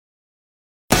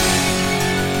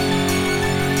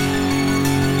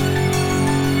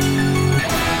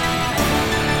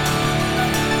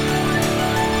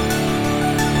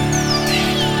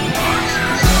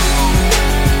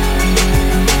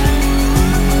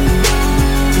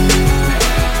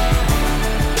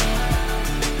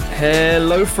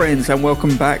Hello, friends, and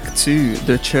welcome back to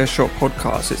the Chair Shot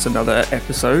Podcast. It's another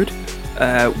episode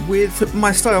with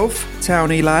myself,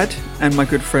 Townie Lad, and my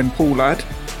good friend Paul Lad.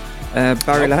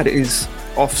 Barry Lad is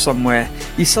off somewhere.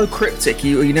 He's so cryptic.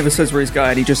 He never says where he's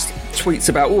going. He just tweets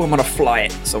about, "Oh, I'm on a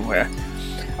flight somewhere."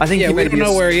 I think we don't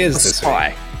know where he is this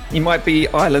week. He might be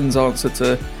Ireland's answer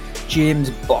to James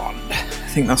Bond.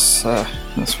 I think that's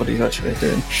what he's actually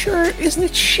doing. Sure, isn't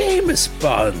it Seamus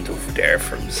Bond over there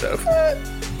for himself?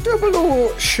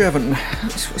 007.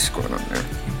 That's what's going on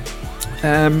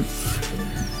there.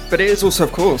 But it is also,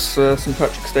 of course, St.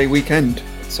 Patrick's Day weekend.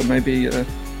 So maybe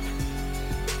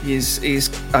he's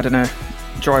I don't know,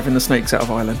 driving the snakes out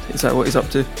of Ireland. Is that what he's up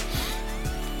to?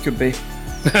 Could be.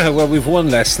 Well, we've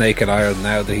one less snake in Ireland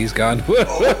now that he's gone. We've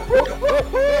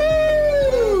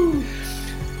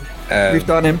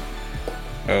done him.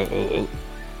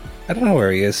 I don't know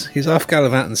where he is. He's off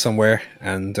gallivanting somewhere,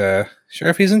 and sure,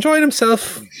 if he's enjoying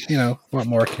himself, you know, what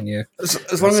more can you?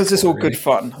 As long as it's all good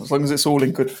fun. As long as it's all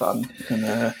in good fun.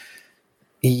 And,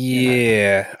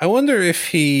 yeah, I wonder if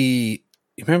he.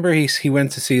 Remember, he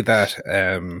went to see that.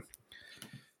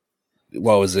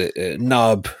 What was it?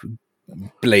 Knob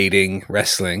blading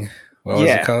wrestling. What was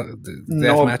it called? The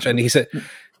death match, and he said,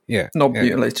 "Yeah, knob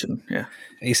mutilation." Yeah.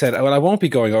 He said, "Well, I won't be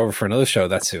going over for another show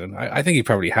that soon." I think he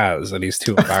probably has, and he's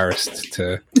too embarrassed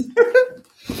to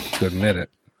admit it.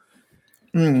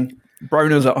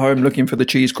 Brona's at home looking for the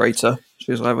cheese grater.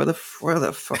 She's like, "Where the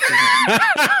fuck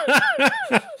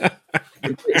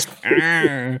is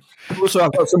it?" Also,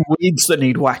 I've got some weeds that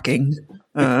need whacking.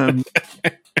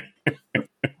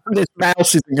 This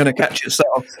mouse isn't going to catch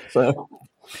itself. So.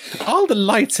 All the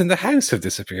lights in the house have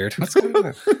disappeared. What's going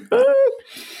on?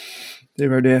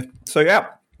 Dear. So yeah,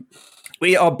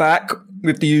 we are back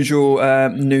with the usual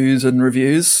news and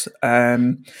reviews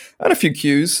and a few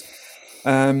cues.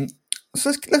 So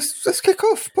let's kick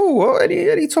off, Paul.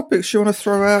 Any topics you want to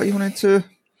throw out? You wanted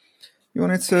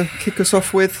to kick us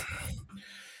off with?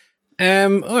 I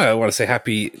want to say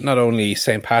happy not only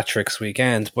St. Patrick's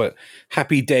weekend, but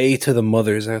happy day to the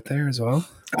mothers out there as well.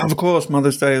 Of course,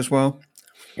 Mother's Day as well.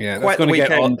 Yeah, that's going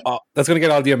to get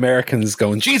all the Americans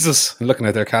going, Jesus, and looking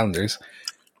at their calendars.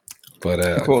 But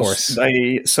of course,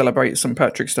 they celebrate St.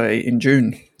 Patrick's Day in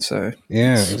June. So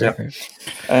yeah, exactly.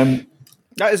 Yeah.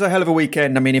 That is a hell of a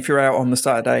weekend. I mean, if you're out on the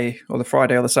Saturday or the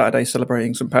Friday or the Saturday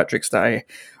celebrating St. Patrick's Day,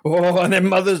 and then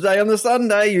Mother's Day on the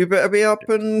Sunday, you better be up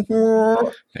and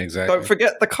exactly. Don't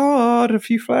forget the card, a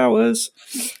few flowers.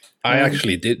 I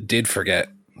actually did forget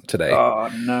today. Oh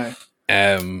no.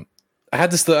 I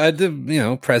had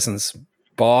the presents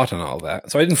bought and all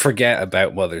that, so I didn't forget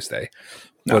about Mother's Day.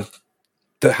 No.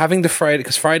 But having the Friday,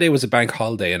 because Friday was a bank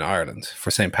holiday in Ireland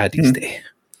for St. Paddy's Day,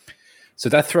 so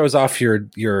that throws off your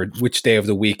which day of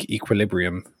the week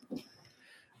equilibrium,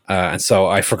 and so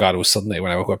I forgot it was Sunday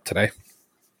when I woke up today.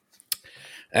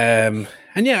 And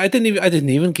yeah, I didn't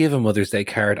even give a Mother's Day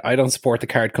card. I don't support the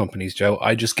card companies, Joe.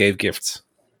 I just gave gifts.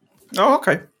 Oh,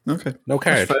 okay. No card.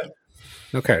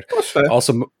 No card. That's fair.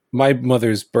 Also, my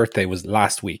mother's birthday was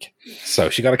last week, so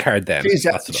she got a card then. She's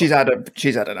had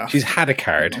enough. She's had a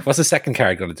card. What's the second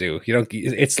card going to do?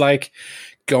 It's like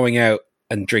going out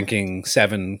and drinking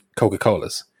 7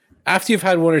 Coca-Colas. After you've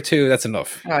had 1 or 2, that's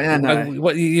enough. Oh yeah,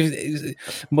 no.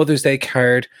 Mother's Day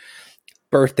card,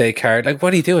 birthday card. Like,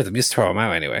 what do you do with them? You just throw them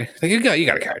out anyway. Like, you got a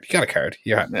card. You got a card.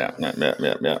 Yeah.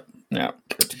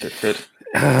 Good.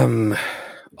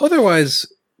 Otherwise,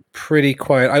 pretty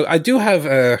quiet. I do have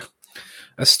a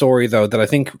story though that I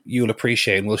think you'll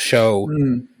appreciate and will show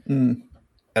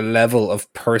a level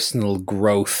of personal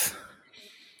growth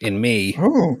in me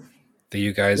that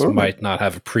you guys might not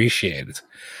have appreciated.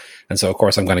 And so, of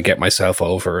course, I'm going to get myself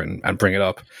over and bring it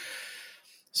up.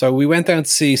 So we went down to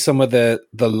see some of the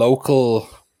local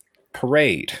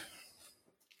parade,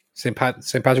 St.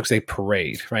 Patrick's Day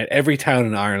parade, right? Every town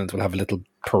in Ireland will have a little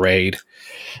parade.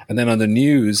 And then on the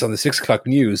news, on the 6 o'clock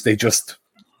news, they just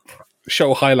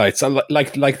show highlights,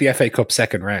 like the FA Cup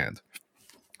second round.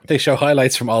 They show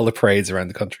highlights from all the parades around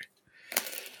the country.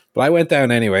 But I went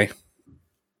down anyway,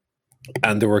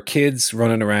 and there were kids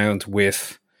running around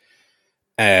with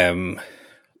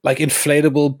like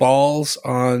inflatable balls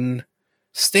on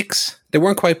sticks. They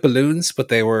weren't quite balloons, but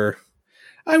they were,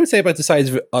 I would say, about the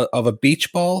size of a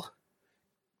beach ball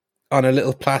on a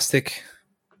little plastic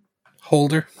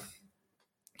holder.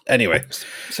 Anyway,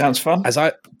 sounds fun. As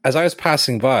I was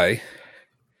passing by,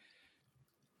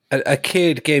 a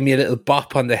kid gave me a little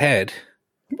bop on the head.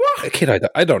 What? A kid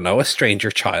I don't know, a stranger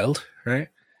child, right?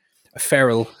 A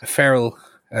feral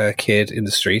kid in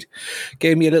the street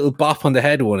gave me a little bop on the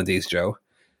head. One of these, Joe.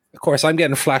 Of course, I'm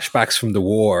getting flashbacks from the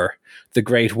war, the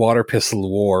Great Water Pistol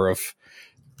War of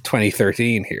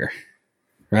 2013 here,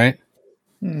 right?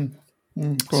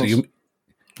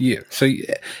 So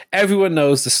everyone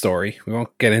knows the story. We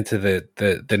won't get into the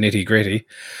nitty gritty,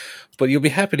 but you'll be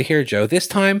happy to hear, Joe. This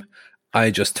time,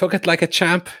 I just took it like a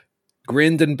champ,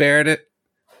 grinned and bared it,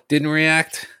 didn't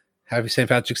react. Happy St.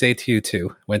 Patrick's Day to you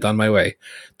too. Went on my way.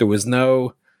 There was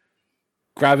no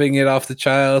grabbing it off the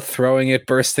child, throwing it,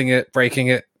 bursting it, breaking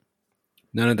it.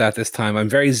 None of that this time. I'm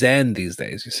very zen these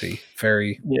days, you see.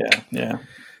 Very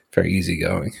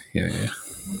easygoing. Yeah.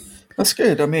 That's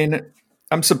good. I mean,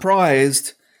 I'm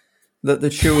surprised that the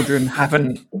children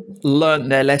haven't learnt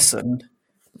their lesson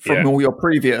from all your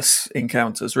previous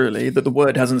encounters, really, that the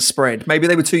word hasn't spread. Maybe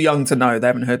they were too young to know. They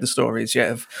haven't heard the stories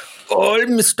yet of,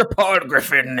 Mr.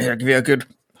 Podgriffin, he'll give you a good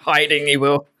hiding, he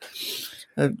will.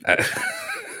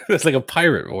 That's like a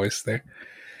pirate voice there.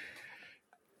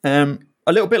 A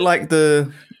little bit like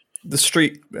the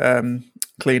street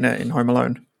cleaner in Home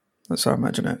Alone. That's how I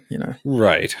imagine it, you know.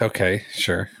 Right, okay,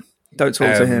 sure. Don't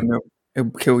talk to him,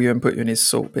 he'll kill you and put you in his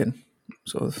salt bin,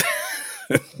 sort of.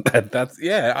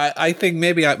 I think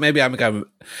maybe I'm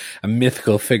a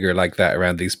mythical figure like that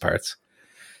around these parts.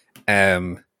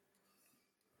 No,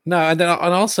 and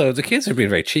also the kids are being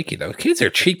very cheeky though. Kids are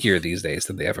cheekier these days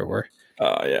than they ever were.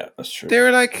 Oh yeah, that's true. They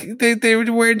were like they were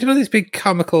wearing, you know, these big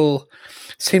comical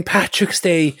St. Patrick's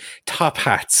Day top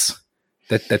hats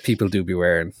that people do be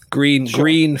wearing.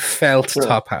 Green felt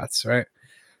top hats, right?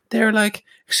 They're like,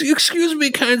 excuse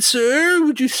me, kind sir,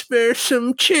 would you spare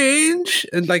some change?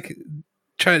 And like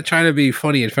trying to be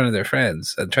funny in front of their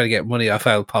friends and trying to get money off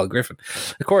Al Paul Griffin.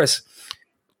 Of course,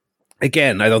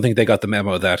 again, I don't think they got the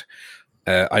memo that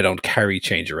I don't carry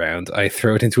change around. I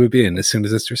throw it into a bin as soon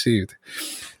as it's received.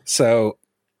 So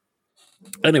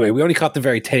anyway, we only caught the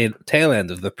very tail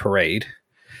end of the parade.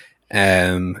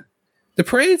 The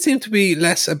parade seemed to be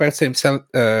less about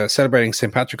celebrating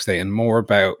St. Patrick's Day and more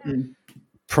about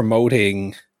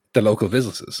promoting the local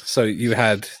businesses. So you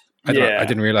had, I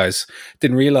didn't realize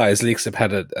Leixlip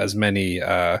had as many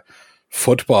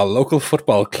local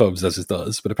football clubs as it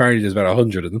does, but apparently there's about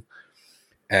 100 of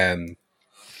them.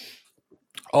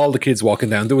 All the kids walking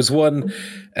down. There was one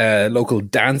local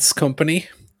dance company,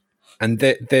 and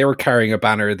they were carrying a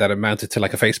banner that amounted to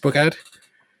like a Facebook ad.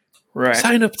 Right.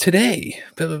 Sign up today.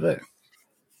 Blah, blah, blah.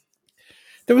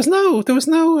 There was no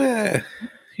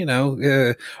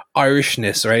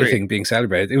Irishness or anything being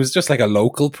celebrated. It was just like a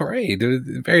local parade. There was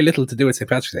very little to do with St.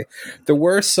 Patrick's Day. There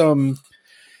were some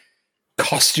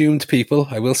costumed people,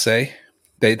 I will say.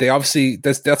 They obviously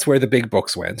that's where the big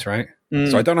bucks went, right?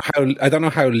 So I don't know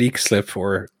how Leixlip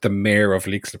or the mayor of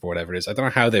Leixlip or whatever it is, I don't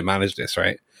know how they managed this,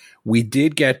 right? We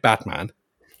did get Batman.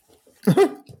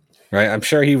 Right? I'm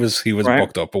sure he was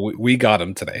booked up, but we got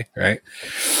him today, right?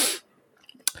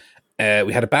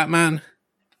 We had a Batman,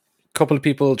 a couple of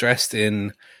people dressed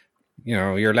in,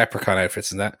 your leprechaun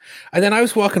outfits and that. And then I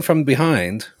was walking from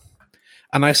behind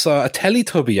and I saw a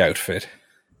Teletubby outfit.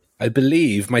 I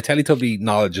believe my Teletubby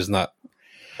knowledge is not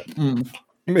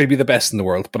maybe the best in the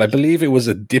world, but I believe it was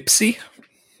a Dipsy.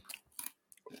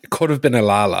 It could have been a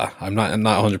Lala. I'm not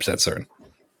 100% certain.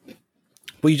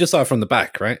 But you just saw it from the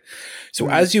back, right?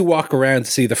 So as you walk around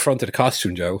to see the front of the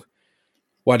costume, Joe,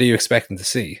 what are you expecting to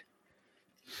see?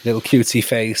 Little cutesy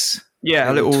face.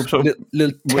 Yeah, a little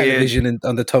television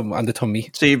on the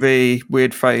tummy. TV,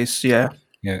 weird face, yeah.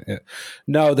 Yeah.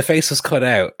 No, the face was cut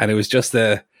out, and it was just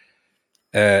a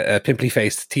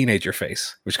pimply-faced teenager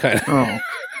face, which kind of...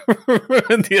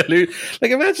 like,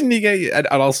 imagine you get...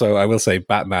 And also, I will say,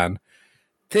 Batman,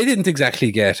 they didn't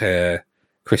exactly get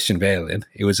Christian Bale in.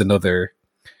 It was another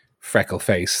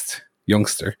freckle-faced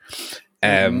youngster.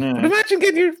 But imagine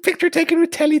getting your picture taken with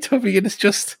Teletubby, and it's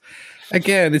just...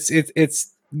 Again,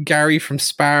 it's Gary from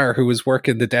Spar who was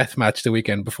working the death match the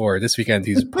weekend before. This weekend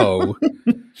he's Poe.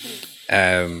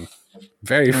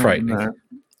 Very frightening. No.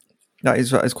 That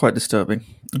is quite disturbing.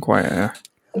 Quite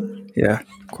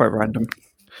quite random.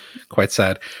 Quite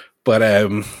sad. But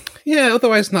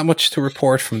otherwise not much to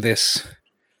report from this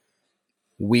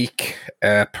week,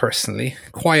 personally.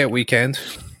 Quiet weekend.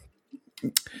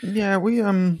 Yeah, we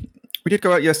did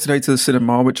go out yesterday to the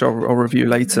cinema, which I'll review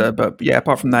later. But yeah,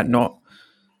 apart from that, not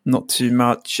too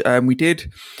much. We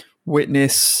did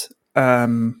witness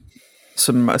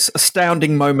some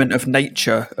astounding moment of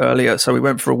nature earlier. So we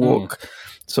went for a walk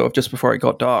sort of just before it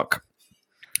got dark.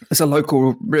 There's a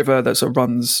local river that sort of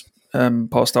runs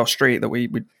past our street that we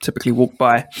typically walk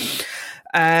by.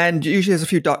 And usually there's a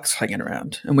few ducks hanging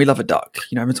around, and we love a duck.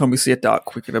 Every time we see a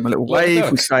duck, we give them a little wave.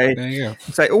 We say,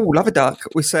 "Oh, love a duck."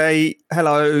 We say,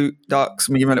 "Hello, ducks,"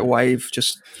 and we give them a little wave.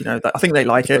 Just I think they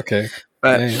like it. Okay.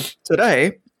 But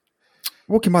today,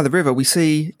 walking by the river, we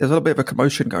see there's a little bit of a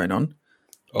commotion going on.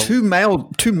 two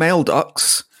male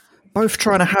ducks, both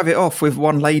trying to have it off with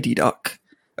one lady duck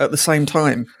at the same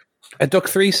time. A duck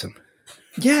threesome.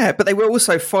 Yeah, but they were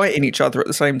also fighting each other at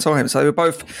the same time. So they're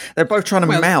both trying to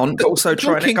mount, but also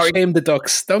trying to go. Shame the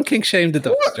ducks. Don't kink shame the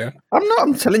ducks, Joe. I'm not.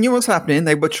 I'm telling you what's happening.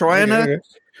 They were trying to.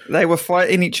 They were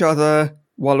fighting each other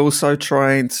while also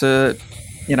trying to,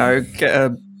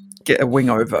 get a wing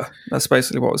over. That's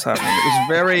basically what was happening. It was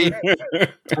very.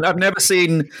 And I've never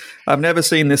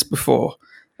seen this before.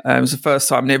 It was the first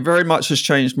time, and it very much has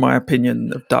changed my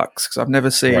opinion of ducks because I've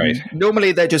never seen. Right.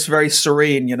 Normally, they're just very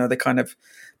serene. They're kind of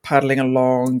paddling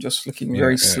along, just looking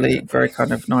very sleek, very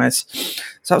kind of nice.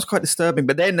 So that was quite disturbing.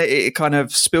 But then it kind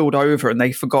of spilled over, and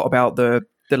they forgot about the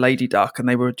lady duck, and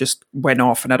they were just went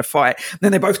off and had a fight. And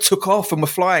then they both took off and were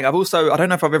flying. I don't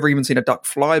know if I've ever even seen a duck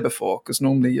fly before, because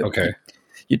normally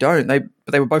you don't.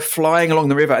 But they were both flying along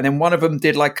the river, and then one of them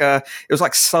did it was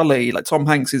like Sully, like Tom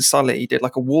Hanks' Sully. He did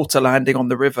like a water landing on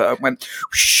the river and went,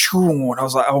 and I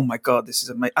was like, oh my God, this is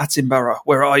amazing. Attenborough,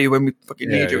 where are you when we fucking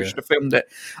need you? We should have filmed it.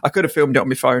 I could have filmed it on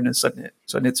my phone and sent it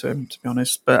to him, to be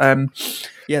honest. But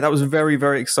that was very,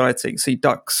 very exciting. See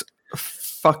ducks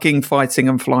fucking fighting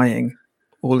and flying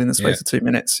all in the space of 2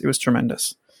 minutes. It was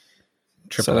tremendous.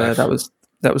 That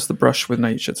was the brush with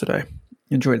nature today.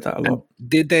 Enjoyed that a lot. And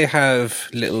did they have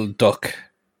little duck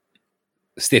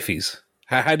stiffies?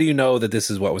 How do you know that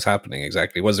this is what was happening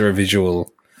exactly? Was there a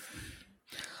visual?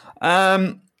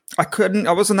 I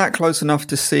wasn't that close enough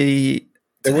to see.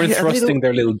 They weren't thrusting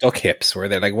their little duck hips, were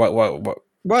they? Like what?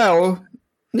 Well,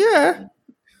 yeah.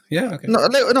 Yeah, okay.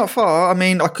 Not far. I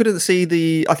mean, I couldn't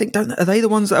see I think, are they the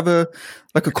ones that have a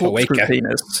corkscrew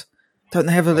penis? Don't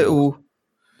they have a little,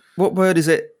 what word is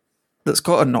it that's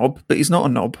got a knob, but he's not a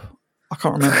knob? I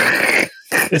can't remember.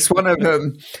 It's one of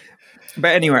them.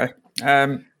 But anyway,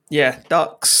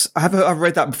 ducks. I've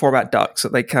read that before about ducks,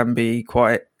 that they can be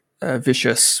quite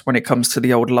vicious when it comes to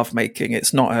the old lovemaking.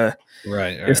 It's not a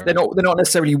right. They're not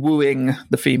necessarily wooing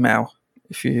the female,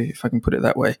 if I can put it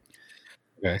that way.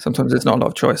 Okay. Sometimes there's not a lot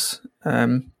of choice.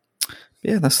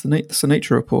 That's the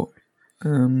nature report.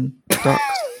 Ducks.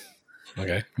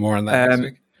 Okay, more on that next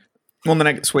week. On the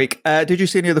next week. Did you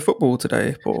see any of the football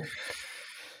today, Paul?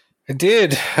 I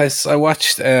did. I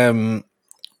watched the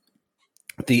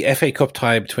FA Cup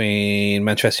tie between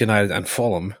Manchester United and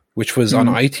Fulham, which was on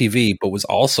ITV, but was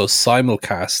also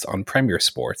simulcast on Premier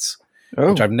Sports,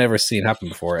 which I've never seen happen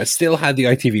before. It still had the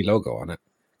ITV logo on it.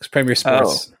 Because Premier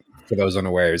Sports, for those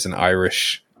unaware, is an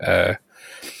Irish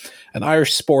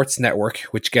sports network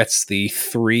which gets the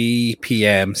 3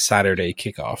 p.m. Saturday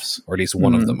kickoffs, or at least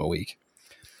one of them a week.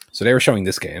 So they were showing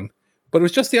this game, but it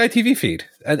was just the ITV feed,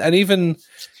 and even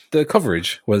the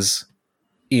coverage was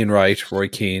Ian Wright, Roy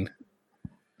Keane.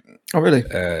 Oh, really?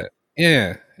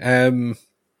 Yeah.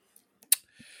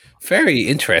 Very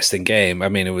interesting game. I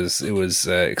mean, it was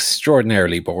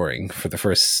extraordinarily boring for the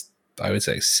first, I would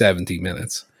say, 70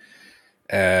 minutes.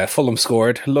 Fulham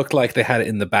scored. Looked like they had it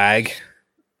in the bag.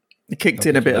 It kicked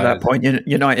in a bit at that point.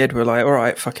 United were like, all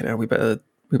right, fucking hell, we better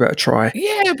try.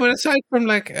 Yeah, but aside from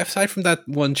that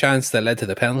one chance that led to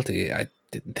the penalty, I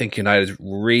didn't think United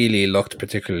really looked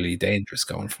particularly dangerous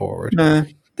going forward.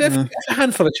 They have a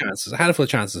handful of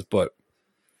chances, but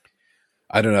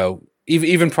I don't know.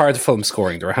 Even prior to Fulham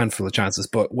scoring, there were a handful of chances,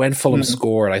 but when Fulham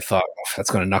scored, I thought, that's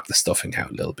going to knock the stuffing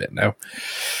out a little bit now.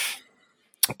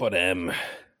 But a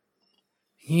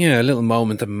little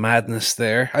moment of madness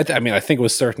there. I mean, I think it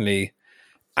was certainly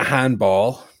a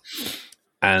handball,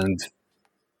 and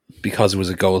because it was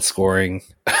a goal scoring,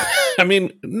 I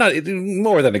mean, not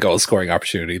more than a goal scoring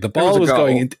opportunity. The ball was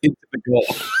going into the goal,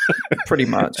 pretty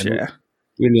much. Yeah,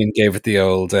 William gave it the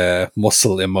old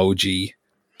muscle emoji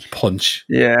punch.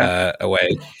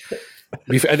 Away,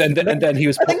 and then he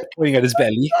was putting at his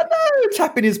belly. I know,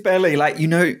 tapping his belly, like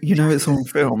it's on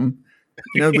film.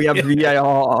 We have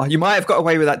VAR. You might have got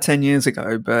away with that 10 years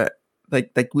ago, but I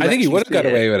think he would have got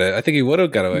away with it. I think he would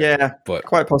have got away. Yeah, but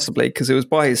quite possibly, because it was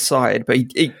by his side. But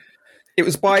it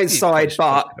was by his side,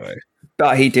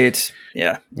 but he did.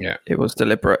 Yeah. It was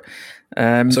deliberate.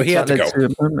 So he had to go. To a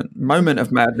moment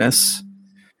of madness,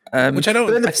 which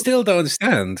I still don't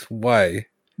understand why.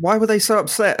 Why were they so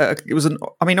upset?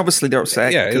 Obviously they're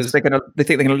upset because they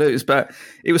think they're gonna lose. But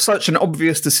it was such an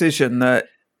obvious decision that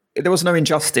there was no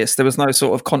injustice. There was no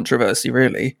sort of controversy,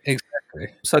 really. Exactly.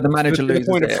 So the manager loses.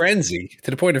 To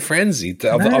the point of frenzy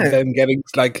of them getting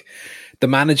like the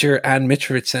manager and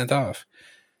Mitrovic sent off.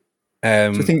 Do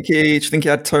you think he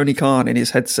had Tony Khan in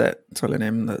his headset telling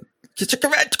him that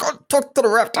talk to the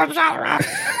ref?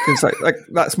 It's like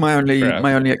that's my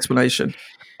only explanation.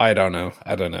 I don't know.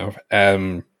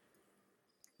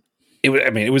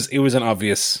 It was an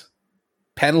obvious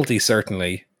penalty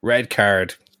certainly, red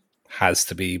card has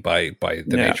to be by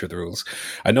the nature of the rules.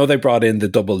 I know they brought in the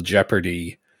double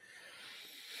jeopardy,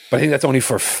 but I think that's only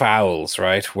for fouls,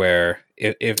 right? Where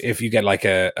if you get like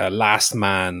a last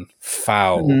man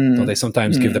foul, don't they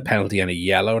sometimes give the penalty and a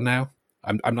yellow now?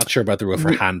 I'm not sure about the rule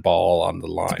for handball on the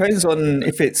line. Depends on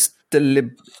if it's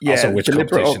deliberate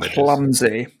or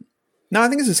clumsy. No, I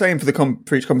think it's the same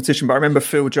for each competition. But I remember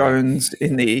Phil Jones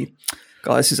in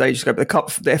this is ages ago, but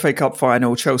the FA Cup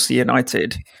final, Chelsea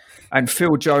United, and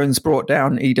Phil Jones brought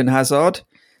down Eden Hazard,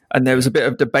 and there was a bit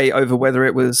of debate over whether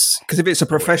it was, because if it's a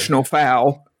professional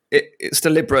foul, it's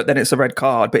deliberate, then it's a red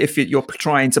card. But if you're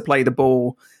trying to play the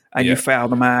ball and you foul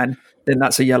the man, then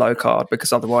that's a yellow card,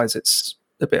 because otherwise it's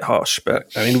a bit harsh.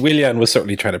 But I mean, Willian was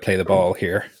certainly trying to play the ball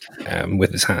here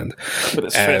with his hand, with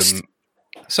his fist.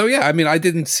 So yeah, I mean, I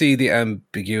didn't see the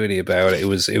ambiguity about it. It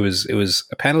was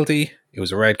a penalty. It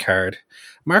was a red card.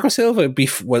 Marco Silva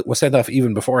was sent off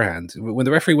even beforehand. When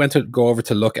the referee went to go over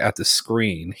to look at the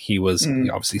screen, he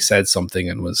obviously said something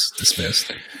and was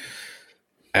dismissed.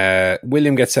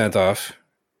 William gets sent off.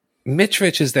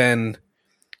 Mitrovic is then,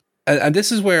 and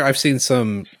this is where I've seen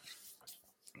some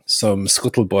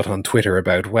scuttlebutt on Twitter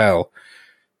about, well,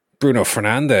 Bruno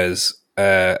Fernandes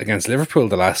against Liverpool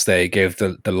the last day gave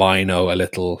the lino a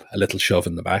little shove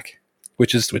in the back,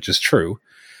 which is true.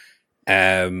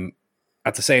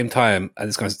 At the same time, and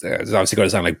it's obviously going to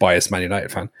sound like biased Man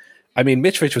United fan, I mean,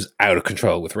 Mitrovic was out of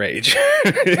control with rage.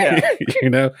 He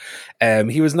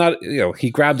was not.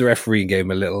 He grabbed the referee and gave him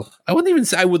a little. I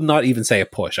would not even say a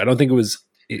push. I don't think it was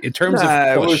in terms of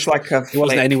push. It was like it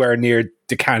wasn't anywhere near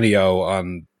Di Canio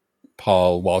on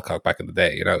Paul Walcott back in the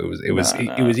day.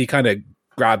 He kind of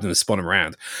grabbed him and spun him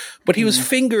around, but he was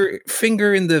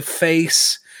finger in the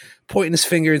face, pointing his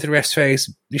finger into the ref's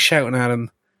face, shouting at him.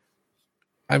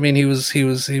 I mean, he was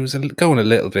going a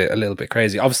little bit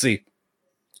crazy. Obviously,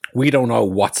 we don't know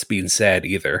what's being said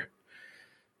either.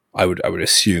 I would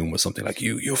assume was something like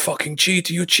you fucking cheat,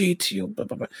 you blah,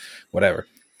 blah, blah, whatever.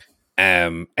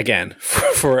 Again,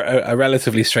 for a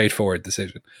relatively straightforward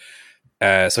decision.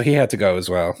 So he had to go as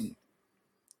well.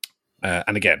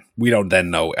 And again, we don't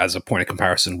then know as a point of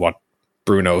comparison what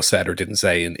Bruno said or didn't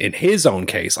say in his own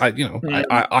case.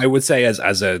 I would say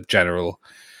as a general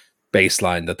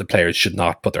baseline that the players should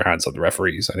not put their hands on the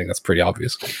referees. I think that's pretty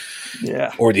obvious.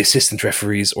 Yeah. Or the assistant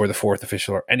referees or the fourth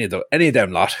official or any of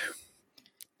them lot.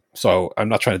 So I'm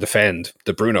not trying to defend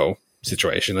the Bruno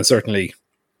situation, and certainly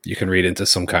you can read into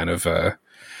some kind of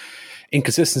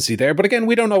inconsistency there. But again,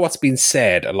 we don't know what's been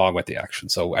said along with the action,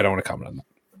 so I don't want to comment on that.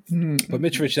 But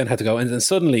Mitrovic then had to go, and then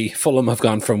suddenly Fulham have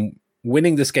gone from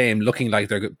winning this game, looking like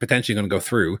they're potentially going to go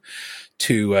through,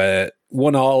 to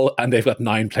 1-1, and they've got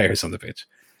 9 players on the pitch.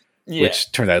 Yeah.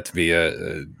 Which turned out to be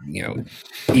a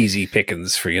easy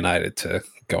pickings for United to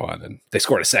go on, and they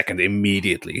scored a second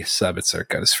immediately. Sabitzer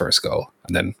got his first goal,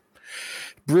 and then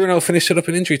Bruno finished it up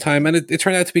in injury time, and it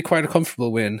turned out to be quite a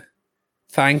comfortable win,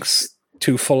 thanks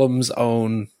to Fulham's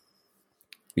own,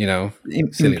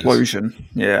 implosion.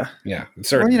 Yeah,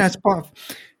 certainly. Well,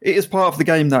 it is part of the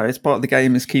game, though. It's part of the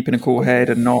game is keeping a cool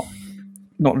head and not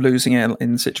losing it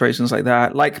in situations like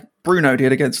that, like Bruno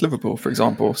did against Liverpool, for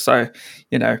example. So,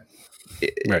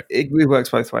 it works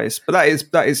both ways. But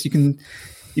that is you can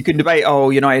debate. Oh,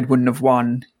 United wouldn't have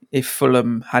won if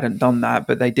Fulham hadn't done that,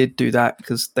 but they did do that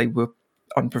because they were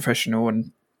unprofessional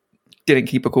and didn't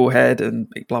keep a cool head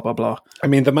and blah blah blah. I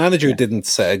mean, the manager didn't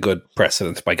set a good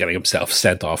precedent by getting himself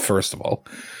sent off. First of all,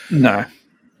 no,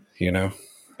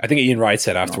 I think Ian Wright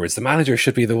said afterwards, the manager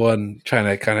should be the one trying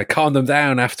to kind of calm them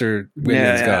down after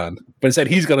William's gone. But instead,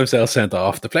 he's got himself sent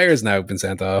off. The player's now been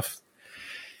sent off.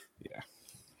 Yeah,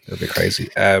 it'll be crazy.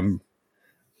 And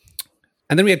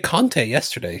then we had Conte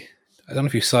yesterday. I don't know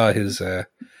if you saw his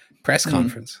press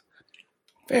conference.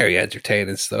 Very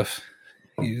entertaining stuff.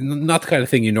 Not the kind of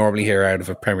thing you normally hear out of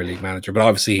a Premier League manager, but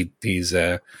obviously he's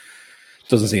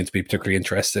doesn't seem to be particularly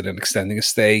interested in extending his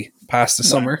stay past the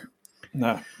summer.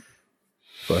 No.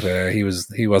 But he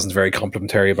wasn't very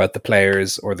complimentary about the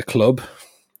players or the club,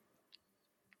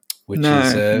 which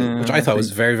I thought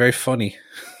was very, very funny.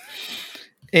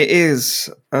 It is.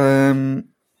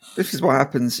 This is what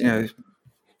happens.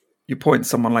 You point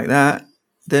someone like that,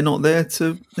 they're not there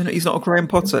to. He's not a Graham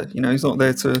Potter. He's not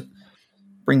there to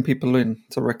bring people in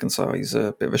to reconcile. He's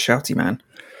a bit of a shouty man,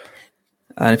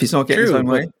 and if he's not getting his own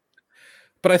way.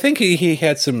 But I think he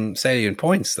had some salient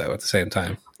points though. At the same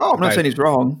time. Oh, I'm not saying he's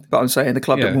wrong, but I'm saying the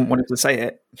club didn't want him to say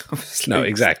it. No,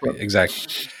 exactly.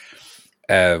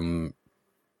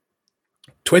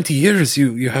 20 years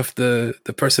you have the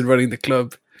person running the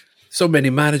club. So many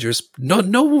managers,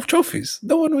 no trophies.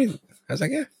 No one wins. I was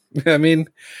like, yeah, I mean,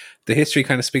 the history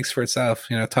kind of speaks for itself.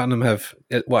 You know, Tottenham have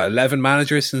 11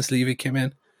 managers since Levy came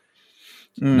in.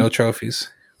 No trophies.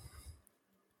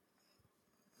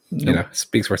 Nope. You know, it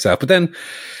speaks for itself. But then,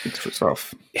 speaks for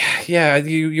itself. Yeah,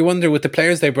 you wonder with the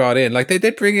players they brought in. Like they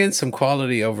did bring in some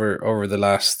quality over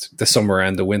the summer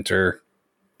and the winter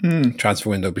transfer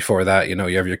window. Before that, you know,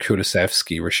 you have your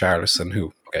Kulusevski, Richarlison,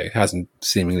 who hasn't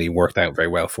seemingly worked out very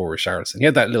well for Richarlison. He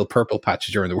had that little purple patch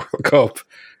during the World Cup,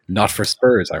 not for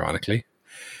Spurs, ironically.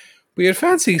 But you'd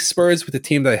fancy Spurs with the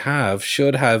team they have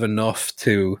should have enough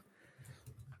to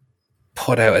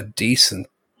put out a decent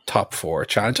top 4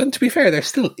 challenge. And to be fair, they're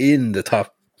still in the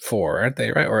top 4, aren't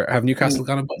they? Right? Or have Newcastle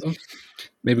gone above them?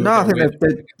 Maybe. No, I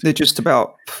think they're just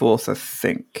about 4th. I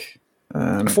think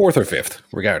 4th or 5th,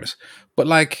 regardless. But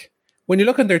like when you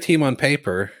look at their team on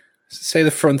paper, say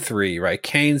the front 3, right?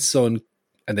 Kane, Son,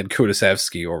 and then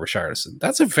Kulusevski or Richarlison.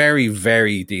 That's a very,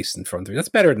 very decent front 3. That's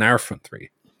better than our front 3,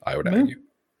 I would argue.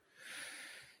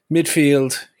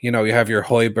 Midfield, you know, you have your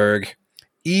Højbjerg,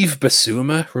 Yves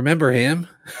Bissouma. Remember him?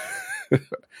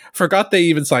 Forgot they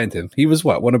even signed him. He was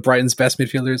one of Brighton's best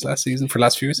midfielders last season for the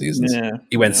last few seasons. Yeah,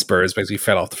 he went Spurs, basically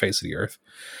fell off the face of the earth.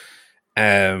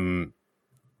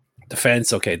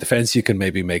 Defense, okay. Defense, you can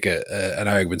maybe make an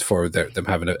argument for them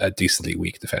having a decently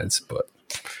weak defense, but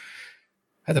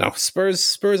I don't know.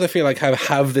 Spurs, I feel like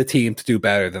have the team to do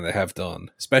better than they have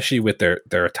done, especially with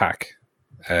their attack,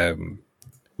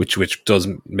 which does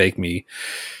make me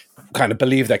kind of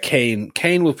believe that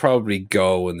Kane will probably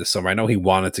go in the summer. I know he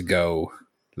wanted to go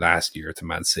last year to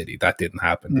Man City. That didn't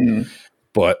happen.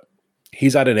 But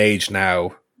he's at an age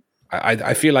now.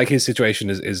 I feel like his situation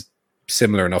is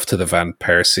similar enough to the Van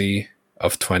Persie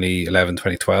of 2011,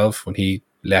 2012 when he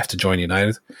left to join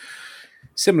United.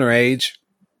 Similar age.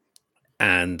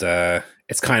 And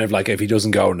it's kind of like if he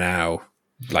doesn't go now,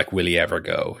 like will he ever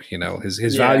go? You know,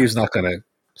 his value is not going to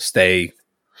stay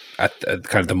at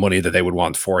kind of the money that they would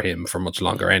want for him for much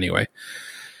longer anyway.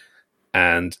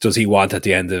 And does he want at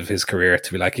the end of his career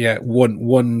to be like,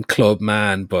 one club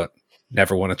man, but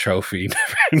never won a trophy,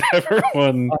 never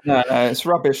won? No, it's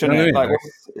rubbish, isn't it? Like,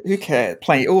 who cares?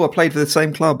 I played for the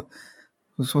same club.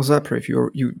 What's that proof?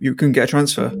 You couldn't get a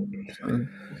transfer. So, who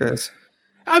cares?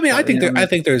 I mean, I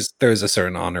think there's a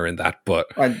certain honor in that, but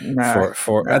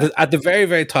at the very,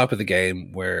 very top of the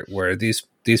game, where these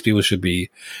people should be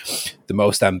the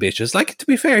most ambitious. Like, to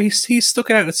be fair, he's stuck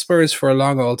it out at Spurs for a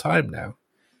long old time now.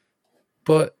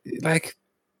 But like,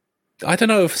 I don't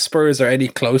know if Spurs are any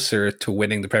closer to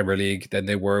winning the Premier League than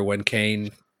they were when Kane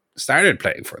started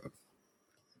playing for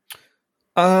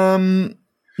them.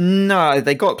 No,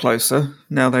 they got closer.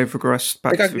 Now they've regressed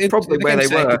back to probably where they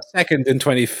were. Second in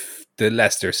the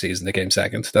Leicester season, they came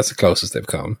second. That's the closest they've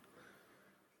come.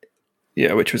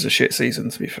 Yeah, which was a shit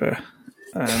season, to be fair.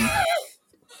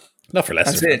 Not for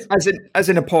Leicester. As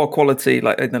in a poor quality,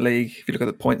 like in the league. If you look at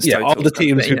the points, all the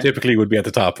teams who typically would be at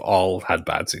the top all had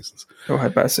bad seasons. All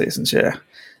had bad seasons, yeah.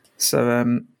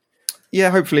 So,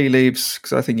 hopefully he leaves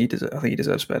because I think he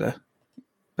deserves better.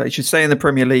 But he should stay in the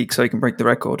Premier League so he can break the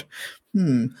record.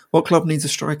 What club needs a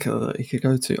striker that he could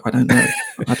go to? I don't know.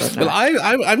 Well,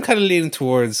 I'm kind of leaning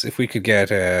towards if we could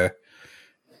get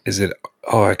is it?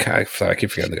 Oh, I keep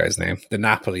forgetting the guy's name. The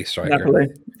Napoli striker. Napoli,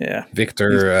 yeah.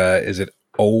 Victor, is it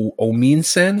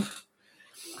Ominsen?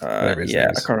 I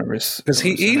can't remember because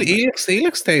he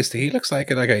looks tasty. He looks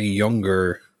like a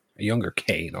younger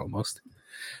Kane almost.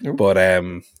 Ooh. But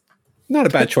not a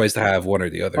bad choice to have one or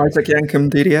the other. Isaac Yankum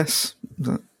DDS.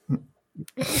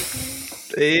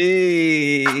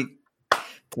 Hey,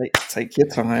 take your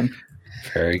time.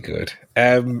 Very good.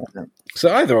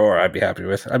 So either or, I'd be happy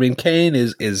with. I mean, Kane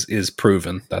is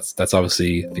proven. That's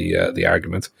obviously the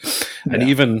argument, and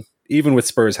even with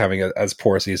Spurs having as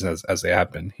poor a season as they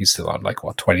have been, he's still on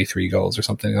 23 goals or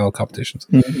something in all competitions.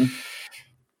 Mm-hmm.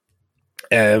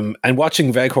 And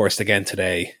watching Weghorst again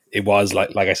today, it was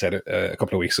like I said a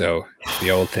couple of weeks ago,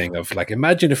 the old thing of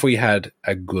imagine if we had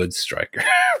a good striker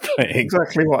playing.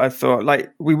 Exactly what I thought.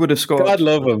 We would have scored. God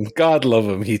love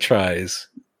him. He tries.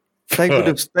 They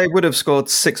would have scored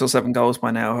 6 or 7 goals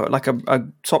by now, a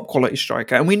top quality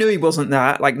striker. And we knew he wasn't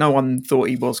that. No one thought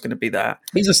he was going to be that.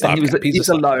 He's a stopgap. He's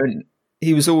alone.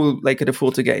 He was all they could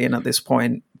afford to get in at this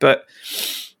point. But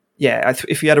yeah,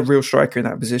 if you had a real striker in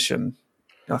that position,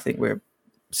 I think we're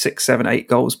 6, 7, 8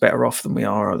 goals better off than we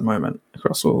are at the moment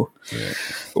across all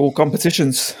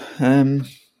competitions.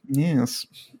 Yes.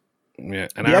 Yeah,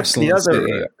 and Arsenal.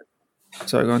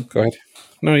 Sorry, go on. Go ahead.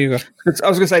 No, you go. I was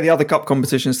going to say the other cup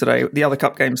competitions today, the other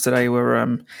cup games today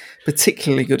were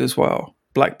particularly good as well.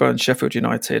 Blackburn, Sheffield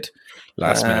United.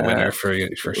 Last minute winner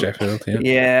for Sheffield.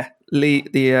 Yeah.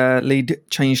 Lead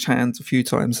changed hands a few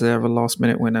times there, a last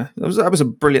minute winner. That was a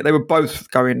brilliant. They were both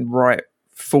going right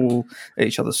full at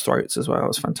each other's throats as well. It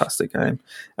was a fantastic game.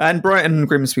 And Brighton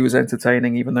Grimsby was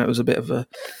entertaining, even though it was a bit of a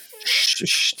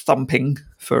thumping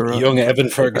for young Evan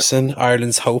Ferguson,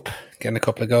 Ireland's hope, getting a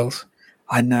couple of goals.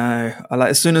 I know.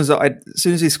 As soon as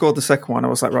he scored the second one, I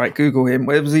was like, right, Google him.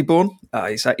 Where was he born?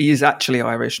 He's actually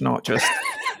Irish, not just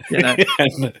not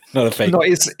a fake. Not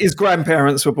his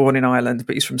grandparents were born in Ireland,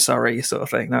 but he's from Surrey, sort of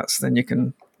thing. Then you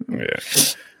can. Yeah.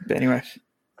 But anyway,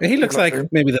 he looks like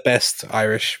maybe the best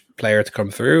Irish player to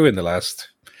come through in the last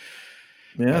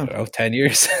 10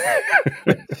 years.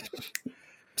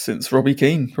 Since Robbie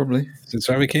Keane, probably. Since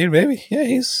Robbie Keane, maybe. Yeah,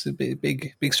 he's a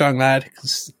big, strong lad.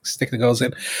 Sticking the goals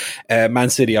in.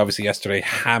 Man City, obviously, yesterday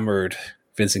hammered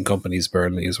Vincent Kompany's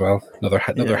Burnley as well. Another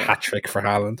hat trick for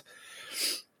Haaland.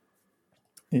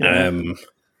 Yeah.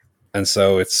 And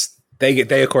so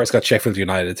they of course got Sheffield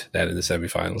United then in the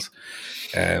semi-finals.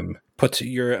 Put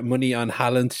your money on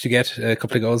Haaland to get a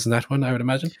couple of goals in that one, I would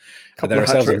imagine. And then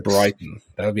ourselves in Brighton.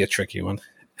 That'll be a tricky one.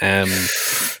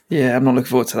 Yeah, I'm not looking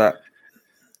forward to that.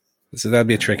 So that'll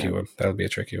be a tricky one.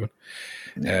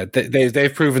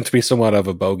 They've proven to be somewhat of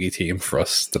a bogey team for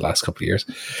us the last couple of years.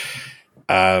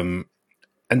 And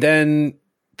then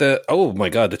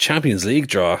the Champions League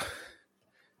draw.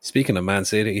 Speaking of Man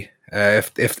City,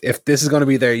 if this is going to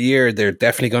be their year, they're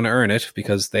definitely going to earn it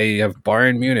because they have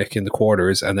Bayern Munich in the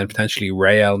quarters and then potentially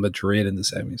Real Madrid in the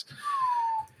semis,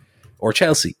 or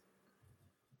Chelsea.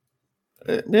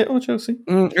 Or Chelsea.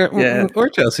 Or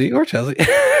Chelsea.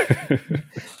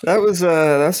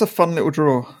 That's a fun little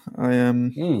draw. I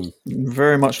am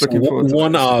very much looking forward to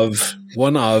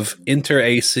one of Inter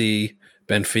AC,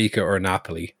 Benfica, or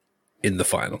Napoli in the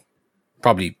final.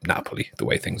 Probably Napoli, the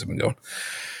way things have been going.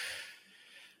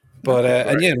 But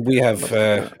again, we have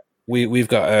we've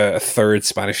got a third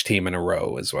Spanish team in a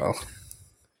row as well.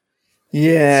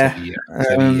 Yeah.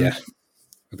 Sevilla.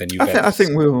 Then I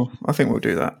think we'll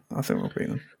do that. I think we'll beat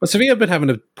them. Well, Sevilla have been having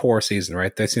a poor season,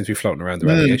 right? They seem to be floating around the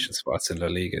relegation spots in La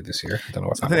Liga this year. I don't know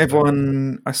what's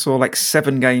happening. I saw like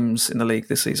 7 games in the league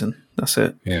this season. That's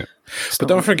it. Yeah. But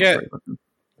don't forget,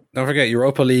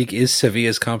 Europa League is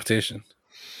Sevilla's competition.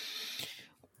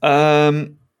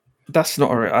 That's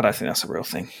not I don't think that's a real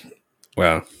thing.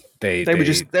 Well, they win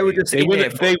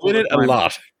it a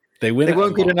lot. They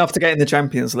weren't good enough to get in the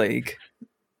Champions League.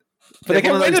 But they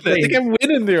can win it. They can win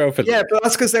in the Europa League. Yeah, but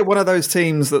that's because they're one of those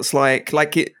teams that's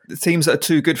the teams that are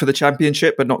too good for the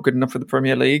Championship but not good enough for the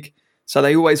Premier League. So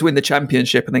they always win the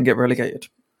Championship and then get relegated.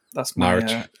 That's my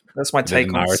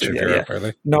take on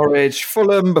it. Norwich,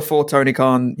 Fulham before Tony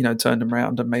Khan, turned them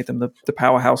around and made them the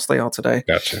powerhouse they are today.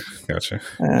 Gotcha.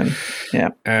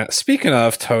 Yeah. Speaking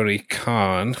of Tony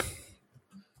Khan,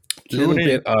 a little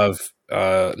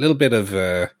bit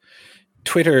of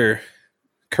Twitter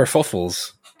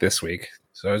kerfuffles this week.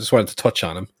 So I just wanted to touch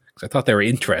on them because I thought they were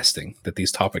interesting that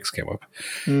these topics came up.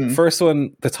 First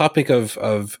one, the topic of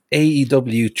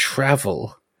AEW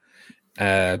Travel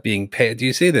being paid. Do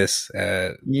you see this?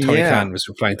 Tony Khan was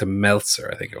replying to Meltzer,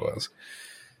 I think it was,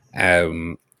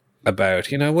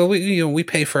 about we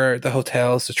pay for the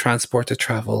hotels, the transport, the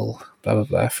travel, blah blah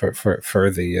blah for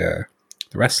the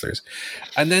wrestlers,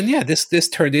 and then this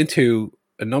turned into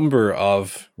a number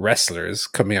of wrestlers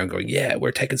coming out and going, yeah,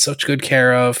 we're taken such good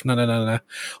care of, no,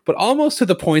 but almost to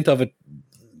the point of it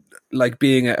like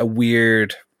being a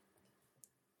weird,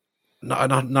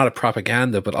 not a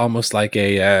propaganda, but almost like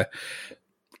a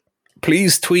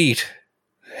please tweet,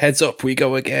 heads up, we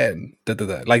go again.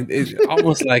 Like it's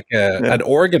almost like an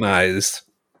organized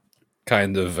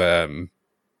kind of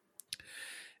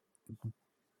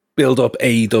build up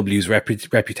AEW's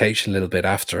reputation a little bit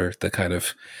after the kind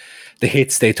of the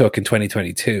hits they took in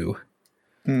 2022.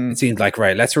 It seemed like,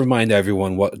 right, let's remind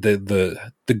everyone what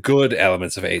the good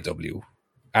elements of AEW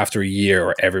after a year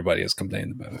where everybody has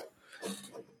complained about it.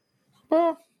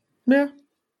 Well, yeah.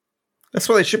 That's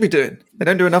what they should be doing. They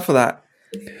don't do enough of that.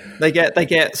 They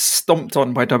get stomped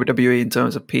on by WWE in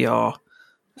terms of PR.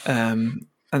 And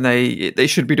they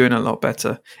should be doing a lot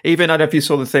better. Even, I don't know if you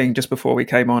saw the thing just before we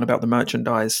came on about the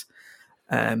merchandise.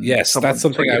 Yes, that's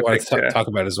something I want to talk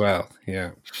about as well.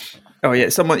 Yeah. Oh yeah,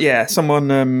 someone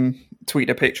tweeted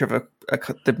a picture of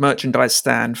the merchandise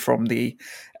stand from the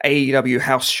AEW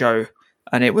house show,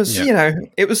 and it was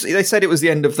they said it was the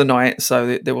end of the night,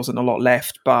 so there wasn't a lot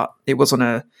left, but it wasn't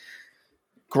a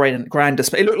grand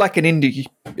display. It looked like an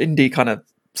indie kind of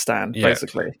stand,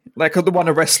 basically, like the one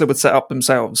a wrestler would set up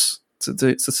themselves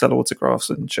to sell autographs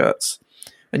and shirts.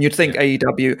 And you'd think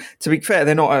AEW, to be fair,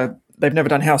 they're not they've never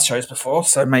done house shows before,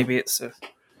 so maybe it's a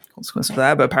consequence of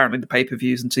that. But apparently the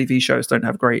pay-per-views and TV shows don't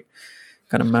have great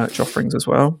kind of merch offerings as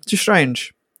well. It's just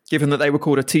strange, given that they were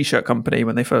called a T-shirt company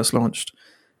when they first launched,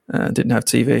 didn't have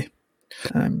TV.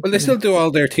 Well, they still do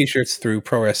all their T-shirts through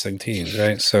Pro Wrestling Tees,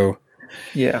 right? So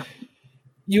yeah,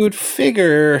 you would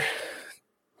figure,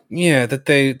 that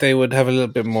they would have a little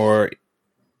bit more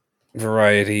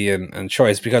variety and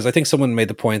choice, because I think someone made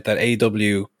the point that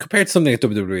AEW, compared to something like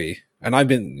WWE, and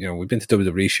we've been to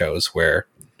WWE shows where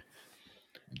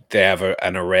they have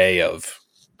an array of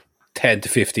 10 to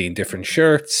 15 different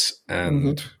shirts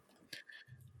and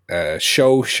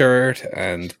show shirt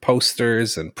and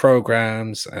posters and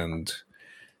programs and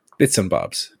bits and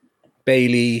bobs.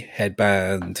 Bailey,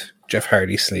 headband, Jeff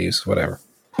Hardy sleeves, whatever.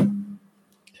 And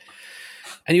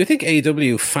you think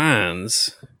AEW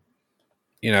fans,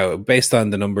 based on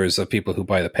the numbers of people who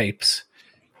buy the papes,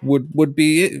 would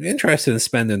be interested in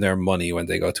spending their money when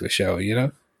they go to a show,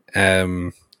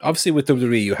 Obviously with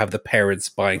WWE, you have the parents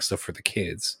buying stuff for the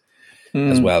kids,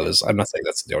 as well as, I'm not saying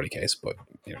that's the only case, but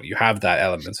you have that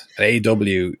element. At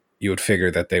AEW, you would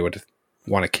figure that they would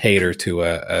want to cater to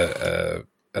a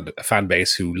fan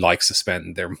base who likes to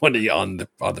spend their money on the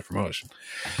promotion.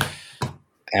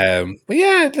 But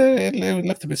yeah, it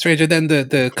looked a bit strange. And then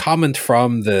the comment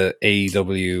from the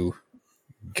AEW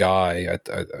guy,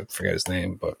 I forget his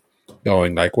name, but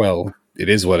going like, well, it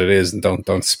is what it is, and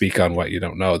don't speak on what you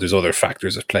don't know. There's other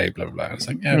factors at play, blah, blah, blah. It's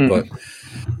like, but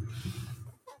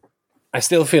I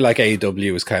still feel like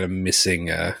AEW is kind of missing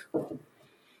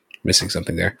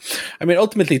something there. I mean,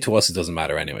 ultimately to us, it doesn't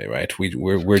matter anyway, right?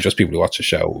 We're just people who watch the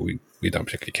show. We don't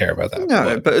particularly care about that.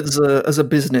 No, but as a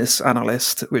business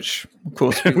analyst, which of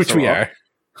course which we are.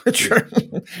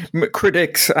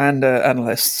 Critics and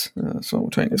analysts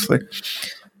simultaneously.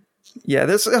 Yeah,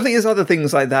 I think there's other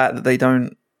things like that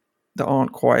that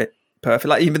aren't quite perfect.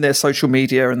 Like even their social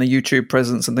media and the YouTube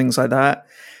presence and things like that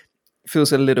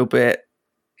feels a little bit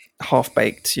half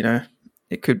baked.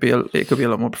 It could be a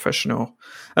lot more professional.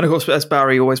 And of course, as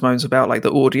Barry always moans about, like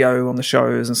the audio on the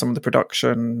shows and some of the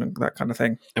production and that kind of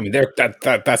thing. I mean,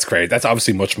 that's great. That's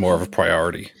obviously much more of a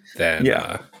priority than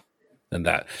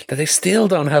that. That they still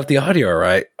don't have the audio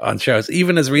right on shows,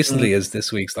 even as recently as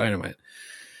this week's Dynamite.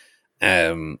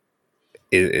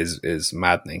 Is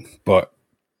maddening, but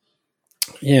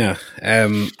yeah.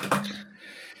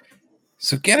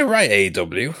 So get it right,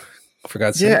 AEW. For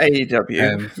God's sake. Yeah,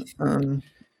 AEW.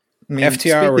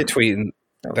 FTR were tweeting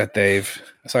that they've.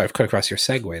 Sorry, I've cut across your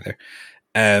segue there.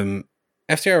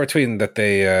 FTR were tweeting that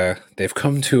they've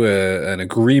come to an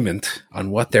agreement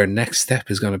on what their next step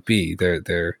is going to be. They're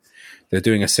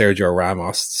doing a Sergio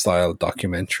Ramos style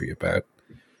documentary about.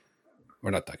 Or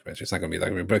not documentary, it's not going to be a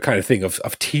documentary, but a kind of thing of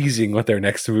teasing what their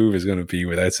next move is going to be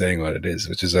without saying what it is,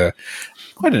 which is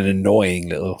quite an annoying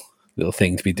little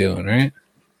thing to be doing, right?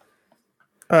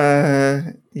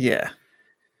 Yeah.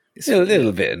 It's a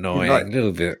little bit annoying, like, a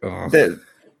little bit. Oh.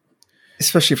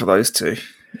 Especially for those two.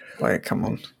 Like, come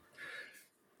on.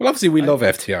 Well, obviously we love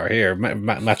FTR here,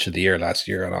 match of the year last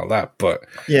year and all that, but...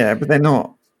 Yeah, but they're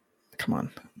not... Come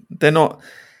on. They're not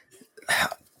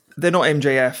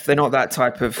MJF. They're not that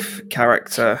type of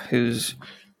character who's,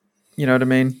 you know what I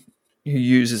mean? Who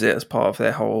uses it as part of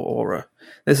their whole aura.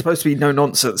 They're supposed to be no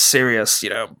nonsense, serious,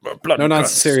 blood. No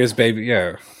nonsense, serious, baby.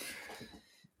 Yeah.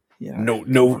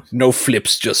 No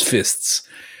flips, just fists.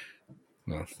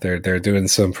 Well, they're doing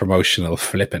some promotional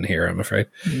flipping here, I'm afraid.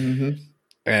 Mm-hmm.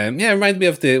 It reminded me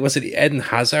of was it Eden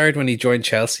Hazard when he joined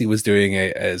Chelsea was doing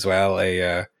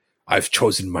I've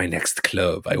chosen my next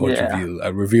club. I won't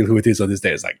reveal who it is on this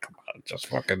day. It's like, come on, just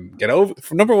fucking get over.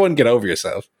 Number one, get over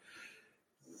yourself.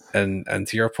 And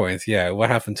to your point, what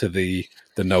happened to the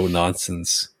no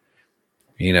nonsense?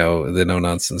 The no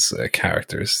nonsense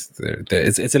characters.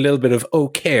 It's a little bit of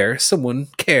care. Someone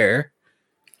care.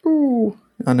 Ooh,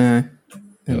 I know.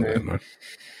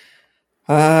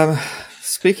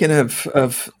 Speaking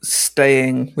of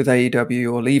staying with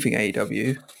AEW or leaving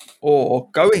AEW or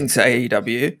going to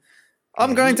AEW.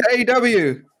 I'm going to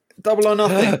AEW, Double or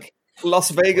Nothing,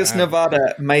 Las Vegas,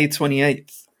 Nevada, May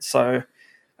 28th. So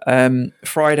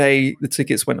Friday, the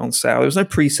tickets went on sale. There was no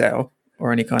pre-sale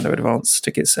or any kind of advance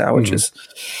ticket sale, which is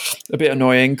a bit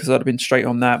annoying because I'd have been straight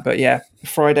on that. But yeah,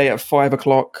 Friday at 5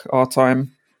 o'clock our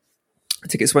time,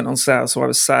 tickets went on sale. So I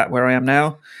was sat where I am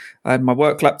now. I had my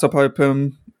work laptop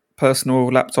open, personal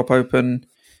laptop open,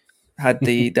 had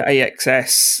the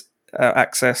AXS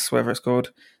access, whatever it's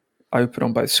called, open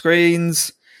on both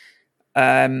screens.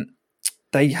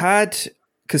 They had,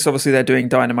 because obviously they're doing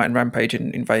Dynamite and Rampage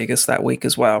in Vegas that week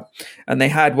as well, and they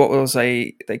had what was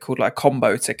they called like a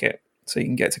combo ticket, so you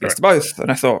can get tickets to both.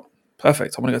 And I thought,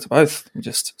 perfect. I want to go to both.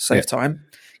 Just save time,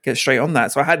 get straight on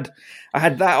that. So I had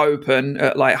that open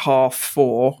at like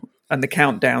 4:30, and the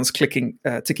countdown's ticking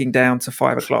down to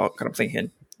 5:00, and I'm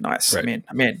thinking, nice, right.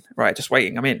 I'm in. Right, just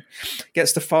waiting. I'm in.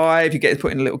 Gets to 5, you get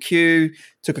put in a little queue.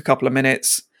 Took a couple of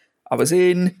minutes. I was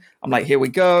in. I'm like, here we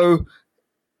go.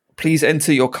 Please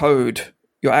enter your code,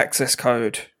 your access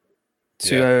code,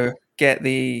 to get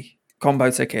the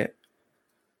combo ticket.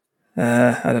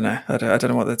 I don't know. I don't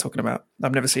know what they're talking about.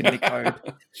 I've never seen any code.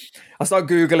 I start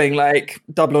Googling like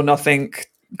double or nothing,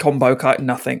 combo cut,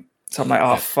 nothing. So I'm like,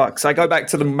 oh, fuck. So I go back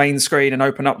to the main screen and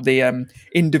open up the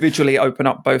individually open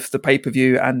up both the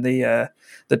pay-per-view and the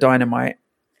Dynamite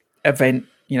event,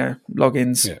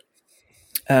 logins.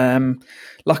 Yeah.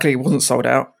 Luckily, it wasn't sold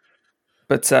out.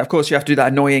 But, of course, you have to do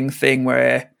that annoying thing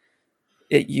where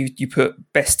you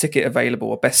put best ticket available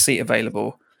or best seat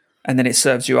available, and then it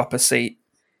serves you up a seat.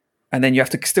 And then you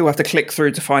still have to click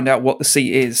through to find out what the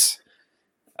seat is.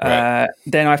 Right.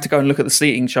 Then I have to go and look at the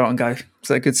seating chart and go, is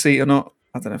that a good seat or not?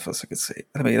 I don't know if that's a good seat.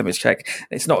 Let me check.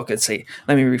 It's not a good seat.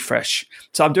 Let me refresh.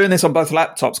 So I'm doing this on both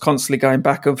laptops, constantly going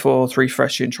back and forth,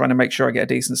 refreshing, trying to make sure I get a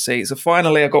decent seat. So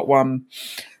finally I got one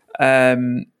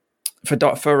for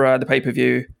the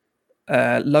pay-per-view,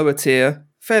 lower tier,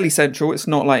 fairly central. It's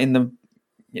not like in the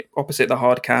opposite the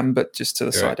hard cam, but just to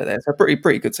the side of there. So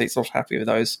pretty good seats. I was happy with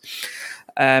those.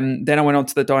 Then I went on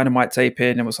to the Dynamite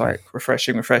taping and was like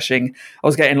refreshing. I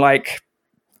was getting like,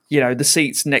 the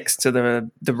seats next to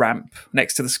the ramp,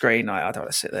 next to the screen. I don't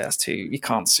want to sit there. That's too, you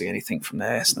can't see anything from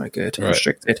there. It's no good. Right.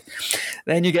 Restricted.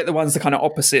 Then you get the ones that kind of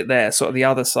opposite there, sort of the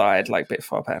other side, like a bit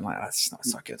far back. I'm like, it's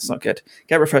not good. It's not good.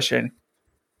 Get refreshing.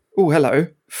 Oh, hello.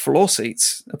 Floor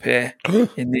seats appear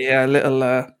in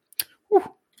the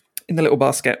little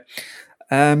basket.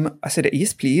 I said,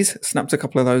 yes, please. Snapped a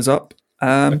couple of those up.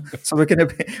 So we're gonna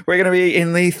be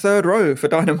in the third row for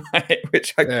Dynamite,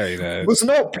 which I was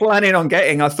not planning on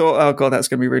getting. I thought, oh god, that's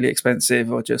gonna be really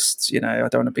expensive, or just I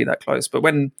don't want to be that close. But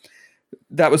when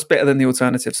that was better than the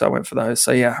alternative, so I went for those.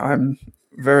 So yeah, I'm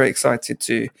very excited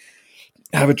to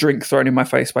have a drink thrown in my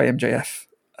face by MJF.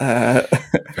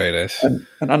 Very nice. And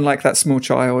unlike that small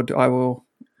child, I will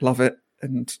love it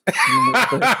and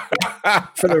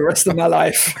for the rest of my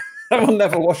life. I will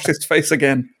never wash his face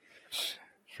again.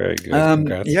 Very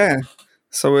good. Yeah.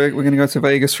 So we're going to go to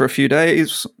Vegas for a few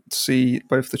days to see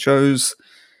both the shows,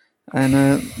 and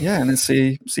and then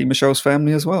see Michelle's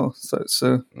family as well. So it's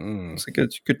a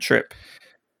good trip.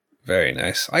 Very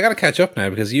nice. I got to catch up now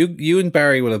because you and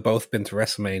Barry will have both been to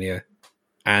WrestleMania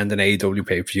and an AEW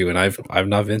pay per view, and I've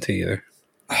not been to either.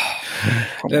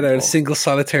 Let out a single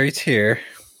solitary tear.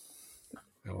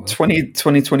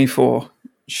 2024.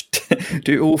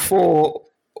 Do all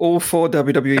four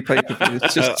WWE pay-per-views.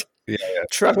 Just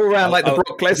travel around like the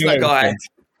Brock Lesnar guy.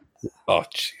 Oh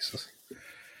Jesus!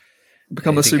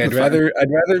 Become a super. I'd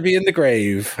rather be in the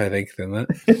grave, I think, than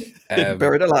that.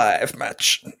 Buried alive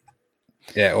match.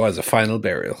 Yeah, it was a final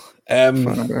burial.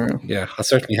 Final burial. Yeah, I'll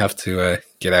certainly have to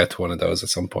get out to one of those at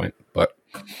some point. But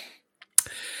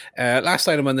last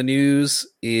item on the news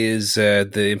is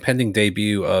the impending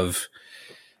debut of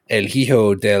El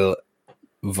Hijo del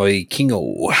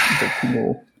Vikingo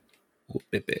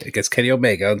against Kenny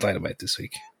Omega on Dynamite this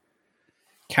week.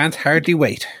 Can't hardly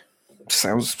wait.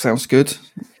 Sounds good.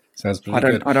 Sounds really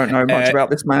good. I don't know much about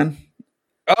this man.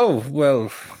 Oh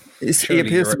well, he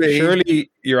appears to be. Surely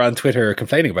you're on Twitter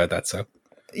complaining about that. So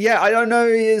yeah, I don't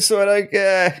know. He's sort of like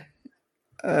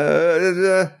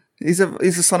he's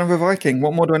a son of a Viking.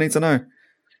 What more do I need to know?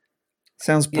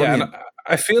 Sounds brilliant. Yeah,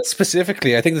 I feel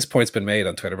specifically. I think this point's been made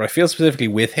on Twitter, but I feel specifically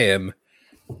with him.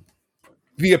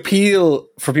 The appeal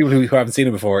for people who haven't seen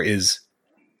it before is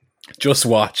just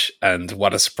watch, and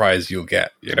what a surprise you'll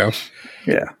get, Yeah.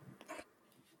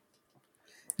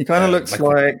 He kind of looks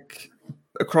like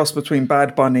a cross between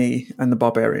Bad Bunny and the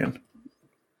Barbarian.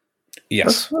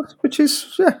 Yes. Which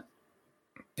is,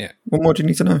 yeah. What more do you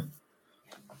need to know?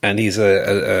 And he's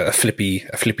a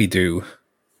flippy do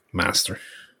master.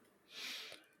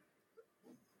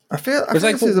 I feel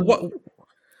this is a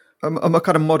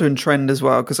kind of modern trend as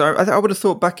well, because I would have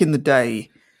thought back in the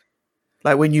day,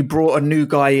 like when you brought a new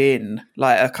guy in,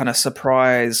 like a kind of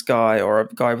surprise guy or a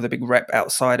guy with a big rep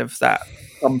outside of that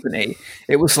company,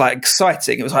 it was like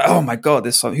exciting. It was like, oh my god,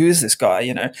 who is this guy?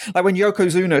 Like when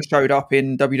Yokozuna showed up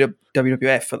in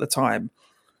WWF at the time,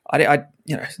 I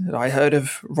heard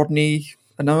of Rodney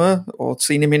Anoa or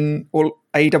seen him in all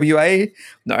AWA?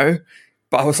 No,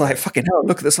 but I was like, fucking hell,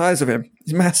 look at the size of him.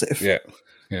 He's massive. Yeah.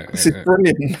 This is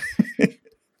brilliant.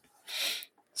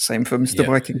 Same for Mr.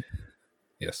 Viking.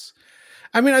 Yes.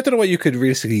 I mean, I don't know what you could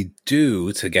realistically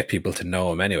do to get people to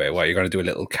know him anyway. What, you're going to do a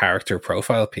little character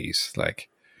profile piece? Like,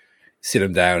 sit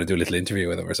him down and do a little interview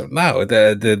with him or something. No,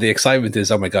 the excitement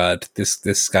is, oh my God,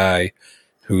 this guy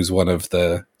who's one of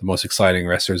the most exciting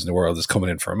wrestlers in the world is coming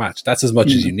in for a match. That's as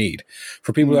much as you need.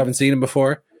 For people who haven't seen him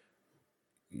before,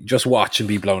 just watch and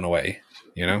be blown away.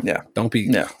 You know? Yeah. Don't be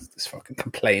just fucking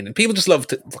complaining. People just love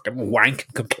to fucking wank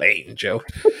and complain, Joe.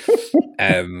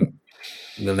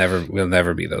 We'll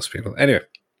never be those people. Anyway.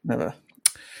 Never.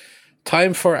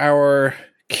 Time for our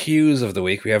cues of the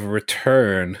week. We have a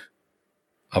return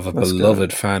of a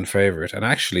beloved fan favorite. And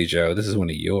actually, Joe, this is one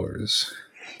of yours.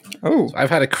 Oh. So I've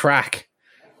had a crack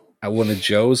at one of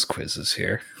Joe's quizzes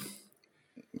here.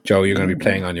 Joe, you're going to be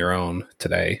playing on your own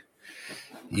today.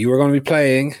 You are going to be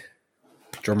playing,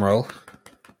 drumroll,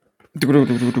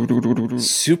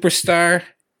 Superstar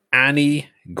Annie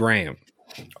Graham.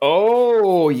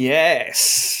 Oh,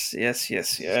 yes. Yes.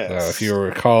 So if you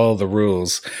recall the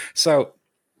rules. So,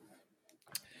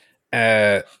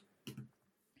 I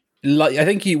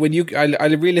think I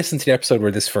re-listened to the episode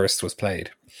where this first was played.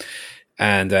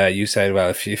 And you said, well,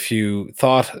 if you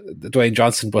thought the Dwayne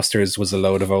Johnson Busters was a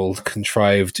load of old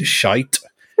contrived shite,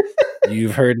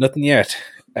 you've heard nothing yet.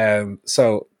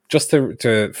 So just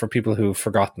for people who've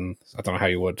forgotten, I don't know how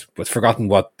you would, but forgotten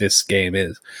what this game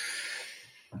is.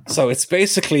 So it's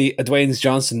basically a Dwayne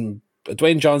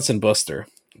Johnson Buster,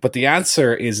 but the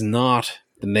answer is not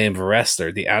the name of a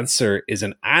wrestler. The answer is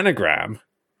an anagram,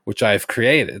 which I've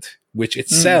created, which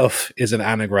itself is an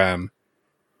anagram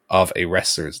of a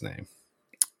wrestler's name.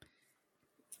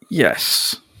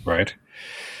 Yes. Right.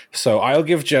 So I'll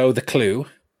give Joe the clue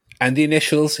and the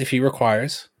initials if he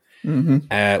requires,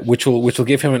 which will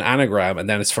give him an anagram, and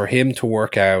then it's for him to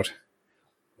work out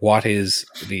what is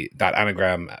that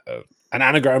anagram, an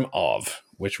anagram of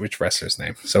which wrestler's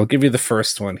name. So I'll give you the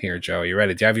first one here, Joe. You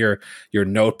ready? Do you have your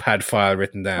notepad file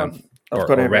written down I've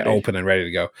got it open and ready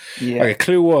to go? Yeah. Okay,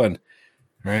 clue 1.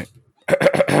 Right.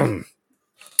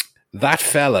 That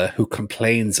fella who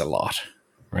complains a lot,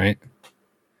 right?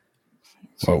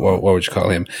 What would you call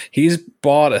him? He's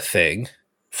bought a thing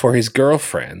for his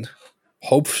girlfriend.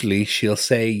 Hopefully she'll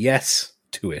say yes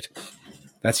to it.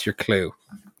 That's your clue.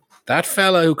 That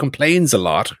fella who complains a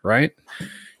lot, right?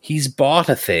 He's bought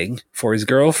a thing for his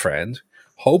girlfriend.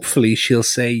 Hopefully she'll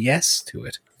say yes to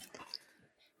it.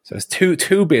 So there's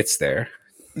two bits there.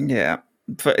 Yeah.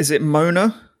 But is it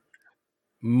Mona?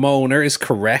 Mona is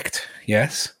correct.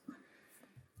 Yes.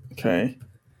 Okay.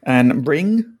 And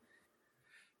Ring?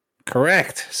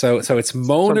 Correct. So it's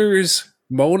Mona's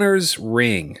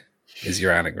Ring is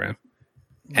your anagram.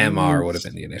 MR would have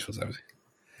been the initials, obviously.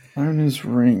 Mona's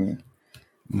Ring.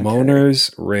 Mona's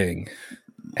Ring.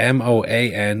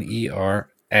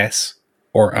 MOANERS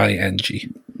or ING.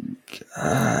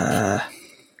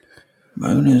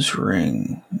 Mona's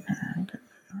Ring.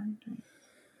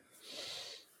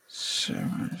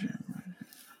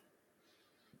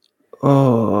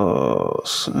 No,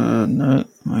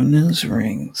 Mona's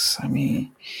Rings. I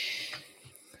mean,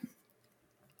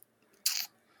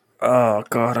 oh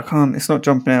God, I can't. It's not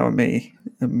jumping out at me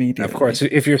immediately. Of course,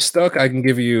 if you're stuck, I can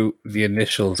give you the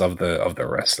initials of the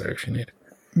wrestler if you need.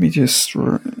 Let me just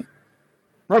Roman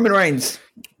Reigns.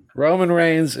 Roman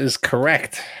Reigns is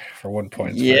correct for 1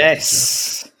 point.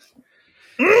 Yes,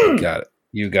 you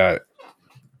got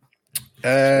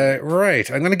it. Right,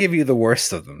 I'm going to give you the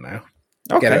worst of them now.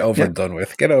 Okay, Get it over and done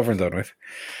with.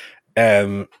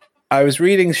 I was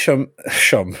reading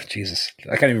Jesus,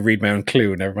 I can't even read my own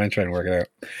clue. Never mind trying to work it out.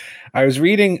 I was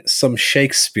reading some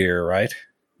Shakespeare, right?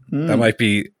 That might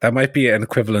be an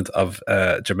equivalent of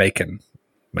Jamaican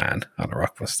man on a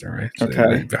Rockbuster, right? So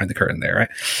okay. Behind the curtain there, right?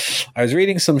 I was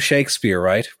reading some Shakespeare,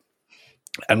 right?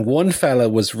 And one fella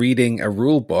was reading a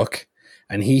rule book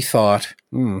and he thought,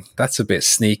 that's a bit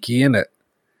sneaky, isn't it?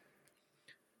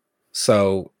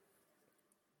 So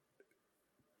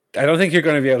I don't think you're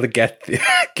going to be able to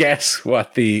guess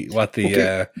what the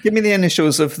give me the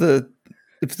initials of the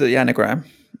anagram.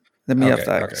 Let me have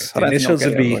that. Okay. The initials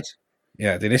would be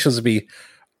the initials would be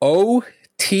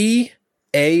OTASL.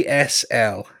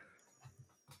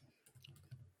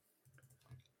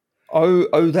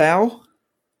 Oh thou?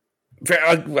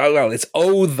 Well, it's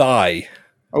O thy.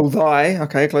 Oh thy.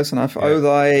 Okay, close enough. Yeah. Oh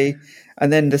thy. And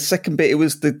then the second bit, it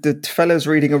was the fella's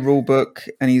reading a rule book,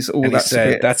 and he's all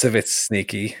that. That's a bit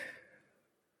sneaky.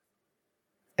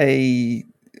 A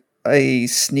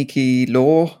sneaky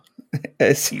law.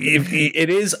 It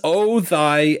is oh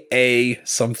thy a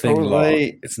something law.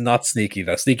 It's not sneaky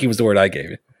though. Sneaky was the word I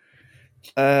gave you.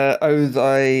 Oh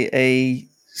thy a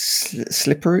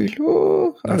slippery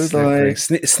law.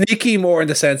 Sneaky more in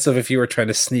the sense of if you were trying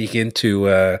to sneak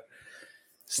into.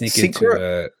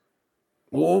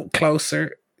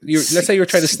 Closer. let's say you're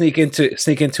trying to sneak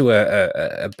into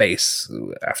a base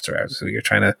after hours. So you're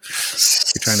trying to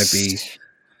be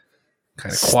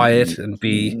kind of quiet and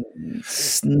be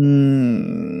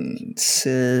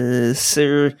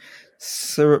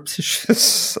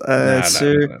surreptitious. No.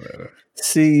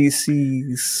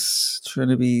 Trying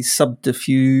to be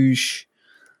subterfuge.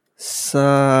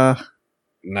 No.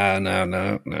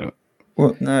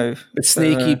 What? No. Bit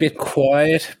sneaky, bit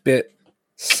quiet, bit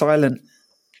silent.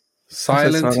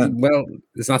 Silent. Well,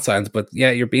 it's not silent, but yeah,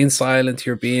 you're being silent.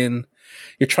 You're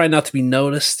trying not to be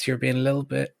noticed. You're being a little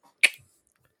bit.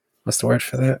 What's the word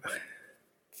for that?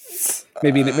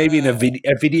 Maybe in a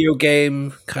video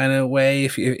game kind of way.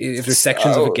 If there's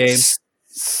sections of a game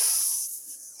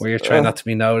where you're trying not to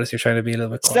be noticed, you're trying to be a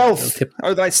little bit quiet. Stealth.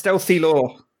 Oh, thy stealthy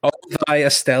law. Oh, thy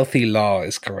a stealthy law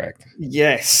is correct.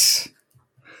 Yes.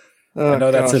 I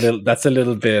know that's a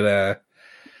little bit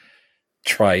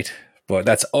trite, but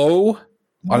that's O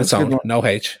on its own, no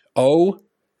H.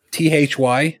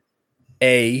 OTHY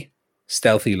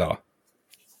stealthy law.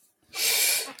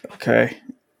 Okay.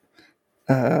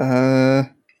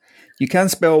 You can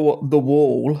spell the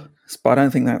wall, but I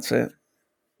don't think that's it.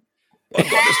 Oh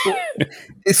God,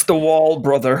 it's the wall,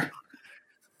 brother.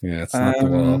 Yeah, it's not the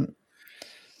wall.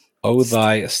 O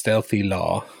thy a stealthy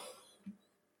law.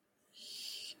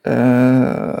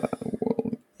 Are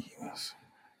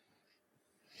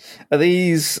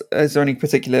these? Is there any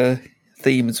particular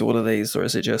themes to all of these, or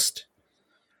is it just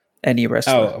any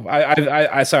wrestler? Oh,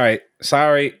 I sorry.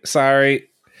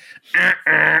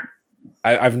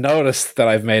 I've noticed that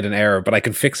I've made an error, but I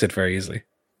can fix it very easily.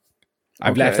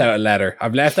 I've left out a letter.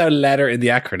 I've left out a letter in the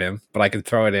acronym, but I can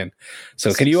throw it in.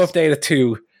 So can you update it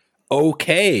to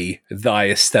okay,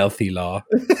 thy stealthy law?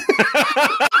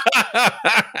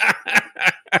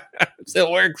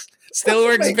 Still works,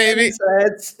 baby.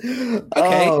 Okay,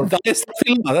 thy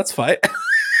stealthy law. That's fine.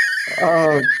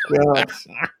 Oh God.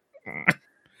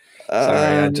 Sorry,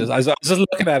 I was just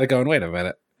looking at it, going, wait a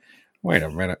minute.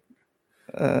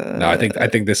 No, I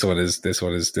think this one is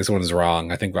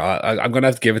wrong. I think I'm gonna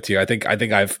have to give it to you. I think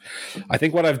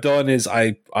what I've done is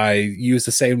I used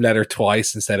the same letter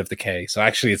twice instead of the K. So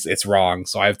actually, it's wrong.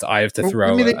 So I have to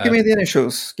throw. Give me the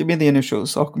initials. Give me the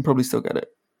initials. I can probably still get it.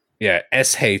 Yeah,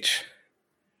 SH.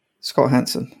 Scott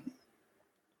Hansen.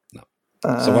 No.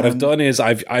 So what I've done is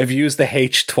I've used the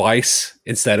H twice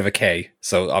instead of a K.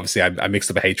 So obviously I mixed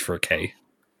up a H for a K.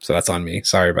 So that's on me.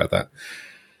 Sorry about that.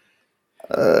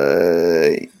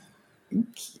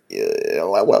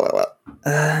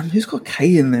 Who's got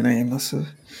K in their name? That's a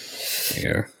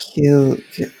Cailín.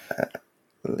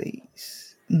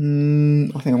 I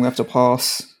think I'm gonna have to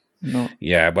pass. No.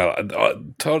 Yeah, well,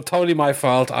 totally my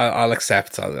fault. I'll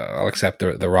accept. I'll accept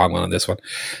the wrong one on this one.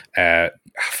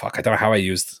 Fuck, I don't know how I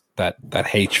used that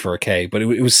H for a K, but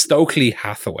it was Stokely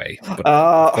Hathaway. But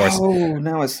of course,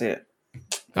 now I see it.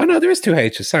 Oh no, there is two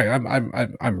H's. Sorry,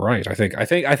 I'm right. I think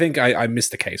I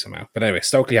missed the K somehow. But anyway,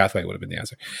 Stokely Hathaway would have been the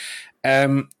answer.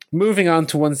 Moving on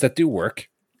to ones that do work.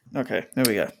 Okay, there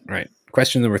we go. Right.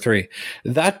 Question number 3.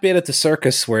 That bit at the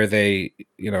circus where they,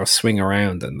 swing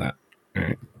around and that.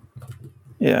 Right.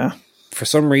 Yeah. For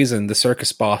some reason, the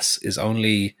circus boss is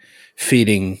only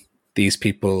feeding these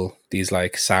people these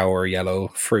like sour yellow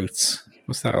fruits.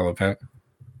 What's that all about?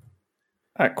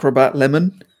 Acrobat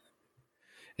lemon.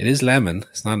 It is lemon.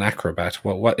 It's not an acrobat.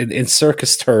 What in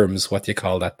circus terms? What do you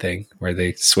call that thing where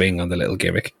they swing on the little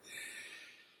gimmick?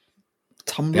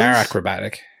 Tumblers? They are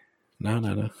acrobatic.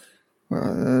 No.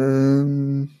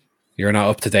 You're not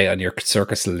up to date on your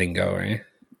circus lingo, are you?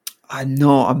 I'm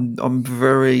not. I'm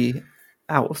very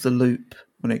out of the loop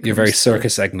when it comes. You're very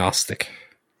circus agnostic.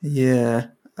 Yeah.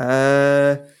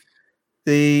 The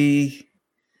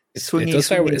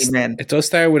swingy men. It does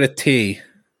start with a T.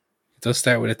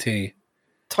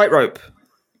 Tightrope.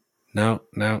 No.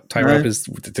 Tightrope is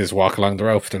just walk along the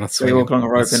rope. They're not swinging. They walk along the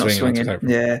rope. They're not swinging.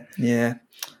 Yeah.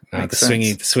 No, the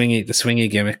swingy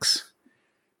gimmicks.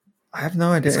 I have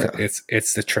no idea.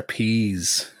 It's the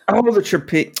trapeze. Oh, the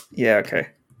trapeze. Yeah. Okay.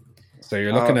 So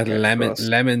you're looking at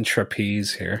lemon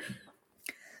trapeze here.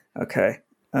 Okay.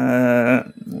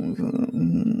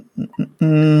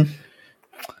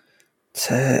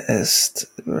 Test.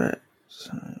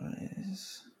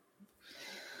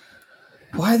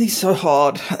 Why are these so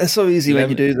hard? They're so easy when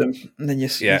you do them, and then you're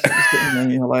sitting there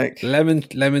and you're like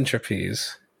lemon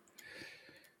trapeze.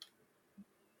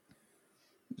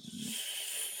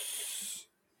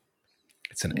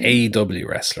 It's an AEW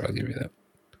wrestler. I'll give you that.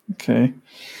 Okay.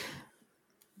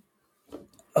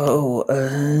 Oh.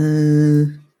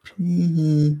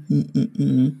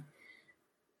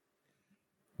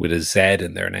 With a Z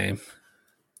in their name.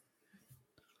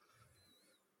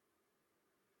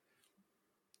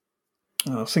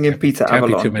 Oh, I was thinking Peter Can't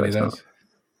Avalon. be too many but of it's those.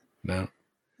 No. not.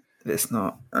 It's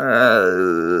not.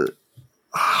 God,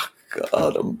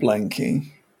 I'm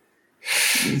blanking.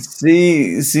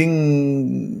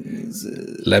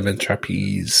 Lemon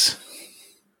trapeze.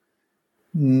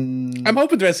 I'm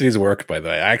hoping the rest of these work, by the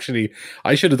way.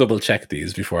 I should have double checked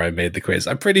these before I made the quiz.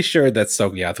 I'm pretty sure that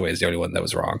Song Yathway is the only one that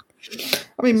was wrong.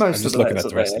 I mean, most I'm just of looking at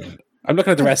the rest of them. I'm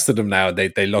looking at the rest of them now.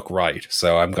 They look right,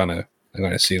 so I'm gonna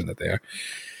assume that they are.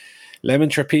 Lemon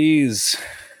trapeze.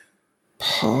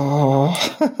 Oh.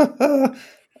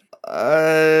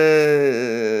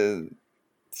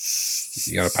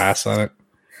 You got to pass on it?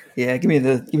 Yeah, give me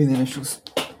the initials.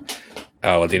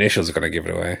 Oh, well, the initials are going to give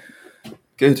it away.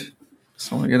 Good.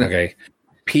 So I'm gonna... Okay.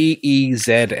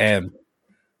 PEZM.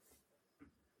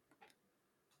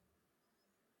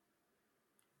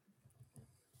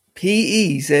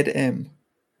 PEZM.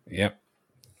 Yep.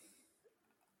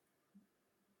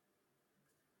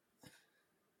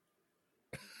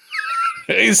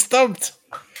 He's stumped.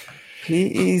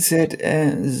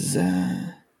 PEZM.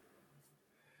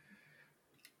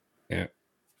 Yeah.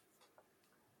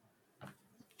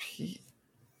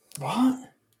 What?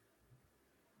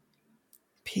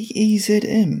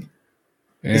 PEZM.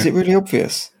 Yeah. Is it really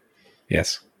obvious?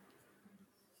 Yes.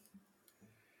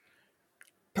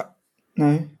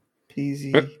 No.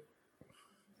 PEZM.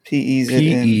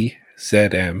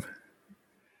 PEZM.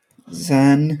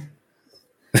 Zan.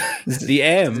 The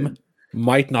M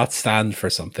might not stand for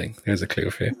something. Here's a clue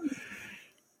for you.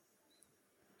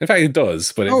 In fact, it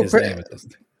does, but in his name it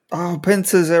doesn't. Oh,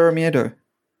 Penta Zero Miedo.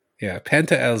 Yeah,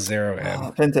 Penta L0M.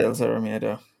 Oh, Penta L0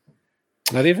 Miedo.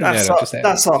 Not even Miedo, just M.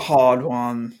 That's a hard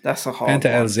one. Penta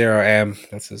L0M,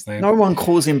 that's his name. No one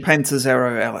calls him Penta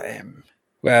Zero LM.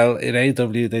 Well, in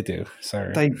AEW they do.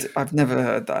 Sorry. I've never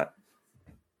heard that.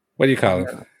 What do you call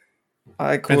him?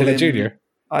 I call Penta him Junior.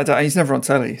 He's never on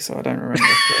telly, so I don't remember.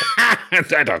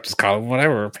 I don't just call him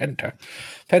whatever. Penta.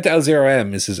 Penta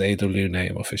L0M is his AEW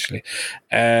name officially.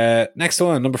 Next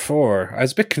one, number 4. I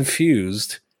was a bit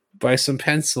confused by some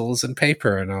pencils and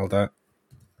paper and all that.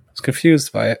 I was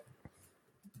confused by it.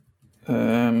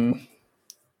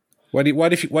 What do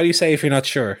you say if you're not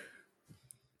sure?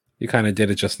 You kind of did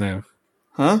it just now.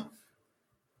 Huh?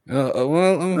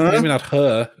 Maybe not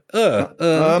her. Yeah.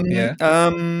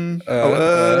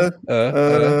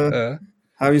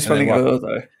 How are you spelling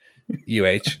though?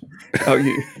 UH. Oh,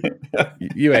 you.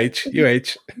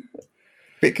 UH.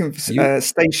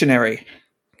 Stationary.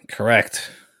 Correct.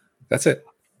 That's it.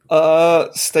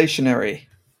 Stationary.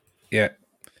 Yeah.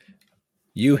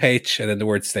 UH and then the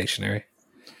word stationary.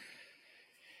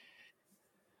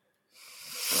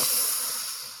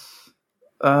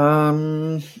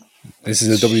 This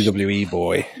is a WWE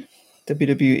boy.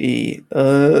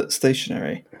 WWE.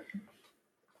 Stationary.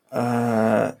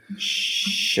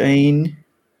 Shane.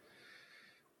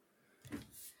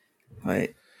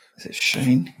 Wait, is it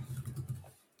Shane?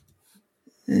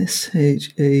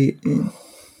 SHAN.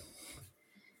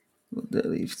 What did I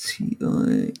leave?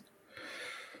 TIO.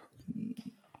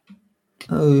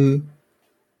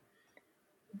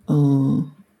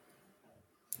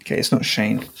 Okay, it's not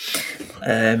Shane.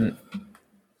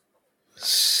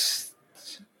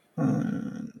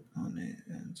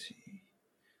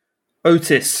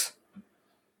 Otis.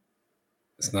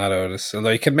 It's not Otis, although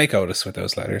you can make Otis with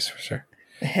those letters for sure.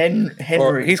 Henry.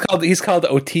 Or he's called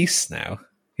Otis now.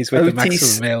 He's with the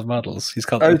maximum male models. He's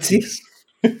called Otis.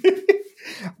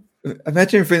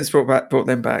 Imagine if Vince brought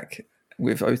them back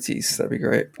with Otis. That'd be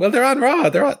great. Well, they're on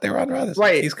Raw. They're on Raw.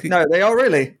 Wait, no, they are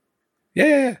really.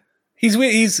 Yeah. He's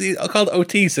called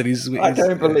Otis, and he's. I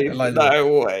don't believe.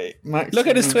 No way. Look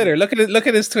at his Twitter. Look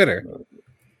at his Twitter.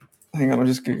 Hang on, I'll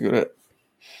just Google it.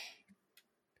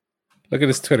 Look at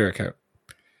his Twitter account.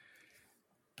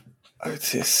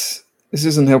 Otis. This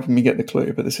isn't helping me get the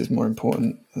clue, but this is more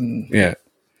important than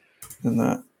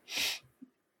that.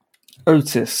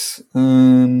 Otis.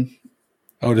 Otis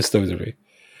WWE.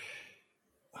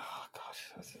 Oh God.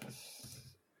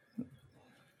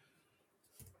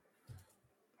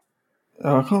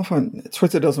 Oh, I can't find.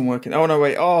 Twitter doesn't work. Oh no,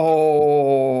 wait.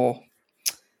 Oh,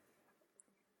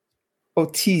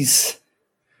 Otis.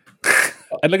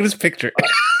 And look at his picture.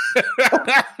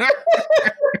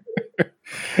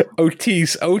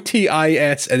 Otis,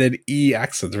 OTIS, and then E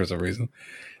accent for some reason.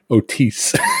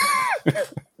 Otis.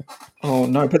 Oh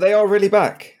no, but they are really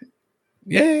back.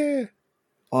 Yeah.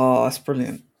 Oh, that's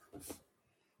brilliant.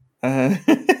 Okay,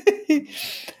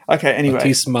 anyway.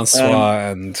 Otis,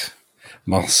 Mansois, and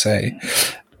Marseille.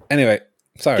 Anyway,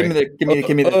 sorry. Give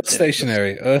me the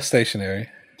stationary. Stationary.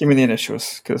 Give me the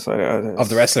initials, because I of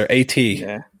the wrestler, AT.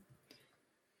 Yeah.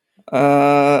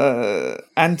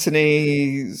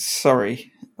 Anthony,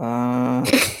 sorry. And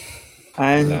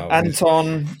no,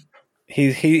 Anton.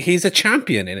 He's a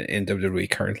champion in WWE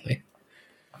currently.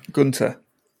 Gunther.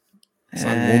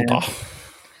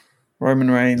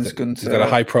 Roman Reigns, Gunther. He's got a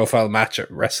high-profile match at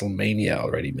WrestleMania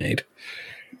already made.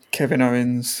 Kevin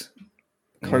Owens,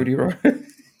 Cody Rhodes.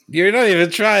 You're not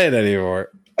even trying anymore.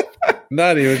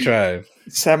 Not even trying.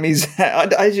 Sammy's.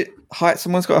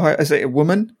 Someone's got a height. Is it a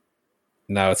woman?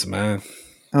 No, it's a man.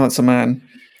 Oh, it's a man.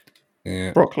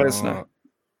 Yeah. Brock Lesnar.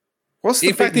 What's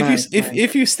the fact?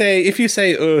 If you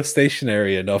say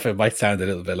stationary enough, it might sound a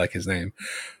little bit like his name.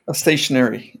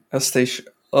 Stationary.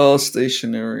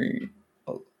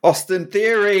 Austin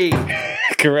Theory.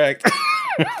 Correct.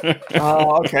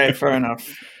 Okay, fair enough.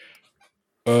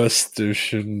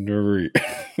 Stationary.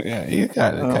 Yeah, you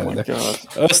got it. Oh my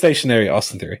god. Stationary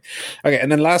Austin Theory. Okay, and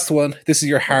then last one. This is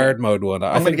your hard mode one.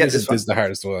 I think this is the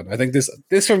hardest one. I think this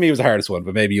for me was the hardest one,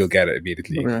 but maybe you'll get it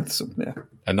immediately. Yeah.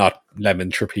 And not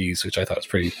lemon trapeze, which I thought was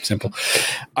pretty simple.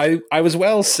 I was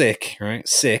well sick, right?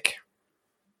 Sick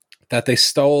that they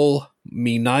stole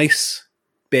me nice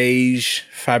beige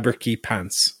fabricy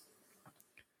pants.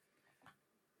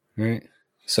 Right.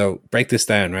 So break this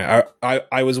down, right?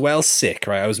 I was well sick,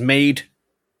 right? I was made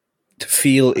to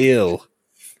feel ill.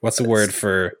 What's the word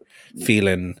for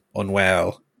feeling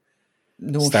unwell?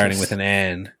 Nauseous. Starting with an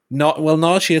N.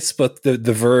 Nauseous, but the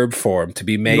verb form, to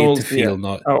be made to feel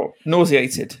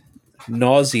nauseated.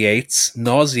 Nauseates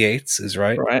is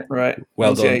right. Right.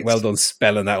 Well done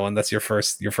spelling that one. That's your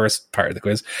first part of the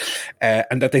quiz.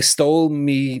 And that they stole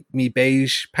me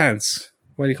beige pants.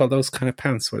 What do you call those kind of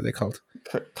pants? What are they called?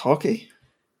 Khaki.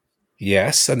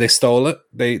 Yes, and they stole it.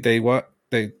 They what?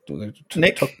 They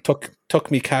Nick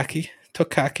took me khaki. Took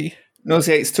khaki.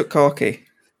 Nauseates took khaki.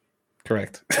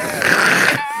 Correct.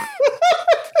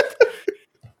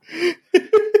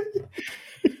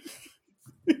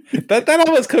 that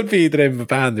almost could be the name of a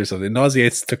band or something.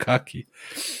 Nauseates took khaki.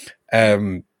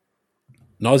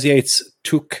 Nauseates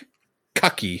took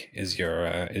khaki is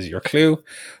your clue.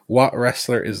 What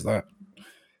wrestler is that?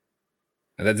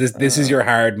 And this is your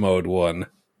hard mode one.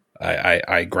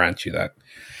 I grant you that.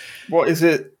 What is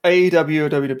it? AEW or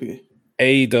WWE?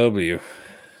 AEW.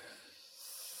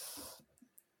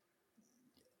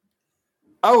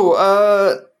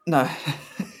 No.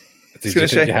 Did you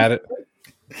think you had it?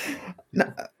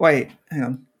 No, wait, hang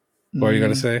on. What are you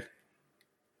going to say? I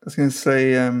was going to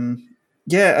say, oh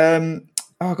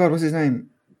God, what's his name?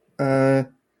 No,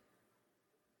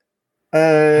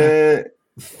 I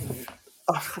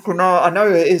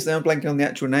know it is. Now I'm blanking on the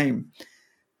actual name.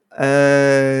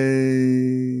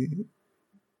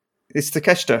 It's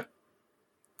Takeshita.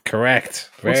 Correct.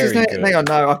 What's his name? Good. Hang on,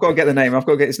 no, I've got to get the name. I've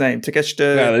got to get his name.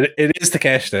 Takeshita. Well, it is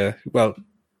Takeshita. Well,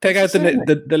 take out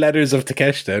the letters of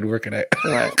Takeshita and work it out.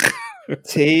 Right.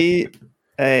 T-A-K-E-S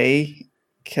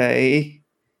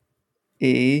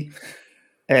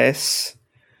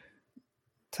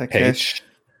Takesh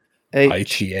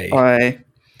H-I-T-A.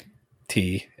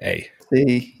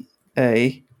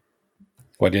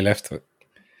 What are you left with?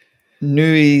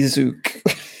 Nuizuke.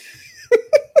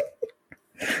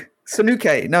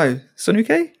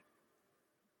 Sanuke?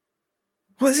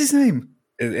 What's his name?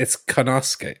 It's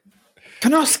Konosuke.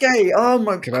 Konosuke! Oh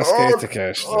my god! Konosuke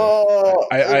Takeshita. Oh,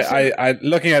 I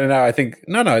looking at it now, I think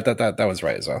no, that was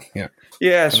right as well. Yeah.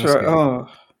 Yeah, that's right. Oh.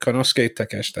 Konosuke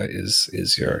Takeshita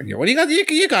is your what do you got?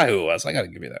 You got who it was? I got to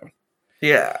give you that one.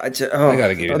 Yeah, I got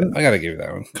to give you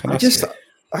that one. Konosuke.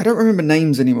 I don't remember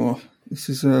names anymore. This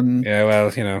is yeah,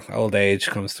 well, old age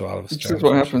comes to all of us. This is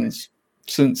what happens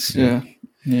since yeah.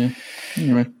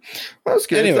 Anyway, well, that's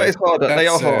good. Anyway, that is hard. They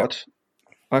are hard.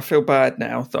 I feel bad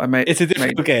now that I made. It's a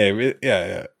difficult game.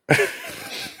 Yeah.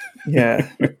 Yeah.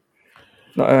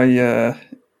 I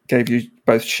gave you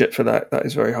both shit for that. That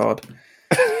is very hard.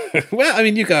 Well, I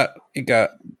mean, you got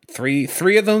three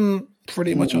of them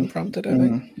pretty much unprompted, I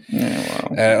think. Yeah,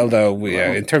 well. Although,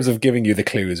 in terms of giving you the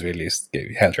clues, we at least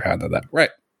held your hand on that.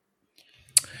 Right,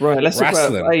 let's talk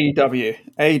about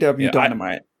AEW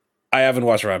Dynamite. I haven't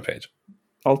watched Rampage.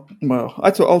 I'll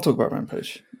talk about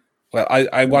Rampage. Well,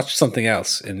 I watched something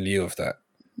else in lieu of that.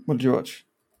 What did you watch?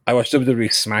 I watched WWE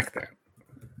SmackDown.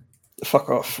 Fuck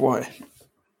off. Why?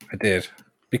 I did.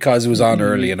 Because it was on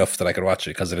early enough that I could watch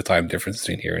it because of the time difference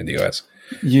between here and the US.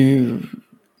 You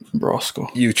rascal.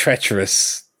 You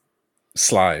treacherous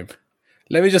slime.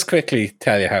 Let me just quickly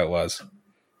tell you how it was.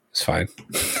 It's fine.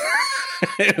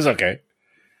 It was okay.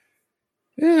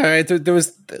 Yeah, right. There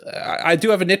was. I do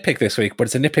have a nitpick this week, but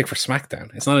it's a nitpick for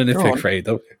SmackDown. It's not a nitpick for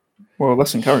AEW. Well,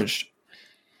 that's encouraged.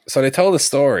 So they told a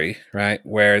story, right,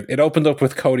 where it opened up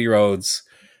with Cody Rhodes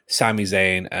Sami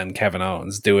Zayn and Kevin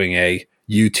Owens doing a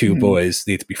 "you two boys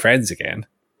need to be friends again"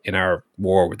 in our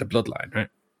war with the bloodline, right?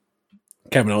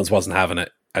 Kevin Owens wasn't having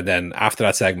it. And then after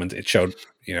that segment, it showed,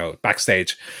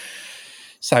 backstage,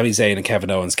 Sami Zayn and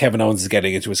Kevin Owens. Kevin Owens is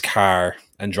getting into his car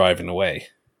and driving away,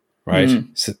 right?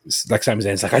 So, like Sami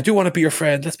Zayn's like, I do want to be your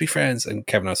friend. Let's be friends. And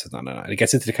Kevin Owens says, no. And he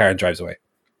gets into the car and drives away.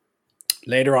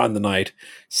 Later on in the night,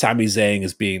 Sami Zayn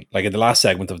is being, like in the last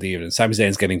segment of the evening, Sami Zayn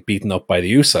is getting beaten up by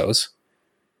the Usos.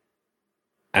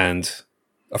 And,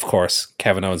 of course,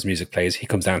 Kevin Owens' music plays. He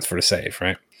comes down for the save,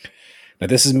 right? Now,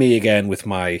 this is me again with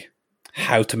my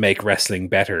how to make wrestling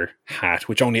better hat,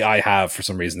 which only I have for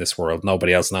some reason in this world.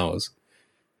 Nobody else knows.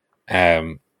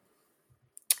 Because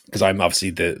I'm obviously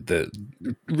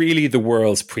the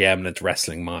world's preeminent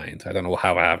wrestling mind. I don't know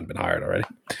how I haven't been hired already.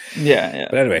 Yeah.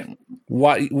 But anyway,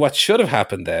 what should have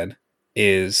happened then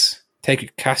is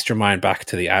cast your mind back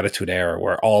to the Attitude Era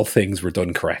where all things were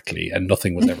done correctly and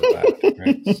nothing was ever bad.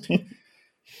 Right?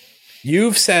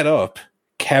 You've set up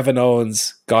Kevin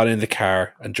Owens got in the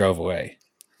car and drove away.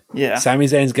 Yeah. Sami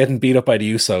Zayn's getting beat up by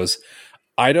the Usos.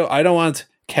 I don't want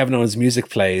Kevin Owens' music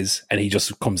plays and he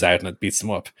just comes out and it beats them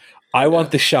up. I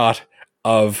want the shot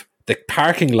of the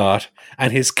parking lot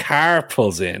and his car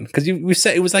pulls in, because we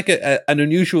said it was like an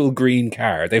unusual green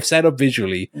car. They've set up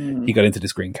visually. He got into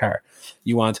this green car.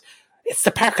 You want, it's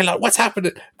the parking lot. What's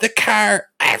happening? The car.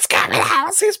 It's Kevin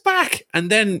Owens. He's back. And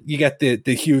then you get the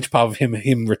huge pop of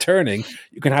him returning.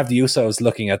 You can have the Usos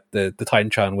looking at the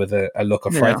Titantron with a look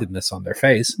of frightedness on their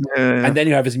face. Yeah. And then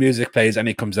you have his music plays and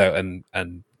he comes out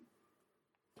and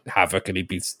Havoc and he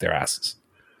beats their asses.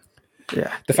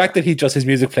 Yeah. The fact that his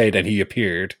music played and he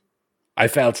appeared, I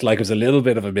felt like it was a little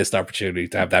bit of a missed opportunity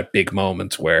to have that big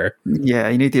moment where... Yeah,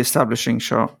 you need the establishing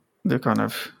shot. The kind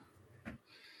of...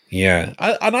 Yeah.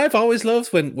 And I've always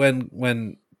loved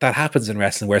when that happens in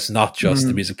wrestling, where it's not just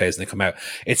the music plays and they come out.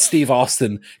 It's Steve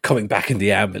Austin coming back in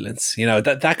the ambulance.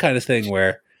 That kind of thing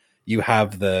where you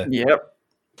have the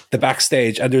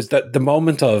backstage and there's the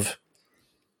moment of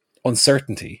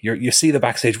uncertainty. You see the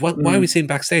backstage. Why are we seeing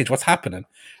backstage? What's happening?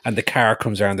 And the car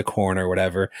comes around the corner or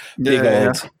whatever.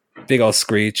 Big old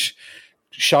screech.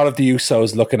 Shot of the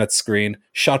Usos looking at screen.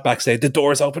 Shot backstage. The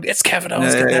door's open. It's Kevin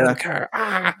Owens getting out of the car.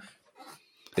 Ah!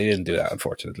 They didn't do that,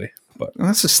 unfortunately. But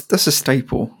that's a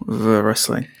staple of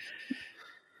wrestling.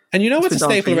 And what's a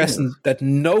staple of wrestling that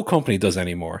no company does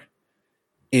anymore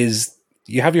is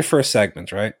you have your first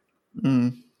segment, right?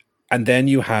 And then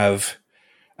you have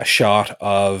a shot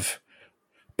of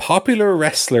popular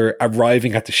wrestler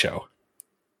arriving at the show.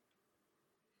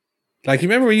 Like, you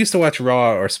remember we used to watch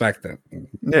Raw or SmackDown?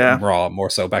 Yeah. Raw, more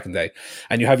so back in the day.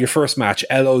 And you have your first match,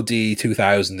 LOD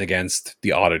 2000 against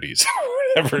the Oddities.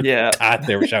 Whatever tat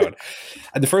they were showing.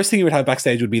 And the first thing you would have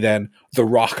backstage would be then The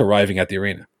Rock arriving at the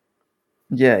arena.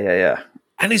 Yeah.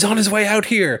 And he's on his way out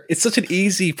here. It's such an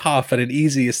easy pop and an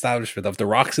easy establishment of The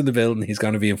Rock's in the building. He's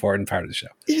going to be an important part of the show.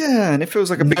 Yeah, and it feels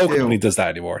like a big deal. No company does that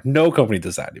anymore.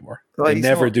 Like, they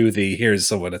never do here's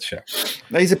someone at the show.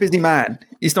 He's a busy man.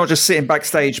 He's not just sitting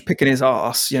backstage picking his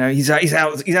ass. He's out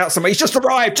somewhere. He's just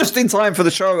arrived just in time for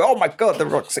the show. Oh my God, The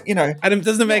Rock's, And it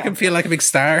doesn't make him feel like a big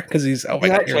star because he's, oh my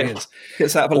God, here he is.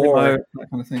 Gets out of a limo,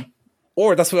 that kind of thing.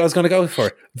 Or that's what I was going to go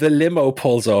for. The limo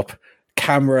pulls up.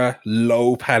 Camera,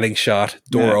 low panning shot,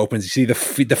 door opens, you see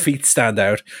the feet stand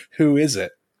out. Who is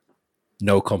it?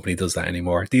 No company does that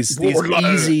anymore. These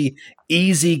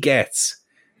easy gets.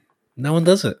 No one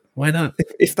does it. Why not?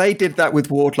 If they did that with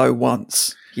Wardlow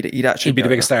once, he'd actually be the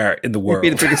biggest star in the world.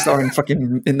 He'd be the biggest star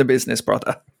in the business,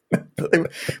 brother.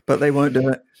 but they won't do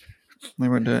it. They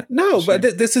won't do it. No, but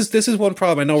this is one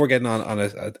problem. I know we're getting on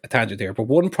a tangent here, but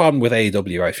one problem with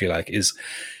AEW, I feel like, is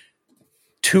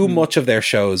too much of their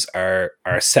shows are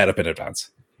set up in advance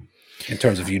in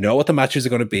terms of what the matches are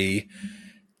going to be.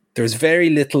 There's very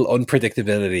little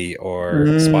unpredictability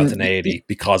or spontaneity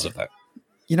because of that.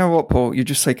 You know what, Paul? You're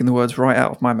just taking the words right out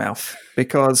of my mouth,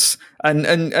 because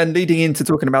and leading into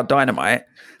talking about Dynamite,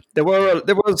 there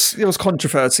was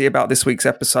controversy about this week's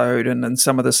episode and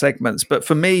some of the segments. But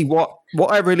for me, what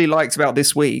I really liked about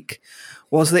this week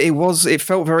was that it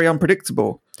felt very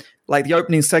unpredictable. Like the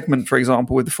opening segment, for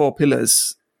example, with the 4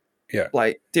 pillars. Yeah.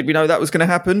 Like, did we know that was going to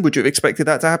happen? Would you have expected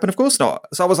that to happen? Of course not.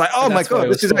 So I was like, oh my God,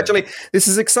 this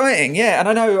is exciting. Yeah. And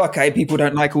I know, okay, people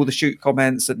don't like all the shoot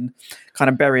comments and kind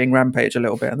of burying Rampage a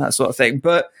little bit and that sort of thing.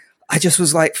 But I just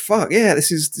was like, fuck, yeah,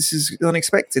 this is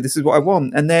unexpected. This is what I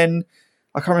want. And then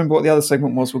I can't remember what the other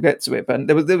segment was. We'll get to it. But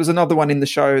there was another one in the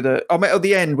show that at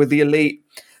the end with the Elite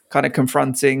kind of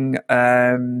confronting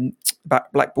Blackpool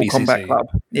BCC. Combat Club.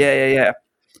 Yeah.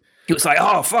 It was like,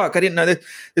 oh, fuck, I didn't know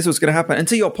this was going to happen. And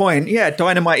to your point, yeah,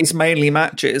 Dynamite is mainly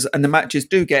matches, and the matches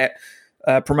do get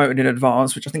promoted in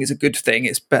advance, which I think is a good thing.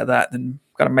 It's better that than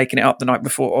kind of making it up the night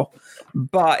before.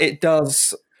 But it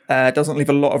doesn't leave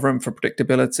a lot of room for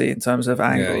predictability in terms of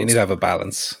angles. Yeah, you need to have a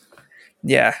balance.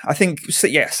 Yeah, I think,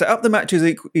 set up the matches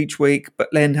each week, but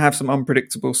then have some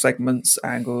unpredictable segments,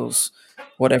 angles,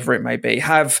 whatever it may be.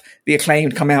 Have the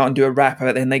Acclaimed come out and do a rap,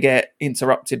 but then they get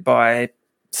interrupted by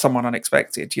someone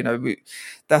unexpected.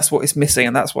 That's what is missing,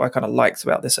 and that's what I kind of liked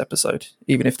about this episode,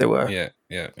 even if there were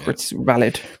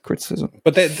valid criticism.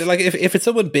 But if it's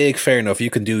someone big, fair enough,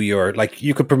 you can do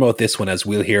you could promote this one as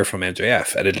 "We'll hear from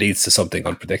MJF," and it leads to something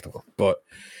unpredictable. But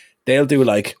they'll do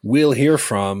 "We'll hear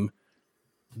from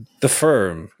the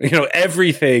Firm."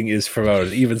 Everything is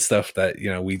promoted, even stuff that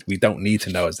we don't need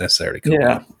to know is necessarily coming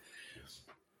up.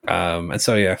 And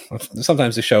so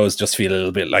sometimes the shows just feel a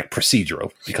little bit like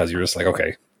procedural, because you're just like,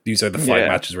 okay, these are the fight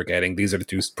matches we're getting, these are the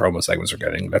 2 promo segments we're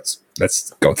getting,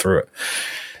 let's go through it.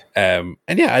 And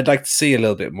I'd like to see a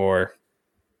little bit more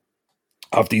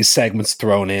of these segments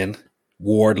thrown in.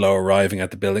 Wardlow arriving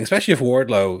at the building, especially if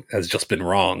Wardlow has just been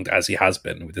wronged, as he has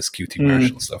been with this QT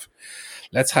Marshall stuff.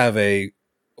 Let's have a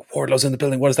Wardlow's in the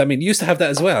building. What does that mean? You used to have that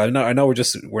as well. I know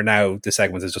we're now, this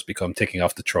segment has just become ticking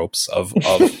off the tropes of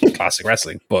classic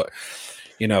wrestling, but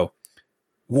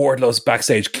Wardlow's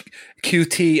backstage.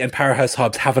 QT and Powerhouse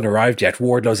Hobbs haven't arrived yet.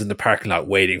 Wardlow's in the parking lot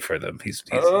waiting for them. He's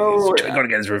going to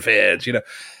get his revenge,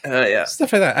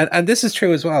 stuff like that. And this is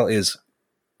true as well, is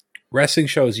wrestling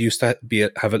shows used to they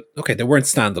weren't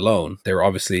standalone. They were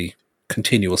obviously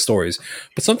continual stories,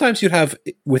 but sometimes you'd have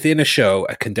within a show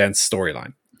a condensed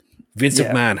storyline. Vince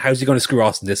McMahon, how's he going to screw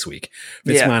Austin this week?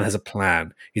 Vince McMahon has a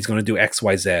plan. He's going to do X,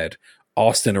 Y, Z.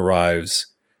 Austin arrives.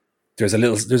 There's a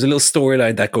little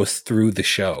storyline that goes through the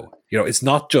show. It's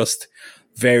not just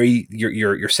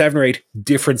your 7 or 8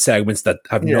 different segments that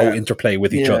have no interplay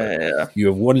with each other. Yeah. You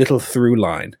have one little through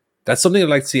line. That's something I'd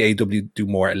like to see AEW do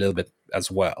more a little bit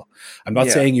as well. I'm not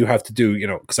saying you have to do,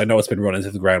 because I know it's been run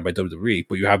into the ground by WWE,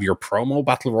 but you have your promo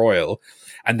battle royal,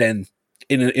 and then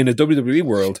in a WWE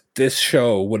world, this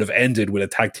show would have ended with a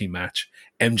tag team match,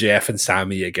 MJF and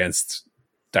Sammy against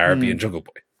Darby and Jungle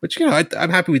Boy, which, I'm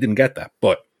happy we didn't get that,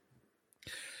 but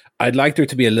I'd like there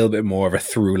to be a little bit more of a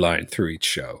through line through each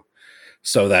show,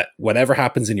 so that whatever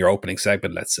happens in your opening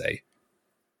segment, let's say,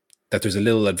 that there's a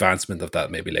little advancement of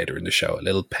that maybe later in the show, a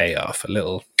little payoff, a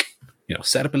little,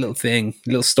 set up a little thing, a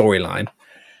little storyline.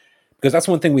 Because that's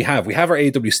one thing we have. We have our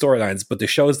AEW storylines, but the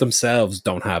shows themselves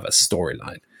don't have a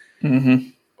storyline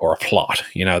or a plot,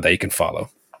 that you can follow.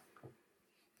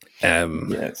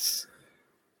 Yes.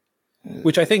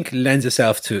 Which I think lends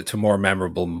itself to more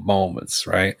memorable moments,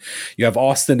 right? You have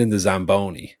Austin in the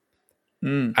Zamboni.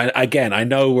 And again, I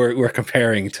know we're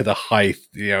comparing to the height,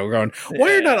 we're going,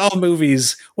 why are not all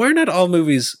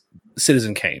movies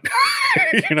Citizen Kane?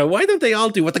 Why don't they all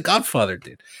do what The Godfather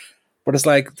did? But it's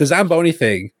like the Zamboni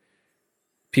thing,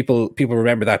 people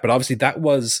remember that, but obviously that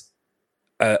was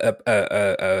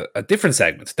a different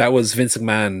segment. That was Vince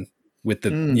McMahon with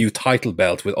the new title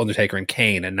belt, with Undertaker and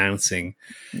Kane announcing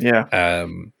a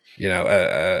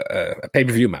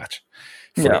pay-per-view match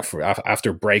for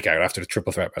after Breakout, after the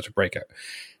triple threat match of Breakout.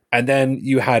 And then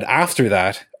you had, after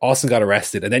that, Austin got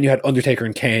arrested, and then you had Undertaker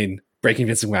and Kane breaking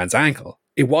Vince McMahon's ankle.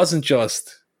 It wasn't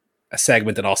just a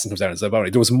segment that Austin comes down and says about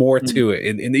it. There was more to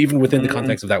it, in even within the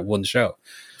context of that one show.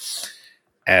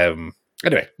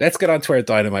 Anyway, let's get on to our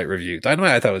Dynamite review.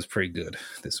 Dynamite, I thought was pretty good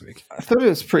this week. I thought it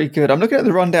was pretty good. I'm looking at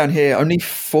the rundown here. Only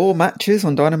 4 matches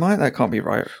on Dynamite? That can't be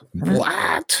right.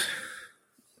 What?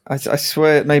 I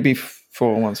swear maybe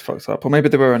 4 ones fucked up. Or maybe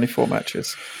there were only 4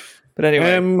 matches. But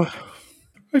anyway.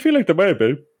 I feel like there might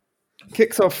be.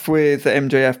 Kicks off with the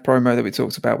MJF promo that we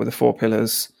talked about with the 4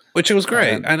 pillars. Which was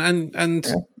great. And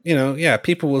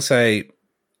people will say,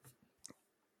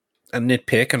 and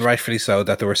nitpick, and rightfully so,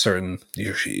 that there were certain,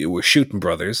 you were shooting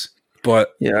brothers,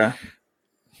 but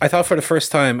I thought for the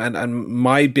first time, and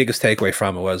my biggest takeaway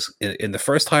from it was, in the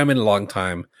first time in a long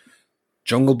time,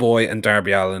 Jungle Boy and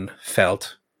Darby Allin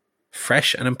felt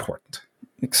fresh and important.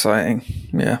 Exciting,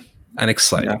 and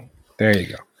exciting. Yeah. There you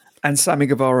go. And Sammy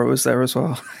Guevara was there as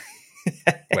well.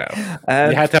 Well,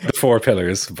 you had to have the 4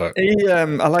 pillars, but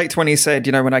I liked when he said,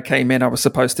 when I came in, I was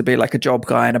supposed to be like a job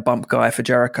guy and a bump guy for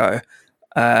Jericho.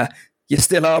 You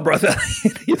still are, brother.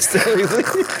 You're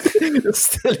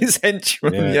still his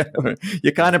henchman. Yeah.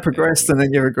 You kind of progressed and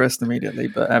then you regressed immediately.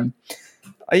 But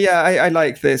I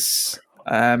like this.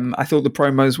 I thought the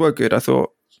promos were good. I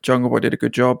thought Jungle Boy did a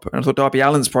good job, and I thought Darby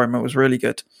Allin's promo was really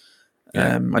good. I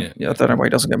don't know why he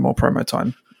doesn't get more promo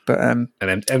time. But and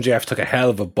MJF took a hell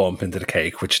of a bump into the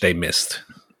cake, which they missed.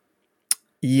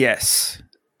 Yes.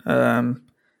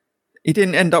 He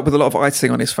didn't end up with a lot of icing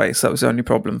on his face. That was the only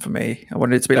problem for me. I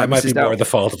wanted it to be that like might Mrs. be more the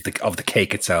fault of the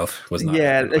cake itself, wasn't it?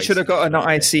 Yeah, they should have got an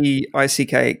icy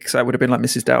cake, so it would have been like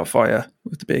Mrs. Doubtfire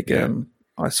with the big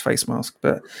ice face mask.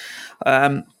 But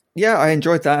yeah, I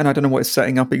enjoyed that, and I don't know what it's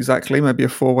setting up exactly. Maybe a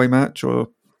 4-way match, or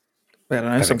I don't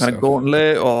know, some kind of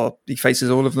gauntlet, or he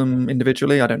faces all of them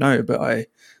individually. I don't know, but I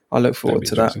look forward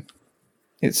to that.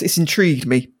 It's intrigued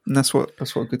me, and that's what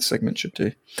a good segment should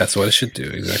do. That's what it should do,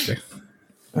 exactly.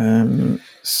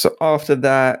 So after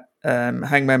that,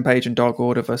 Hangman Page and Dark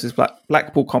Order versus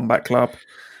Blackpool Combat Club.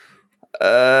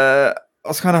 I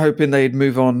was kind of hoping they'd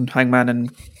move on. Hangman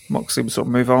and Moxley would sort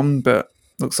of move on, but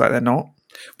looks like they're not.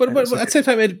 But at the same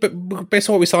time, but based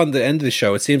on what we saw at the end of the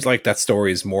show, it seems like that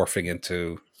story is morphing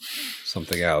into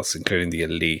something else, including the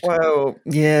Elite. Well,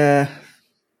 yeah.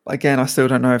 Again, I still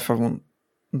don't know if I want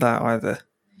that either.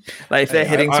 Like, if they're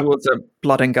heading towards a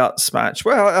blood and guts match,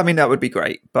 well, I mean, that would be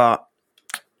great, but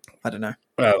I don't know.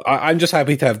 Well, I'm just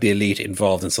happy to have the Elite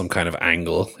involved in some kind of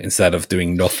angle instead of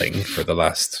doing nothing for the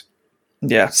last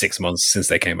 6 months since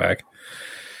they came back.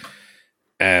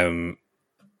 And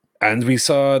we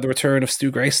saw the return of Stu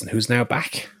Grayson, who's now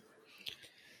back,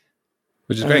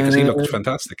 which is great because he looked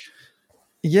fantastic.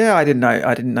 Yeah, I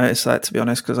didn't notice that, to be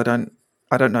honest, because I don't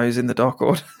know who's in the Dark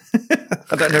Order.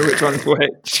 I don't know which one's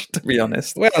which, to be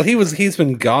honest. Well, he's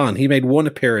been gone. He made one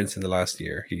appearance in the last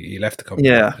year. He left the company,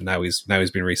 and now he's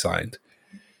been re-signed.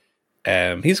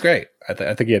 He's great. I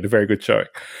think he had a very good showing.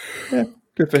 Yeah,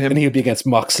 good for him. And he'll be against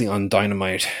Moxley on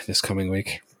Dynamite this coming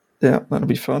week. Yeah, that'll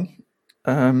be fun.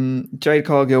 Jade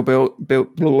Cargill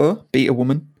beat a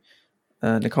woman.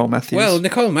 Nicole Matthews. Well,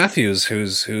 Nicole Matthews,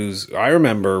 who's I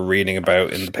remember reading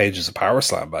about in the pages of Power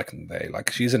Slam back in the day.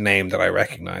 Like, she's a name that I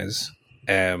recognize.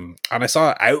 And I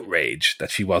saw outrage that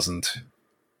she wasn't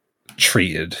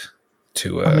treated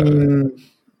to a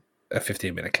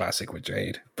 15-minute classic with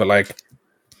Jade. But like,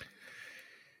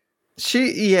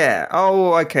 she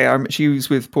was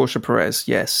with Portia Perez.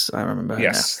 Yes, I remember her.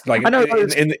 Yes, like I know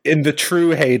in the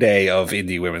true heyday of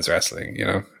indie women's wrestling, you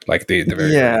know, like the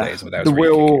very early days when that was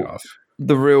really kicking off.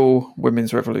 The real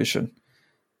women's revolution.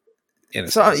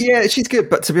 So yeah, she's good,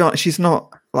 but to be honest, she's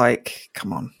not like,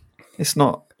 come on, it's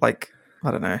not like, I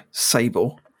don't know,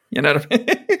 Sable. You know what I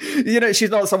mean? You know,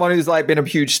 she's not someone who's like been a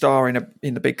huge star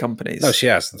in the big companies. No, she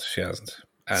hasn't.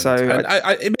 And, so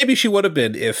maybe she would have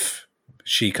been if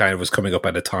she kind of was coming up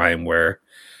at a time where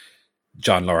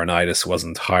John Laurinaitis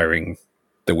wasn't hiring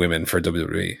the women for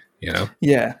WWE. You know?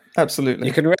 Yeah, absolutely.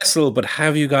 You can wrestle, but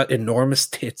have you got enormous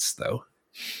tits though?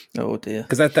 Oh dear.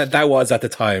 Because that was at the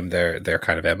time their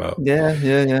kind of MO.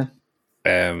 Yeah.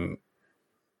 And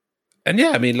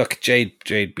yeah, I mean, look, Jade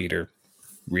beat her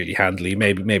really handily.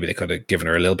 Maybe they could have given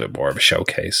her a little bit more of a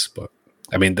showcase, but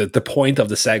I mean, the point of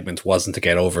the segment wasn't to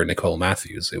get over Nicole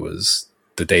Matthews. It was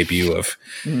the debut of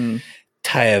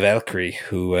Taya Valkyrie,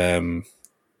 who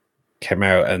came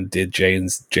out and did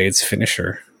Jade's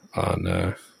finisher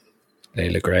on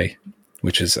Layla Gray,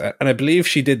 which is, and I believe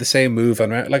she did the same move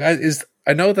on. Like,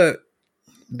 I know that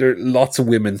there are lots of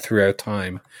women throughout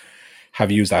time have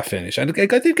used that finish, and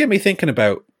it did get me thinking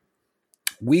about.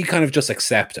 We kind of just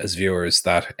accept as viewers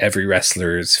that every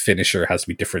wrestler's finisher has to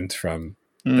be different from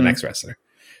the next wrestler.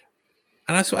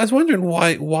 And I was wondering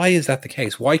why is that the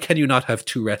case? Why can you not have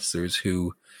two wrestlers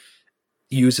who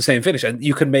use the same finish? And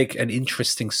you can make an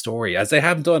interesting story, as they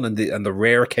have done on the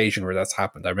rare occasion where that's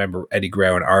happened. I remember Eddie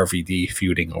Guerrero and RVD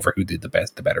feuding over who did the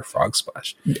better frog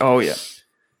splash. Oh, yeah.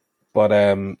 But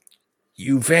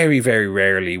you very, very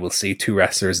rarely will see two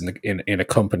wrestlers in a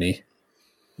company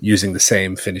using the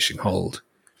same finishing hold.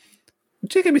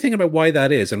 Which get me thinking about why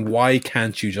that is, and why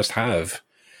can't you just have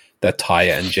that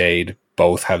Taya and Jade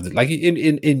both have, like in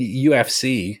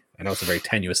UFC, I know it's a very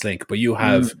tenuous link, but you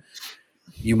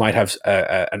might have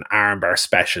an armbar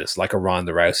specialist like a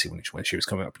Ronda Rousey when she was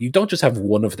coming up. You don't just have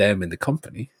one of them in the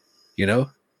company, you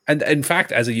know? And in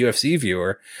fact, as a UFC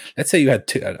viewer, let's say you had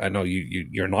two, I know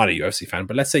you're not a UFC fan,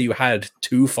 but let's say you had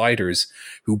two fighters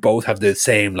who both have the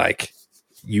same, like,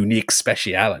 unique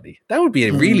speciality. That would be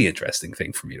a really interesting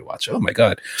thing for me to watch. Oh my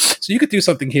god. So you could do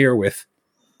something here with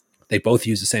they both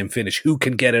use the same finish. Who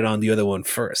can get it on the other one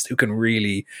first?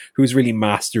 Who's really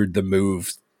mastered the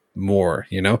move more,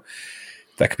 you know?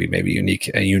 That could be maybe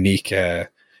a unique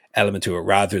element to it,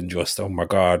 rather than just, oh my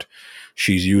god,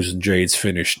 she's using Jade's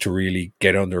finish to really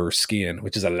get under her skin,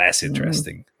 which is a less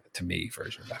interesting to me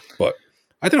version of that. But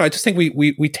I don't know, I just think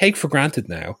we take for granted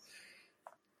now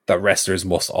that wrestlers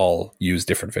must all use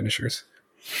different finishers.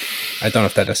 I don't know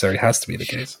if that necessarily has to be the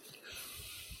case.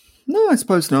 No, I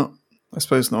suppose not.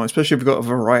 Especially if you've got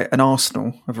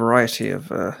a variety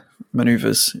of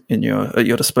maneuvers at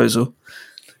your disposal.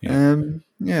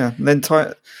 Yeah. And then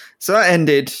so that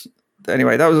ended.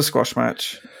 Anyway, that was a squash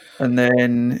match, and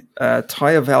then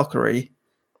Taya Valkyrie,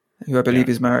 who I believe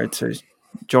is married to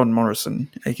John Morrison,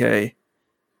 aka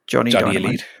Johnny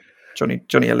Elite.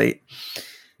 Johnny Elite.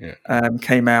 Yeah.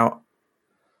 Came out.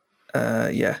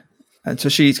 And so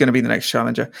she's going to be the next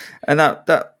challenger, and I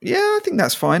think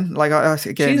that's fine. Like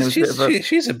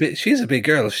she's a big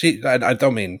girl. She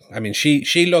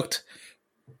looked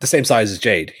the same size as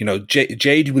Jade. You know,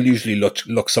 Jade will usually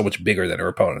look so much bigger than her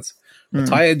opponents. But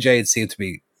Taya and Jade seem to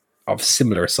be of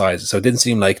similar sizes, so it didn't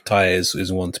seem like Taya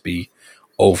is one to be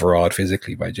overawed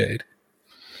physically by Jade,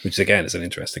 which again is an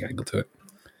interesting angle to it.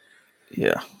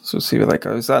 Yeah, so we'll see where that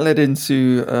goes. That led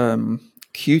into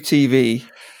QTV,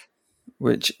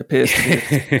 which appears to be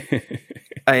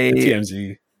a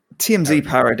TMZ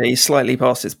parody, slightly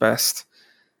past its best.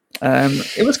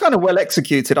 It was kind of well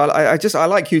executed. I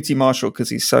like QT Marshall because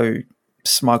he's so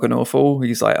smug and awful.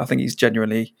 I think he's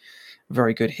genuinely a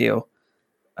very good heel.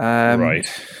 Right.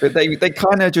 But they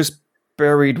kind of just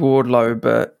buried Wardlow,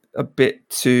 but a bit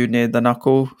too near the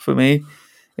knuckle for me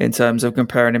in terms of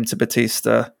comparing him to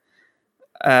Batista.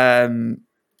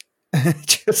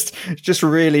 Just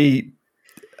really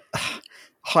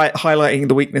highlighting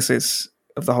the weaknesses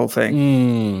of the whole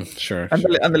thing. Sure. And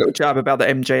the little jab about the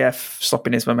MJF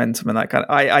stopping his momentum and that kind of.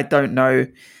 I don't know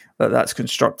that that's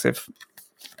constructive.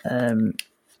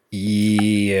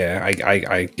 Yeah,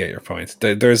 I get your point.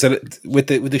 There's with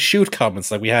the shoot comments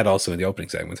like we had also in the opening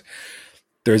segment.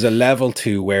 There's a level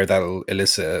to where that'll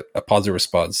elicit a positive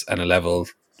response, and a level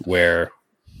where,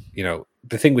 you know,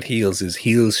 the thing with heels is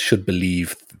heels should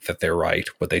believe that they're right,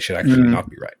 but they should actually not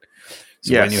be right.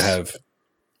 So when you have,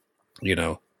 you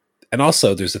know, and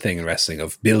also there's the thing in wrestling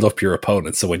of build up your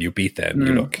opponent, so when you beat them,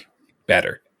 you look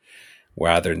better,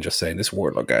 rather than just saying this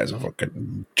Wardlow guy's a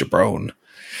fucking jabron.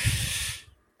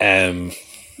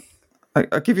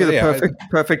 I'll give you the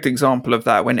perfect example of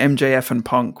that when MJF and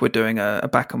Punk were doing a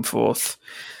back and forth,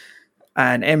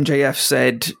 and MJF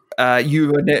said,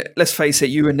 let's face it,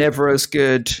 you were never as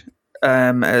good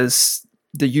as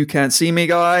the You Can't See Me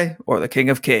guy or the King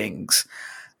of Kings,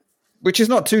 which is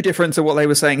not too different to what they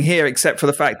were saying here, except for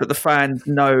the fact that the fans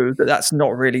know that that's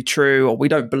not really true, or we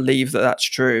don't believe that that's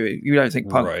true. You don't think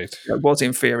Punk was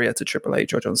inferior to Triple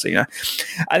H or John Cena.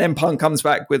 And then Punk comes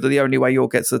back with the only way you'll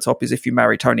get to the top is if you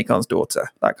marry Tony Khan's daughter,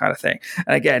 that kind of thing.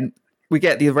 And again, we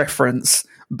get the reference,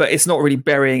 but it's not really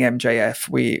burying MJF.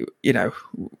 We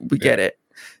get it.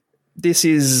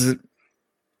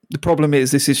 The problem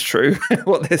is this is true.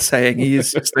 What they're saying, he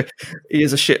is a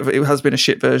shit. It has been a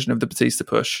shit version of the Batista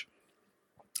push.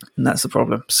 And that's the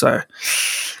problem. So,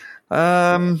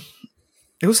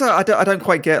 also, I don't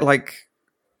quite get, like,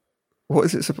 what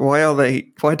is it? Why are they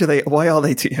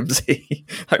TMZ?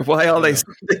 Like, why are they?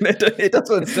 It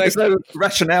doesn't. There's no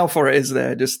rationale for it, is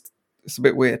there? Just it's a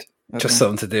bit weird. Just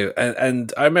something to do.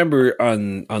 And I remember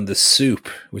on The Soup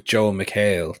with Joel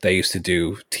McHale, they used to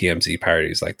do TMZ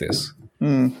parodies like this.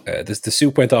 The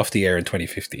Soup went off the air in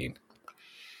 2015.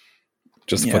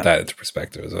 Just to put that into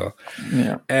perspective as well.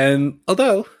 Yeah.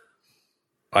 Although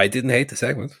I didn't hate the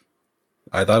segment,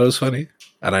 I thought it was funny,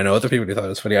 and I know other people who thought it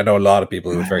was funny. I know a lot of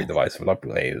people who were very divisive. A lot of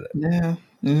people hated it.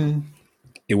 Yeah.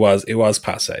 It was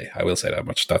passé. I will say that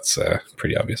much. That's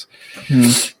pretty obvious.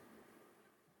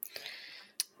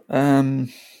 After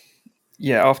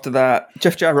that,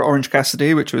 Jeff Jarrett, Orange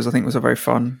Cassidy, which I think was a very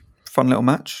fun little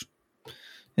match.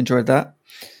 Enjoyed that.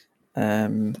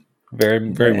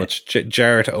 Very much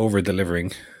Jarrett over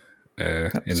delivering in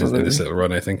this little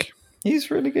run. I think he's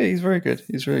really good. He's very good.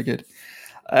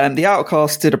 The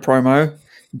Outcast did a promo.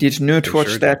 Did not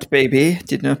watch that, baby.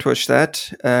 Did not watch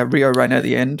that. Rio ran at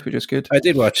the end, which was good. I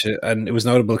did watch it, and it was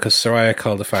notable because Soraya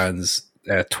called the fans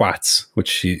twats, which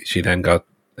she then got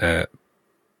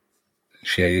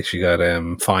she got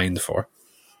fined for.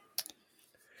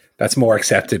 That's more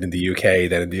accepted in the UK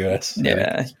than in the US.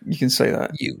 Yeah, you can say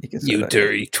that. You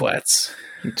dirty twats.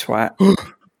 You twat.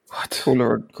 What? Call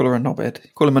her a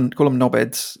knobhead. Call them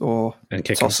knobheads or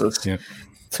tossers. Yeah.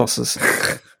 Tossers.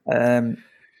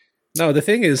 No, the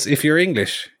thing is, if you're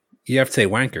English, you have to say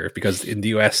wanker, because in the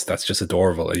US that's just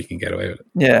adorable and you can get away with it.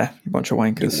 Yeah, a bunch of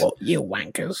wankers. You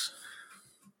wankers.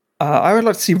 I would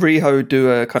like to see Riho do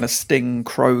a kind of Sting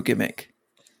Crow gimmick.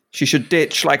 She should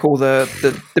ditch like all the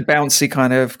bouncy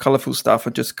kind of colourful stuff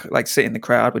and just like sit in the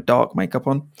crowd with dark makeup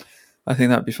on. I think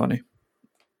that'd be funny.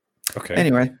 Okay.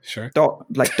 Anyway, sure. Dark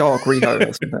Riho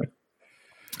or something.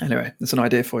 Anyway, that's an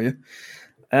idea for you.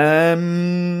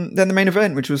 Then the main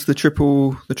event, which was the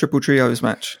triple trios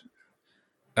match.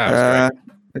 That was great.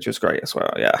 Which was great as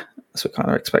well. Yeah, that's what kind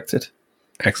of expected.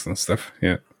 Excellent stuff.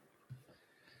 Yeah.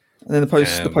 And then the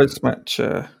post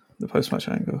match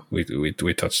angle.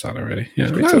 We touched on already. Yeah,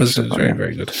 that was very,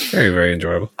 very good. Very, very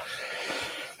enjoyable.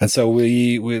 And so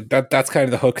that's kind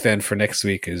of the hook then for next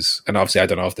week is, and obviously I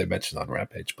don't know if they mentioned on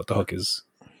Rampage, but the hook is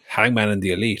Hangman and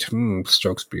the Elite.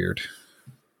 Strokes beard.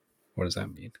 What does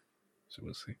that mean? So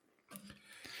we'll see.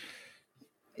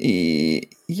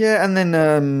 Yeah, and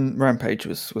then Rampage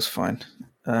was fine.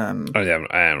 I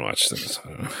haven't watched this.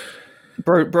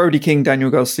 Brody King,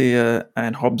 Daniel Garcia,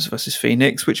 and Hobbs versus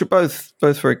Phoenix, which are both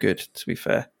very good. To be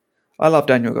fair, I love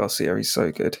Daniel Garcia. He's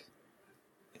so good.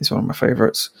 He's one of my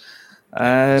favorites. He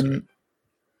also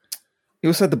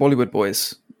had the Bollywood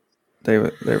Boys. They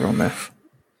were on there.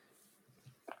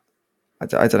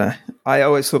 I don't know. I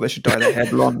always thought they should dye their hair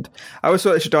blonde.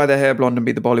 And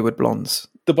be the Bollywood Blondes.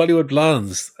 The Bollywood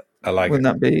Blondes. I like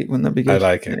wouldn't it. Wouldn't that be good? I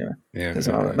like it. Anyway, yeah.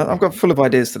 I've got full of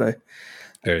ideas today.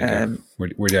 There you go.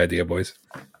 We're the idea boys.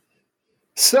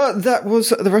 So that was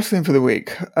the wrestling for the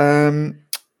week.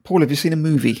 Paul, have you seen a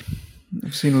movie?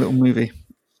 I've seen a little movie.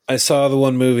 I saw the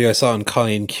one movie I saw on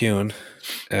Cailín Ciuin,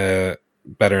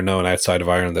 better known outside of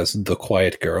Ireland as The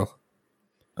Quiet Girl.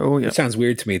 Oh, yeah. It sounds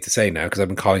weird to me to say now because I've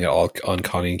been calling it all on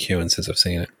Cailín Ciuin since I've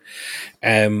seen it.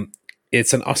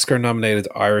 It's an Oscar-nominated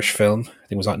Irish film. I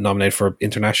think it was nominated for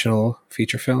International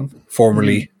Feature Film,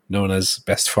 formerly known as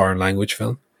Best Foreign Language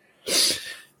Film.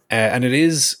 And it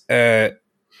is in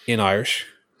Irish.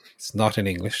 It's not in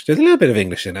English. There's a little bit of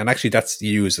English in it, and actually that's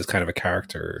used as kind of a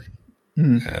character... what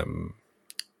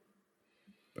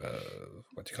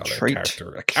do you call trait. it?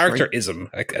 A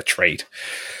characterism, a trait.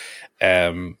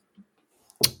 I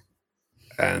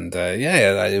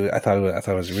thought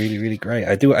it was really, really great.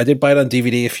 I did buy it on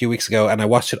DVD a few weeks ago, and I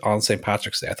watched it on St.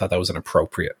 Patrick's Day. I thought that was an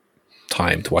appropriate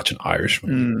time to watch an Irish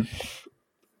movie.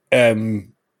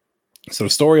 So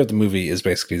the story of the movie is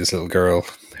basically this little girl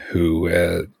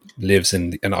who lives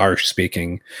in an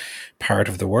Irish-speaking part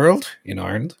of the world in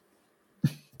Ireland.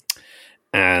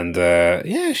 And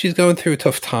she's going through a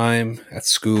tough time at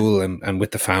school and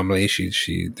with the family.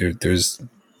 There's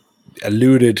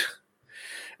alluded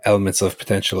elements of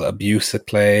potential abuse at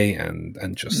play,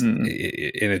 and just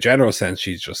in a general sense,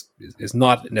 she just is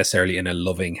not necessarily in a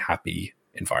loving, happy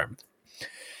environment.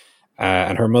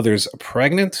 And her mother's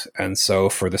pregnant, and so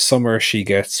for the summer, she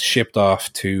gets shipped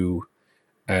off to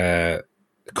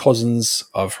cousins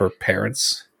of her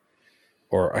parents,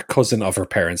 or a cousin of her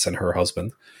parents and her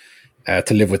husband.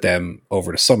 To live with them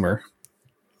over the summer,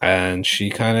 and she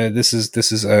kind of this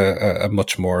is a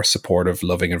much more supportive,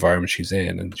 loving environment she's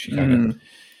in, and she kind of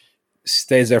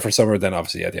stays there for summer. Then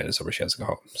obviously at the end of summer she has to go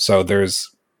home. So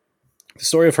there's the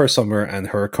story of her summer and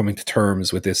her coming to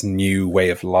terms with this new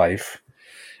way of life,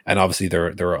 and obviously there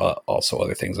are also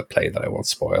other things at play that I won't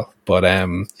spoil. But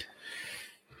and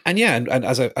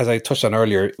as I touched on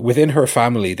earlier, within her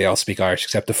family they all speak Irish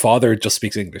except the father just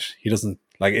speaks English. He doesn't.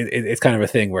 Like it's kind of a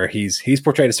thing where he's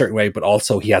portrayed a certain way, but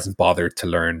also he hasn't bothered to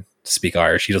learn to speak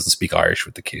Irish. He doesn't speak Irish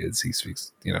with the kids. He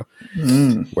speaks,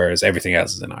 whereas everything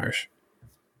else is in Irish.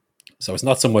 So it's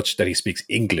not so much that he speaks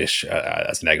English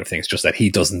as a negative thing. It's just that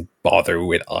he doesn't bother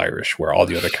with Irish, where all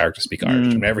the other characters speak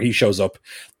Irish. Whenever he shows up,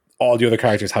 all the other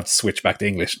characters have to switch back to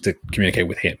English to communicate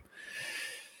with him.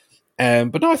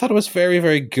 But no, I thought it was very,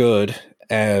 very good.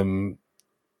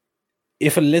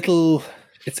 If a little,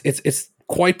 it's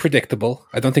quite predictable.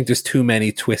 I don't think there's too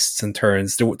many twists and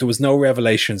turns. There was no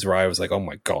revelations where I was like, oh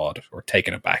my God, or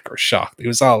taken aback or shocked. It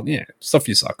was all, stuff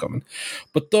you saw coming,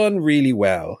 but done really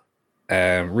well,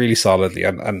 really solidly.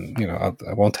 And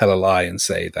I won't tell a lie and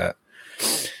say that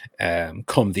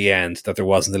come the end that there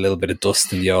wasn't a little bit of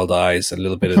dust in the old eyes, a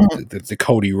little bit of the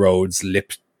Cody Rhodes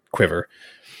lip quiver.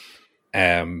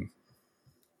 But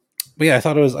yeah, I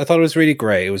thought it was really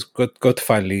great. It was good to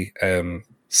finally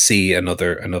see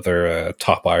another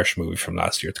top Irish movie from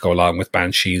last year to go along with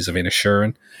Banshees of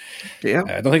Inisherin. Yeah,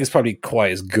 I don't think it's probably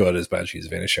quite as good as Banshees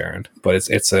of Inisherin, but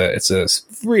it's a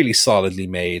really solidly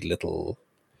made little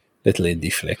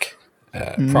indie flick,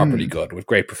 properly good with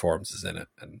great performances in it.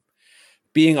 And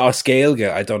being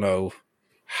Oscailga, I don't know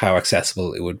how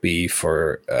accessible it would be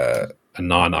for a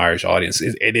non-Irish audience.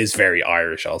 It is very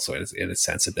Irish also in its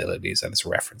sensibilities and its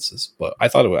references, but I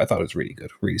thought it was really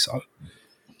good, really solid.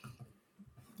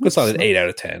 Good solid 8 out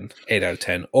of 10. 8 out of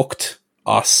 10. Ucht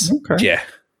Os Je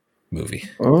movie.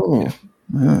 Oh,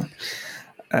 yeah.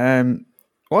 On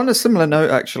a similar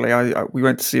note, actually, we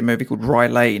went to see a movie called Rye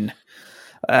Lane,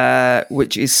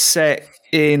 which is set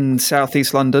in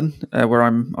southeast London, where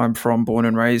I'm from, born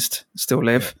and raised, still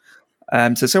live.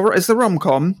 So it's a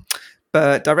rom-com,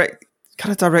 but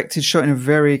directed, shot in a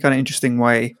very kind of interesting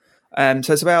way.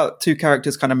 So it's about two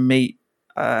characters kind of meet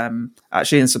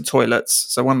actually in some toilets.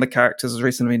 So one of the characters has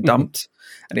recently been dumped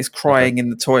and is crying in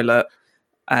the toilet.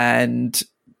 And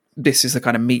this is the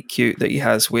kind of meet cute that he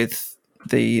has with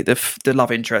the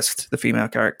love interest, the female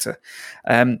character.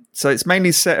 So it's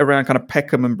mainly set around kind of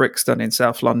Peckham and Brixton in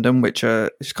South London, which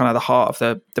is kind of the heart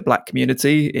of the black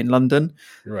community in London.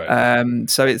 Right.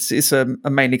 So it's a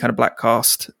mainly kind of black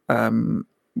cast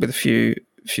with a few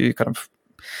kind of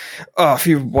a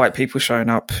few white people showing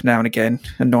up now and again,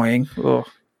 annoying. Oh,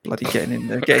 bloody getting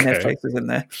their faces in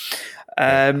there.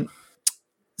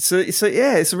 So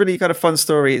yeah, it's a really kind of fun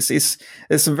story. There's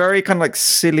some very kind of like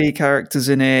silly characters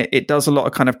in it. It does a lot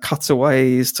of kind of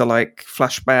cutaways to like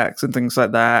flashbacks and things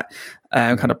like that.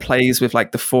 Kind of plays with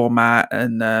like the format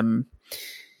and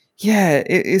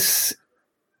it's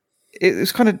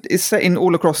set in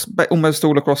almost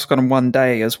all across kind of one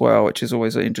day as well, which is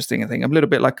always an interesting thing. A little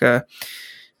bit like a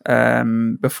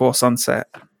Before Sunset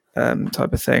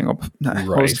type of thing. What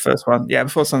was the first one? Yeah,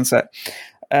 Before Sunset.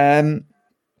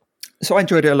 So I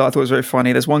enjoyed it a lot. I thought it was very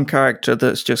funny. There's one character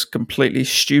that's just completely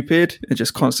stupid and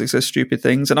just constantly says stupid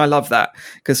things. And I love that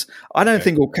because I don't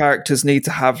think all characters need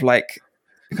to have like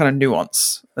kind of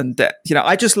nuance and depth. You know,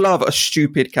 I just love a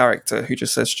stupid character who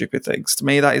just says stupid things. To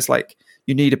me, that is like,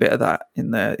 you need a bit of that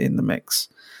in the mix.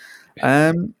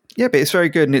 But it's very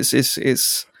good. And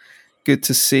it's good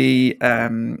to see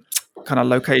kind of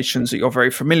locations that you're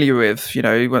very familiar with. You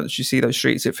know, once you see those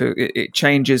streets, it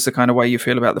changes the kind of way you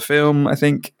feel about the film, I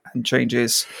think, and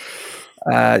changes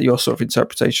your sort of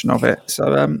interpretation of it.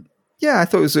 So I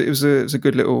thought it was a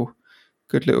good little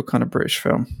kind of British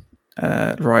film,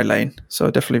 Rye Lane. So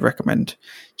I definitely recommend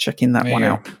checking that one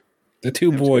out. The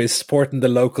two boys supporting the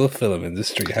local film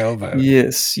industry. How about it?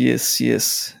 Yes.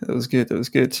 That was good.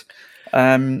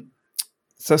 So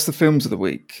that's the films of the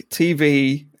week.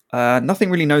 TV, nothing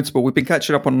really notable. We've been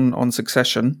catching up on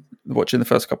Succession, watching the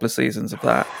first couple of seasons of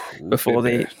that before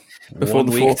the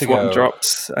fourth one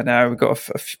drops. I know we've got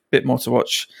a bit more to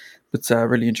watch, but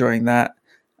really enjoying that.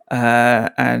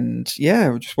 And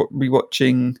we're just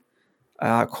rewatching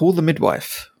Call the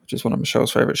Midwife, which is one of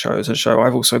Michelle's favourite shows, a show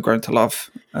I've also grown to love.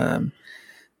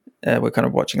 We're kind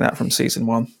of watching that from season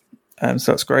 1.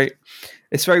 So that's great.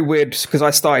 It's very weird because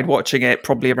I started watching it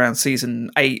probably around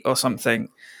season 8 or something.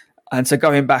 And so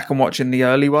going back and watching the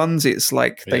early ones, it's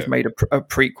like they've made a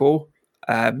prequel.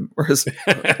 Whereas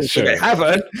they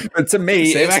haven't. But to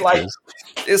me, it's like,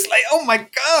 oh my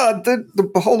God,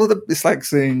 the whole of it's like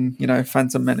seeing,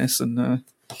 Phantom Menace and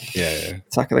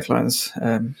Attack of the Clones.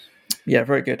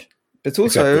 Very good. It's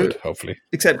also except good, hopefully.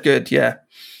 Except good, yeah.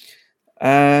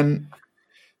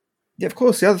 Of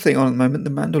course, the other thing on at the moment, The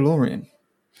Mandalorian.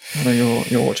 I know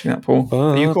you're watching that, Paul.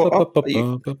 Are you caught up? Are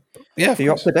you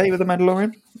up to date with The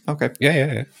Mandalorian? Okay.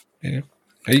 Yeah.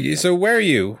 So where are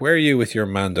you? Where are you with your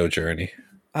Mando journey?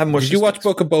 Did you watch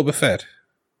Book of Boba Fett?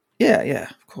 Yeah,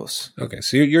 of course. Okay,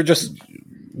 so you're just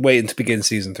waiting to begin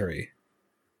season 3.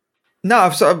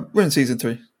 No, we're in season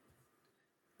 3. Okay.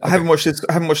 I haven't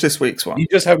watched this week's one. You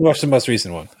just haven't watched the most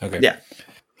recent one. Okay. Yeah,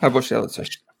 I've watched the other two.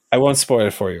 I won't spoil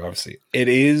it for you. Obviously, it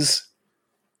is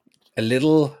a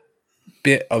little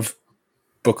bit of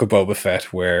Book of Boba Fett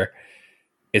where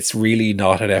it's really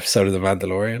not an episode of The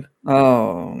Mandalorian.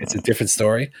 Oh, it's a different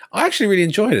story. I actually really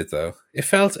enjoyed it though. It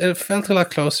felt a lot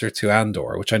closer to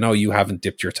Andor, which I know you haven't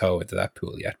dipped your toe into that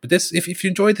pool yet. But this, if you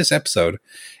enjoyed this episode,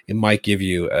 it might give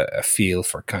you a feel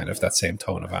for kind of that same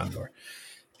tone of Andor.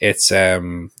 It's I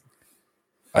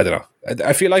don't know.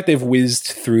 I feel like they've whizzed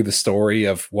through the story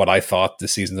of what I thought the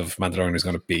season of Mandalorian was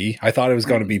going to be. I thought it was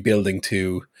going to be building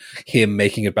to him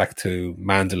making it back to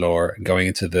Mandalore and going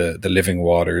into the living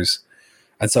waters.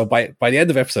 And so by the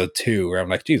end of episode 2, where I'm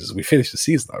like, Jesus, we finished the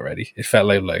season already. It felt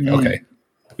like okay,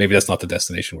 maybe that's not the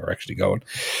destination we're actually going.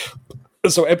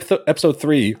 So episode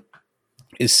 3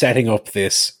 is setting up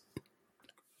this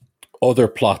other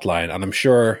plot line, and I'm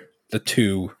sure the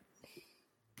two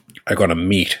are going to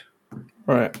meet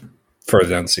further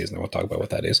down the season. I won't talk about what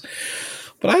that is.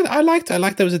 But I liked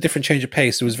there was a different change of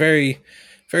pace. There was very,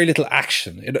 very little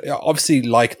action. It obviously,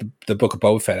 like the Book of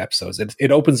Boba Fett episodes,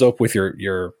 it opens up with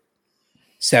your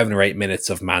 7 or 8 minutes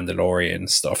of Mandalorian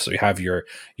stuff. So you have your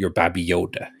Baby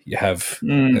Yoda, you have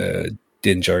Din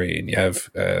Djarin, you have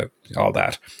all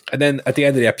that. And then at the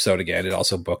end of the episode again, it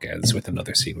also bookends with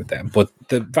another scene with them. But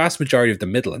the vast majority of the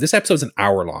middle, and this episode's an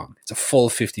hour long, it's a full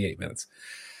 58 minutes,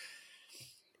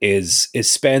 is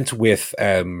spent with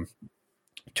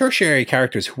tertiary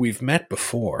characters who we've met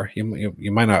before.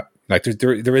 You might not, like,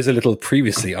 there is a little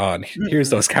previously on.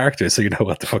 Here's those characters so you know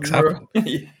what the fuck's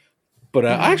happening. But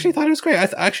I actually thought it was great. I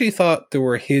actually thought there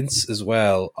were hints as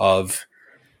well of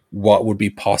what would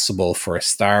be possible for a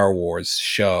Star Wars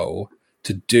show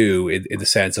to do in the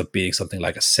sense of being something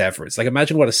like a Severance. Like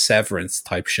imagine what a Severance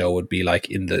type show would be like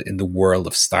in the world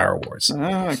of Star Wars.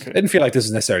 I didn't feel like this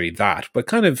is necessarily that, but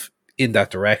kind of in that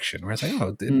direction. Where I was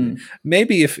like,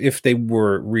 maybe if they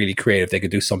were really creative, they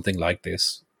could do something like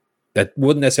this that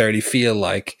wouldn't necessarily feel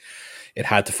like it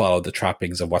had to follow the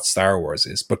trappings of what Star Wars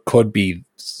is, but could be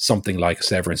something like a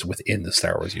Severance within the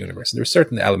Star Wars universe. And there's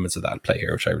certain elements of that at play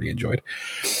here, which I really enjoyed.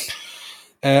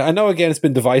 I know, again, it's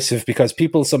been divisive because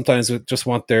people sometimes just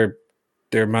want their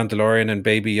Mandalorian and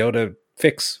Baby Yoda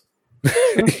fix,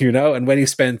 and when you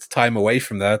spend time away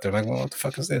from that, they're like, well, what the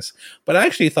fuck is this? But I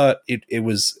actually thought it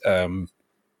was a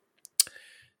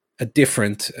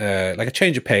different, like a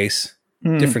change of pace,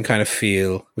 different kind of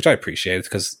feel, which I appreciated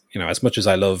because, as much as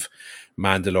I love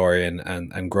Mandalorian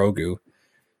and Grogu,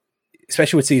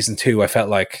 especially with season 2, I felt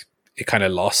like it kind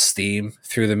of lost steam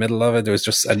through the middle of it. There was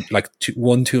just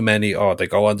one too many. Oh, they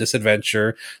go on this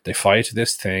adventure, they fight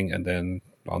this thing, and then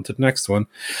on to the next one.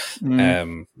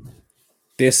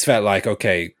 This felt like,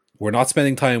 okay, we're not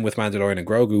spending time with Mandalorian and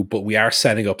Grogu, but we are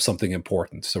setting up something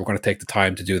important. So we're going to take the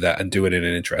time to do that and do it in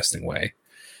an interesting way,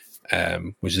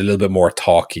 which is a little bit more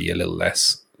talky, a little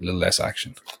less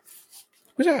action.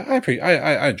 Which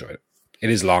I enjoyed it. It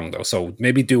is long though, so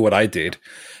maybe do what I did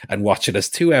and watch it as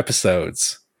 2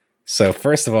 episodes. So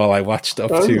first of all, I watched up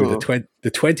to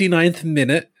the 29th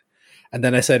minute, and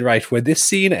then I said, right, when this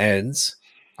scene ends,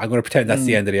 I'm going to pretend that's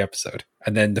the end of the episode.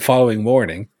 And then the following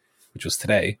morning, which was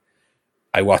today,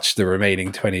 I watched the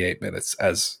remaining 28 minutes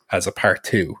as a part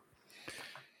 2.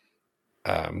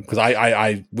 Because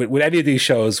I with any of these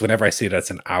shows, whenever I see that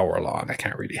it's an hour long, I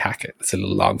can't really hack it. It's a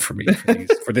little long for me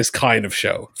for this kind of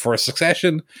show. For a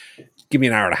Succession, give me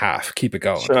an hour and a half, keep it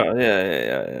going. Sure,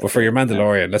 yeah. But for your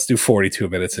Mandalorian, let's do 42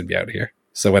 minutes and be out of here.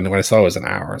 So when I saw it was an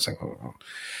hour, I was like, oh.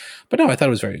 But no, I thought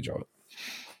it was very enjoyable.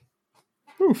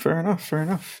 Oh, fair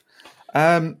enough.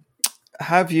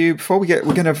 Have you, we're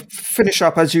going to finish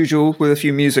up as usual with a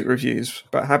few music reviews,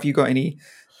 but have you got any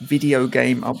video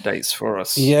game updates for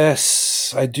us?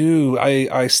 Yes, I do.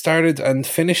 I started and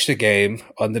finished a game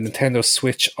on the Nintendo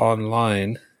Switch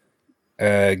Online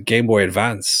Game Boy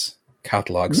Advance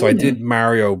catalog. So I did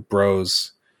Mario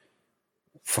Bros.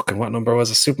 Fucking what number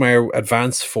was it? Super Mario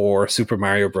Advance for Super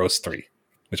Mario Bros. 3,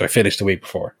 which I finished the week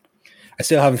before. I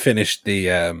still haven't finished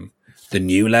the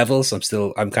new levels.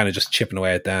 I'm kind of just chipping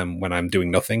away at them when I'm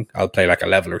doing nothing. I'll play like a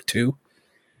level or 2.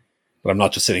 But I'm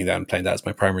not just sitting down and playing that as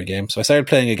my primary game. So I started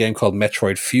playing a game called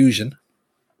Metroid Fusion,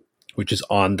 which is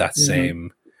on that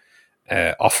same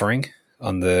offering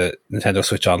on the Nintendo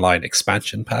Switch Online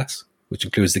expansion pass, which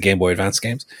includes the Game Boy Advance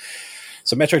games.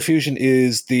 So Metroid Fusion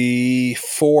is the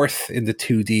 4th in the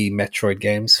 2D Metroid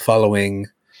games, following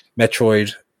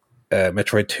Metroid,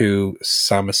 Metroid 2,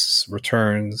 Samus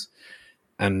Returns,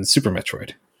 and Super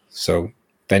Metroid. So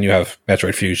then you have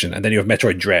Metroid Fusion, and then you have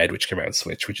Metroid Dread, which came out on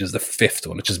Switch, which is the 5th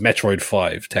one, which is Metroid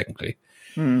 5, technically.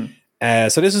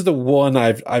 So this is the one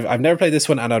I've never played this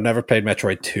one, and I've never played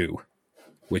Metroid 2,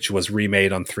 which was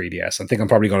remade on 3DS. I think I'm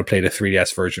probably going to play the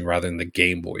 3DS version rather than the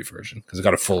Game Boy version, because it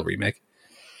got a full remake.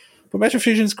 But Metroid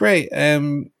Fusion is great.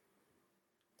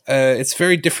 It's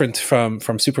very different from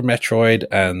Super Metroid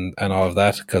and all of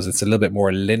that, because it's a little bit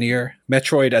more linear.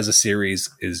 Metroid as a series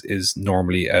is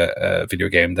normally a video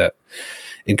game that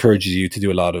encourages you to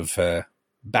do a lot of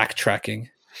backtracking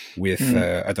with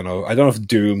I don't know if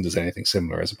Doom does anything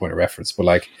similar as a point of reference, but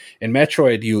like in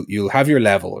Metroid you'll have your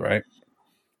level, right?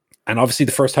 And obviously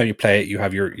the first time you play it, you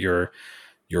have your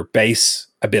base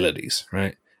abilities,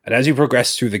 right? And as you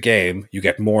progress through the game, you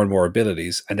get more and more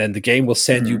abilities, and then the game will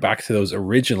send you back to those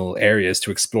original areas to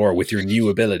explore with your new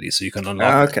abilities, so you can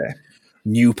unlock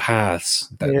new paths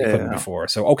that you couldn't before.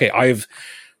 So I've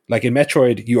like in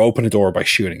Metroid, you open a door by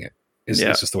shooting it. It's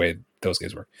just the way those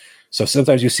games work. So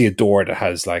sometimes you see a door that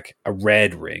has like a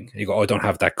red ring. And you go, I don't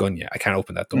have that gun yet. I can't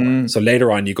open that door. So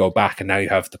later on, you go back, and now you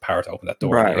have the power to open that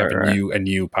door. You have a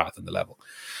new path in the level.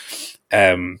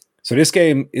 So this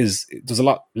game does a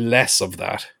lot less of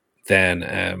that than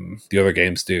the other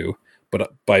games do.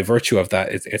 But by virtue of that,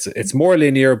 it's more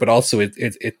linear, but also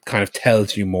it kind of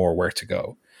tells you more where to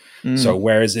go. So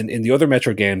whereas in the other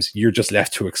Metro games, you're just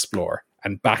left to explore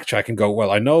and backtrack and go,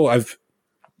 well, I know I've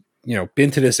been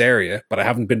to this area, but I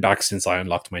haven't been back since I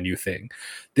unlocked my new thing.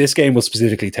 This game will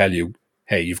specifically tell you,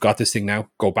 hey, you've got this thing now,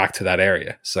 go back to that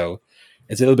area. So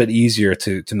it's a little bit easier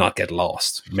to not get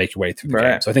lost, make your way through the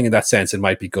game. So I think in that sense, it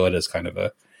might be good as kind of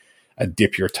a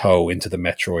dip your toe into the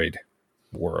Metroid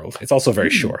world. It's also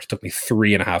very short. It took me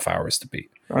 3.5 hours to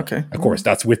beat. Okay. Of course,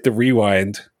 that's with the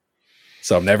rewind.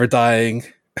 So I'm never dying.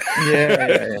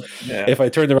 Yeah. If I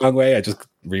turn the wrong way, I just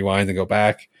rewind and go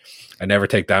back. I never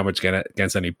take damage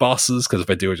against any bosses, because if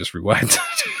I do, I just rewind.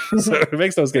 So it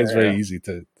makes those games very easy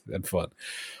and fun.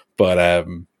 But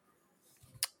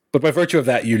by virtue of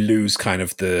that, you lose kind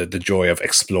of the joy of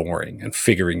exploring and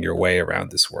figuring your way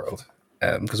around this world.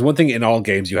 Because one thing in all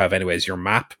games you have anyway is your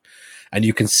map, and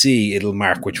you can see it'll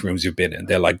mark which rooms you've been in.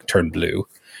 They'll like turn blue.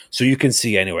 So you can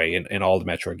see anyway in all the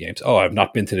Metroid games, oh, I've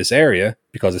not been to this area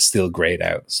because it's still grayed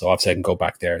out. So obviously I can go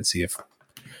back there and see if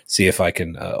I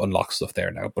can unlock stuff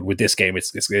there now. But with this game,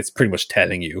 it's pretty much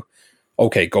telling you,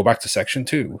 okay, go back to section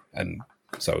 2. And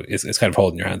so it's kind of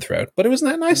holding your hand throughout. But it was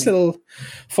a nice little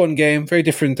fun game. Very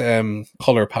different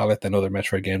color palette than other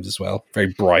Metroid games as well.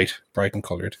 Very bright and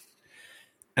colored.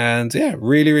 And yeah,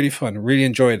 really, really fun. Really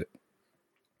enjoyed it.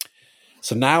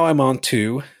 So now I'm on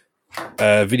to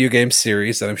a video game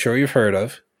series that I'm sure you've heard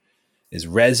of, is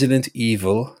Resident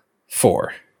Evil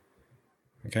 4.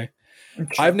 Okay.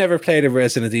 I've never played a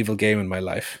Resident Evil game in my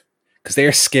life because they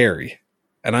are scary,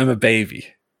 and I'm a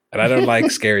baby, and I don't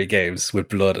like scary games with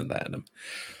blood and that in them.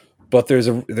 But there's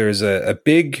a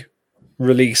big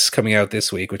release coming out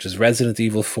this week, which is Resident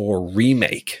Evil 4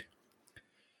 Remake,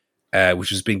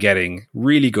 which has been getting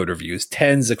really good reviews,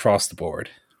 10s across the board.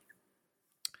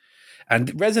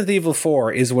 And Resident Evil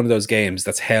 4 is one of those games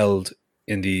that's held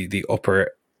in the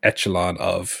upper echelon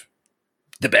of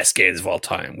the best games of all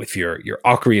time, with your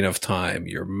Ocarina of Time,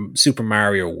 your Super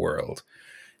Mario World,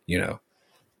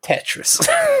 Tetris.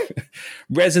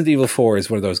 Resident Evil 4 is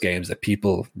one of those games that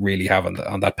people really have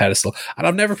on that pedestal. And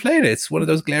I've never played it. It's one of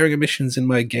those glaring omissions in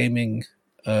my gaming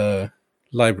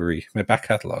library, my back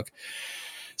catalogue.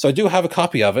 So I do have a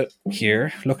copy of it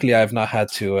here. Luckily, I've not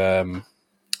had to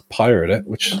pirate it,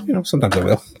 which sometimes I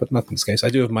will, but not in this case. I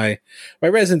do have my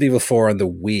Resident Evil 4 on the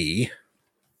Wii,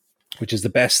 which is the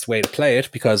best way to play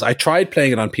it, because I tried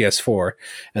playing it on PS4,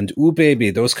 and ooh baby,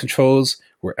 those controls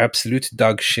were absolute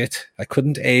dog shit. I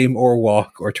couldn't aim or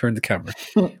walk or turn the camera.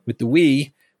 With the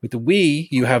Wii,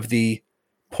 you have the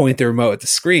pointer remote at the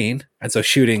screen, and so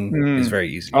shooting is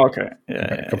very easy. Okay,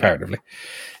 comparatively.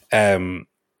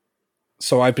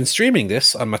 So I've been streaming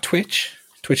this on my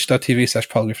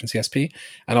twitch.tv/PaulGriffinCSP,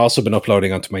 and also been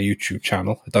uploading onto my YouTube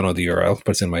channel. I don't know the URL,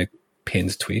 but it's in my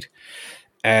pinned tweet.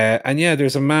 And yeah,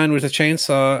 there's a man with a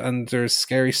chainsaw, and there's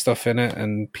scary stuff in it,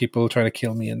 and people trying to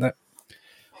kill me in that.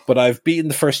 But I've beaten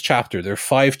the first chapter. There are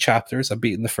 5 chapters. I've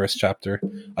beaten the first chapter.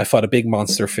 I fought a big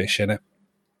monster fish in it.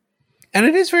 And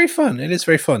it is very fun.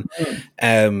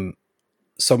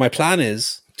 So my plan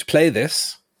is to play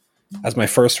this as my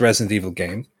first Resident Evil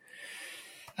game,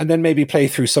 and then maybe play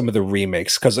through some of the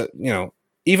remakes, because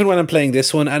even when I'm playing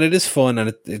this one, and it is fun,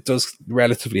 and it does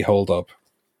relatively hold up,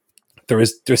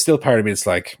 there's still part of me that's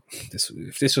like,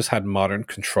 if this just had modern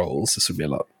controls, this would be a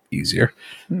lot easier.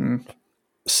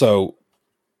 So,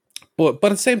 but at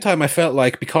the same time, I felt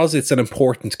like, because it's an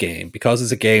important game, because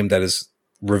it's a game that is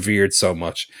revered so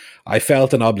much, I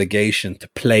felt an obligation to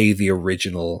play the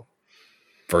original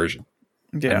version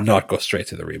and not go straight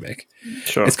to the remake.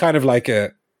 Sure. It's kind of like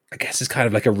a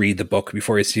read the book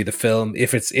before you see the film.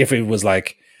 If it was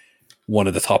like one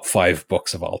of the top 5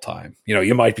 books of all time,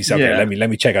 you might be saying, okay, let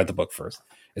me check out the book first.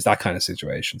 It's that kind of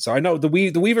situation. So I know the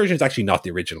Wii version is actually not the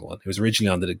original one. It was originally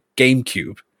on the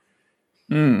GameCube,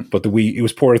 but it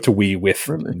was ported to Wii with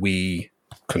Wii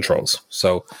controls.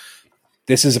 So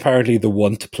this is apparently the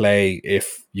one to play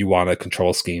if you want a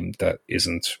control scheme that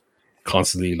isn't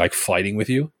constantly like fighting with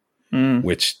you,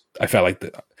 which I felt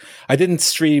like I didn't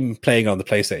stream playing on the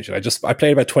PlayStation. I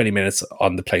played about 20 minutes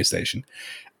on the PlayStation,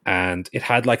 and it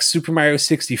had like Super Mario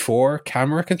 64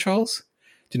 camera controls.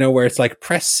 Do you know where it's like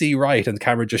press C right and the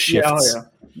camera just shifts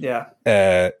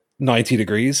 90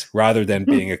 degrees rather than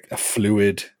being a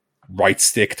fluid right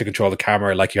stick to control the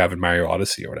camera like you have in Mario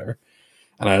Odyssey or whatever.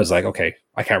 And I was like, okay,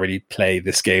 I can't really play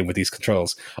this game with these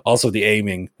controls. Also, the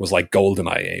aiming was like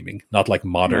GoldenEye aiming, not like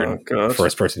modern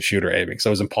first-person shooter aiming. So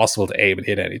it was impossible to aim and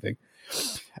hit anything.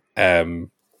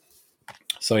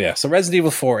 So Resident Evil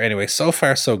 4, anyway, so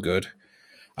far so good.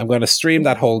 I'm going to stream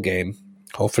that whole game,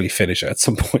 hopefully finish it at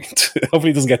some point. Hopefully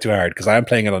it doesn't get too hard, because I am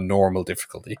playing it on normal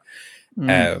difficulty.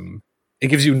 It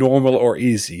gives you normal or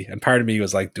easy, and part of me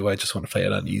was like, do I just want to play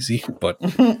it on easy? But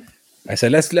I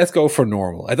said, let's go for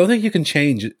normal. I don't think you can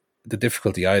change the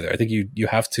difficulty either. I think you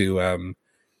have to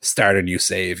start a new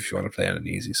save if you want to play on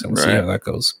easy. So we'll see how that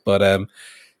goes. But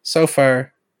so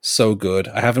far, so good.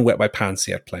 I haven't wet my pants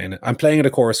yet playing it. I'm playing it,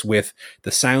 of course, with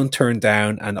the sound turned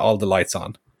down and all the lights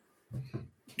on,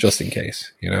 just in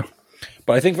case,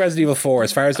 But I think Resident Evil 4,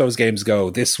 as far as those games go,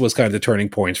 this was kind of the turning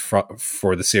point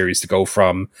for the series to go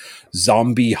from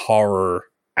zombie horror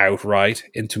outright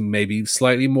into maybe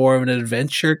slightly more of an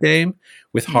adventure game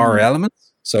with horror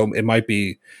elements. So it might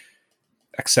be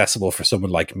accessible for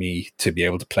someone like me to be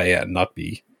able to play it and not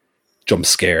be jump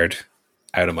scared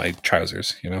out of my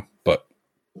trousers, but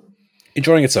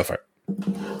enjoying it so far.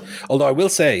 Although I will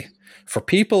say, for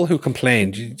people who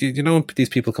complain, do you know these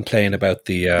people complain about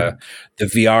the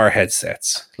VR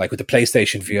headsets, like with the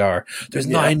PlayStation VR? There's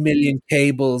 9 million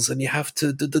cables, and you have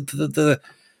to.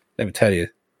 Let me tell you,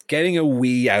 getting a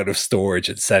Wii out of storage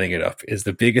and setting it up is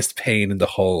the biggest pain in the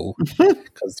hole,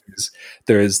 because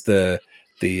there's the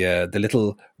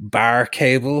little bar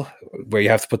cable where you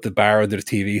have to put the bar under the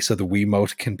TV so the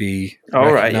Wiimote can be.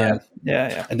 Oh right,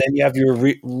 yeah. And then you have your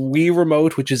Wii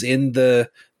remote, which is in the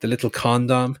little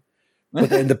condom. But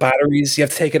then the batteries, you have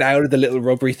to take it out of the little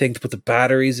rubbery thing to put the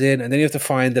batteries in, and then you have to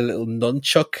find the little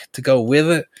nunchuck to go with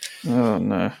it. Oh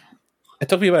no! It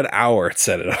took me about an hour to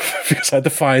set it up because I had to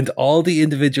find all the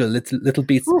individual little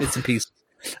bits and pieces,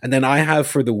 and then I have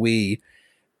for the Wii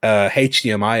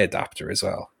HDMI adapter as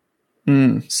well.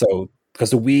 So because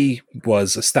the Wii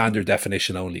was a standard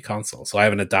definition only console, so I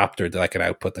have an adapter that I can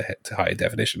output to high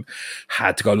definition.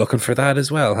 Had to go looking for that as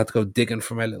well. Had to go digging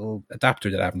for my little adapter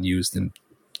that I haven't used in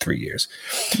 3 years.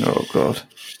 Oh god.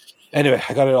 Anyway,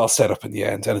 I got it all set up in the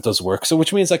end, and it does work. So,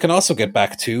 which means I can also get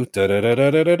back to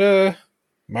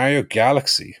Mario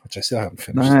Galaxy, which I still haven't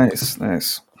finished.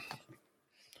 Nice.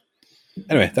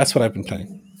 Anyway, that's what I've been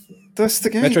playing. That's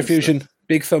the game. Metroid Fusion,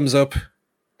 big thumbs up.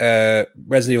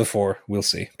 Resident Evil 4, we'll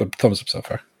see, but thumbs up so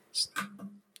far.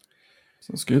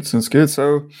 Sounds good.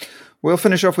 So we'll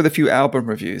finish off with a few album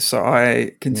reviews. So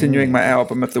continuing my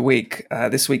album of the week.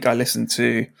 This week I listened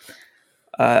to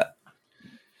an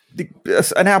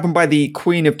album by the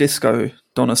Queen of Disco,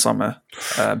 Donna Summer.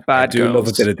 Bad I do Girls. love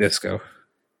a bit of disco.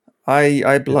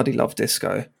 I bloody love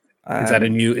disco. Is that a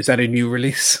new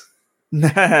release?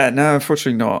 No,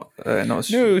 unfortunately not.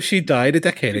 No, she died a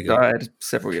decade ago. Died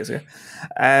several years ago.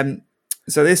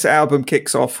 So this album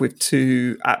kicks off with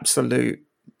two absolute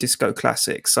disco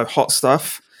classics. So Hot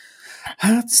Stuff.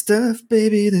 Hot stuff,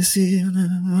 baby, this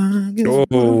evening.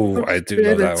 Oh, I do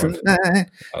love that one.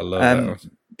 I love that one.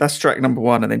 That's track number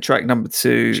 1, and then track number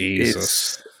 2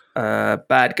 Jesus. is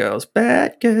Bad Girls.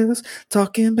 Bad girls,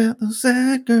 talking about those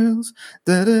sad girls.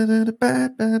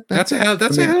 Bad. That's a hell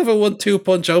of a 1-2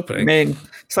 punch opening. I mean,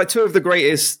 it's like two of the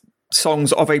greatest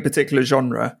songs of a particular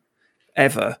genre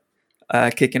ever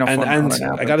kicking off on an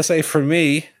album. I gotta say, for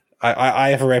me, I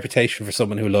have a reputation for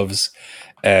someone who loves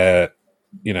death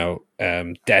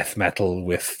metal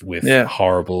with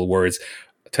horrible words.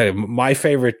 I tell you, my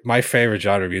favorite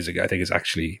genre of music, I think, is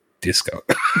actually disco.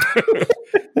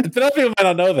 But other people might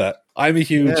not know that. I'm a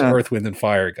huge Earth, Wind and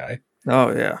Fire guy.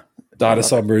 Oh yeah, Donna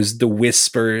Summer's The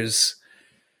Whispers,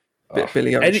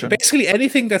 Billy Ocean. Basically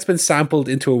anything that's been sampled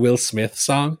into a Will Smith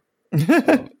song.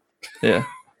 Yeah.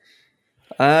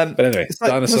 But anyway,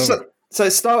 Donna Summer. So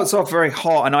it starts off very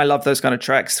hot, and I love those kind of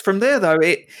tracks. From there, though,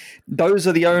 those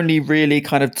are the only really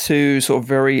kind of two sort of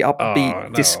very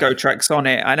upbeat disco tracks on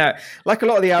it. I know, like a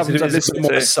lot of the albums I've listened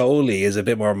to, more soul-y, is a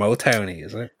bit more Motowny,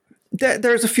 is it?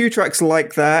 There's a few tracks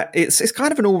like that. It's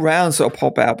kind of an all-round sort of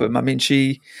pop album. I mean,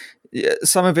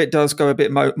 some of it does go a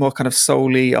bit more kind of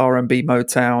soul-y, R&B,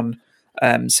 Motown.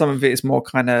 Some of it is more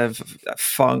kind of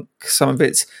funk. Some of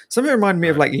it reminded me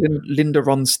of like Linda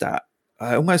Ronstadt.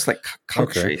 Almost like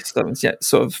country stuff,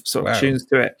 sort of tunes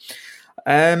to it.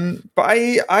 But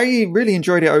I really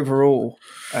enjoyed it overall.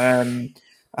 I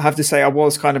have to say I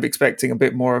was kind of expecting a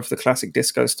bit more of the classic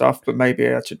disco stuff, but maybe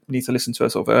I should need to listen to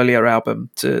a sort of earlier album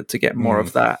to get more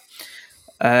of that.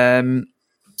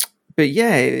 But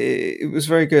yeah, it was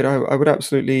very good. I would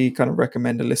absolutely kind of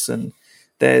recommend a listen.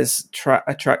 There's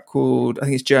a track called, I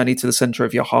think it's Journey to the Center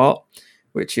of Your Heart,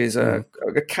 which is a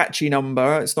catchy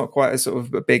number. It's not quite a sort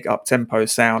of a big up-tempo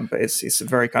sound, but it's a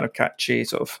very kind of catchy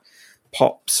sort of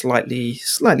pop, slightly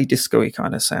disco-y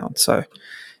kind of sound. So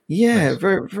yeah, nice.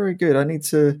 Very, very good.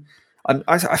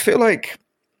 I feel like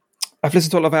I've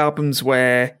listened to a lot of albums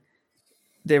where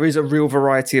there is a real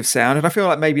variety of sound, and I feel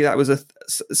like maybe that was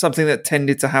something that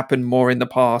tended to happen more in the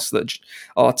past, that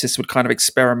artists would kind of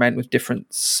experiment with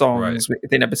different songs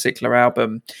within a particular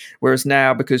album, whereas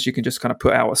now, because you can just kind of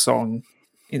put out a song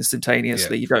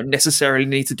instantaneously, you don't necessarily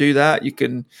need to do that. You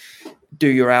can do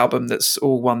your album that's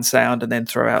all one sound and then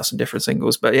throw out some different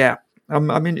singles. But yeah, I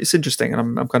mean, it's interesting,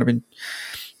 and I'm kind of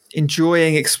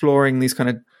enjoying exploring these kind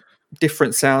of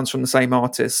different sounds from the same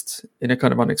artist in a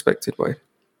kind of unexpected way.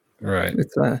 Right.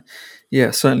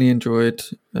 Certainly enjoyed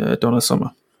Donna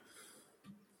Summer.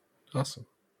 Awesome.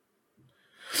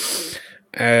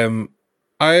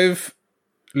 I've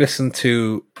listened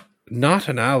to not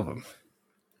an album,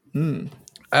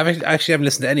 actually haven't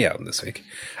listened to any album this week.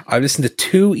 I've listened to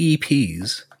 2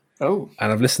 EPs. Oh.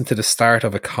 And I've listened to the start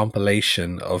of a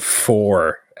compilation of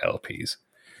 4 LPs.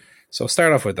 So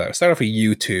start off with that. Start off with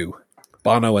U2.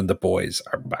 Bono and the Boys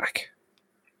are back.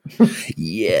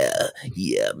 yeah,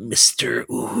 Mr.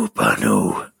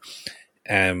 Bono.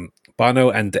 Bono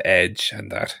and The Edge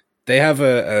and that. They have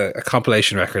a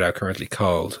compilation record out currently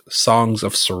called Songs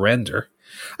of Surrender.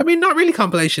 I mean, not really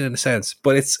compilation in a sense,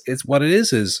 but it's what it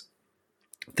is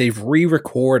they've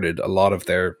re-recorded a lot of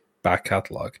their back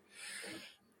catalogue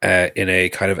in a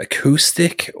kind of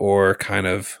acoustic or kind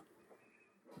of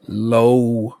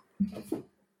low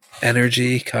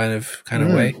energy kind of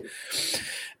way.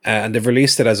 And they've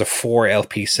released it as a 4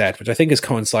 LP set, which I think is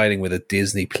coinciding with a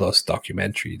Disney Plus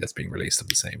documentary that's being released at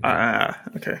the same time.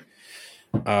 Okay.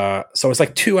 So it's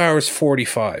like 2 hours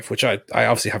 45, which I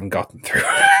obviously haven't gotten through.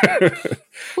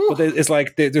 But it's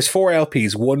like there's 4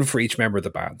 LPs, one for each member of the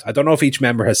band. I don't know if each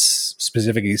member has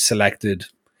specifically selected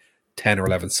 10 or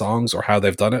 11 songs or how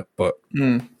they've done it, but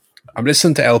I'm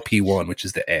listening to LP1, which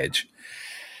is The Edge,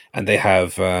 and they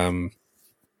have an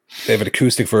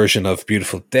acoustic version of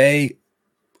Beautiful Day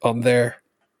on there.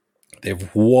 They've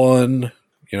one,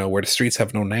 Where the Streets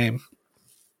Have No Name.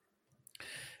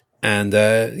 And,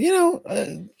 I know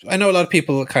a lot of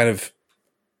people kind of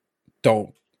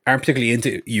aren't particularly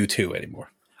into U2 anymore.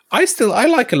 I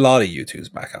like a lot of U2's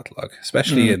back catalogue,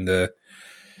 especially in the,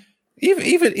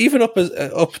 even up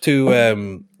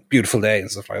to Beautiful Day and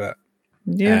stuff like that.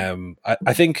 Yeah.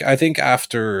 I think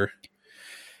after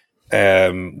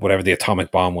whatever the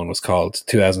Atomic Bomb one was called,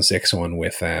 2006 one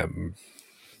with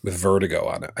Vertigo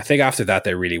on it. I think after that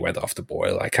they really went off the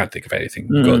boil. I can't think of anything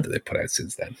good that they put out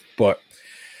since then. But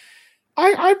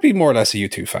I'd be more or less a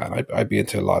U2 fan. I'd be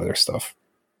into a lot of their stuff.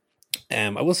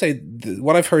 I will say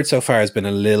what I've heard so far has been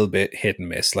a little bit hit and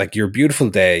miss. Like Your Beautiful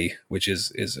Day, which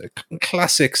is a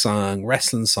classic song,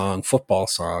 wrestling song, football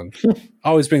song,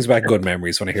 always brings back good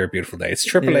memories when I hear Beautiful Day. It's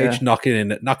Triple H knocking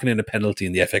in a penalty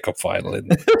in the FA Cup final in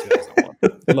 2001.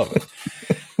 Love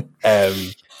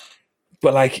it.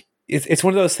 But like it's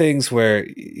one of those things where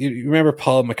you remember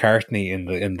Paul McCartney in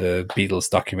the Beatles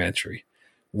documentary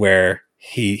where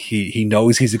he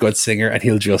knows he's a good singer and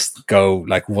he'll just go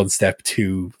like one step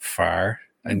too far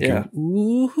and go,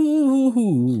 ooh.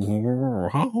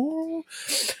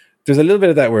 There's a little bit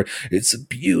of that where it's a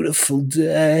beautiful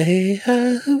day.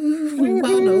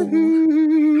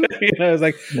 It's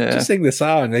like, just sing the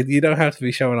song. You don't have to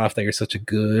be showing off that you're such a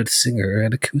good singer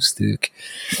and acoustic.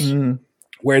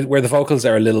 Where the vocals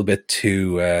are a little bit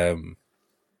too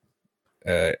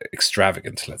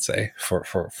extravagant, let's say,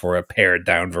 for a pared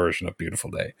down version of Beautiful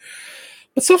Day.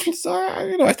 But stuff,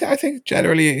 I think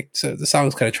generally the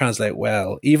songs kind of translate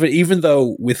well, even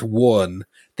though with one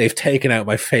they've taken out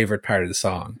my favorite part of the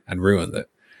song and ruined it,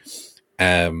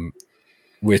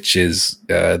 which is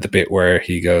the bit where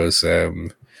he goes,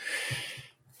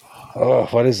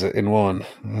 what is it in one?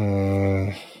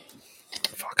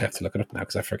 I have to look it up now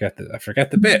because I forget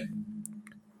the bit.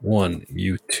 One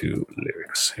U2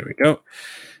 lyrics. Here we go.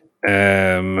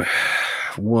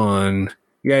 One.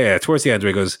 Yeah. Towards the end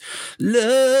where he goes,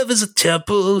 love is a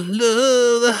temple,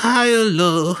 love the higher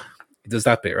low. He does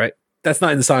that bit, right? That's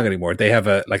not in the song anymore. They have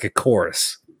a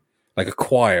chorus, like a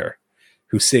choir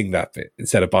who sing that bit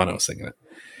instead of Bono singing it.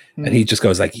 And he just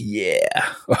goes like,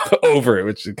 yeah, over it,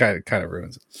 which kind of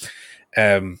ruins it.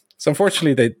 So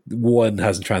unfortunately, one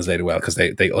hasn't translated well because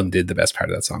they undid the best part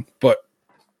of that song. But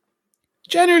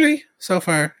generally, so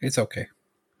far, it's okay.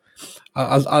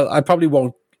 I probably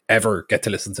won't ever get to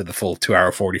listen to the full 2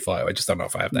 hour 45. I just don't know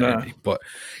if I have that in me. But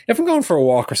if I'm going for a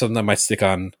walk or something, I might stick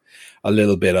on a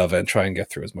little bit of it and try and get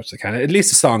through as much as I can. At least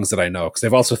the songs that I know, because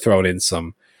they've also thrown in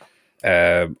some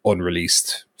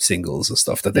unreleased singles and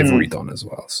stuff that they've redone as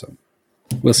well. So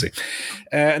we'll see.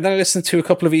 And then I listened to a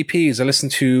couple of EPs. I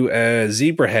listened to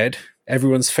Zebrahead,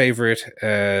 everyone's favorite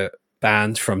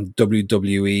band from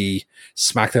WWE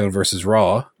SmackDown versus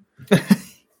Raw.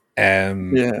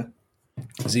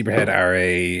 Zebrahead are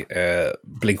a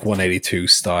Blink 182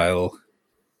 style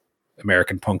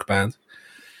American punk band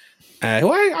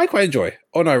who I quite enjoy.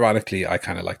 Unironically, I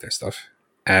kind of like their stuff.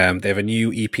 They have a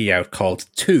new EP out called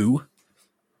 2,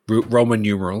 Roman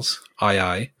numerals,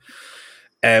 II,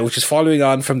 which is following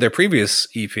on from their previous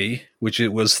EP, which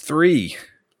it was 3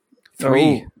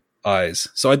 eyes.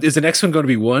 So is the next one going to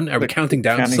be 1? Are we counting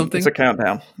down to something? It's a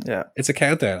countdown. Yeah, it's a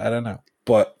countdown. I don't know,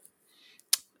 but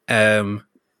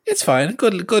it's fine.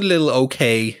 Good little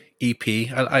okay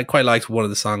EP. I quite liked one of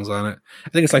the songs on it. I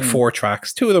think it's like 4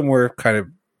 tracks. 2 of them were kind of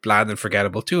bland and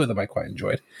forgettable. 2 of them I quite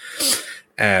enjoyed.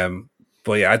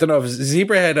 But yeah, I don't know if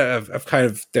Zebrahead have kind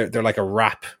of they're like a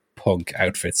rap punk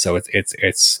outfit. So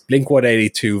it's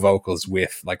Blink-182 vocals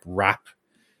with like rap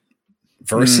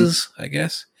verses, I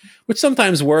guess, which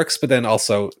sometimes works, but then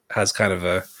also has kind of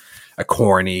a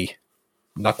corny,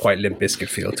 not quite Limp Bizkit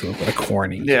feel to it, but a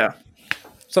corny. Yeah.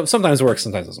 So sometimes works,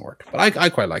 sometimes doesn't work. But I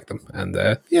quite like them, and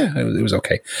it was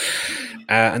okay.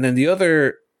 And then the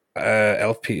other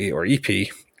LP or EP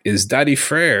is Dadi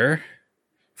Freyr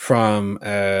from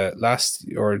last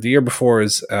or the year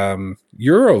before's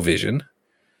Eurovision.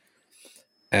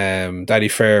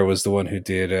 Dadi Freyr was the one who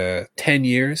did 10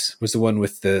 Years, was the one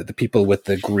with the people with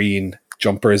the green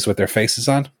jumpers with their faces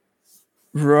on.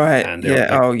 Right. And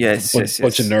yeah. Like yes.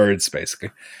 Bunch of nerds,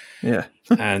 basically. Yeah.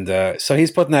 And so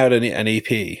he's putting out an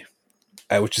EP,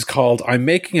 which is called I'm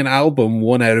Making an Album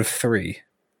 1 out of 3.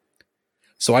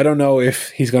 So I don't know if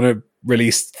he's going to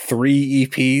release 3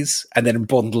 EPs and then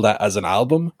bundle that as an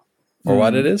album or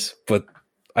what it is, but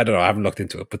I don't know. I haven't looked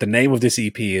into it. But the name of this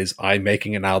EP is I'm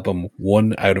Making an Album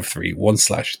 1 out of 3,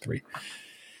 1/3.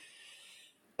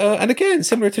 And again,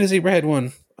 similar to the Zebrahead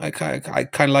one, I kind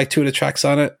of like 2 of the tracks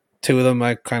on it. 2 of them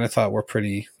I kind of thought were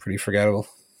pretty forgettable.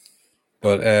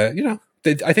 But,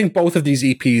 I think both of these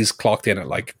EPs clocked in at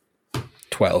like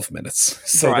 12 minutes.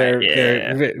 So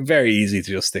they're very easy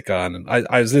to just stick on. And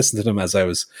I was listening to them as I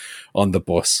was on the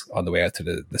bus on the way out to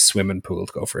the swimming pool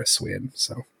to go for a swim.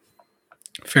 So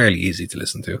fairly easy to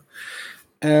listen to.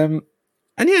 And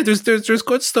yeah, there's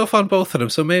good stuff on both of them.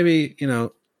 So maybe,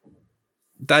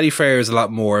 Dadi Freyr is a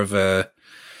lot more of a,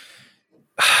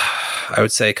 I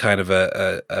would say kind of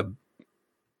a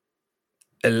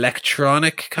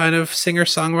electronic kind of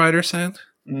singer-songwriter sound.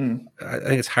 I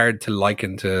think it's hard to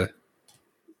liken to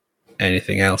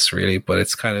anything else really, but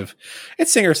it's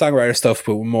singer-songwriter stuff,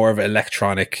 but more of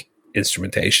electronic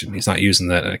instrumentation. He's not using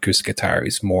an acoustic guitar.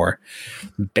 He's more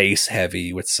bass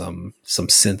heavy with some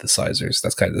synthesizers.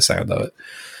 That's kind of the sound of it.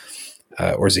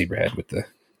 Or Zebrahead with the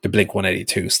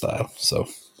Blink-182 style. So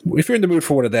if you're in the mood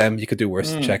for one of them, you could do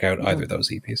worse to check out either of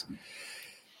those EPs.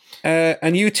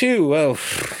 And U2, well,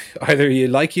 either you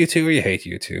like U2 or you hate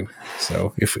U2.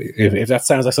 So if that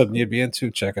sounds like something you'd be into,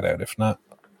 check it out. If not,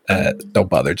 don't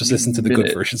bother. Just listen to the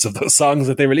good versions of those songs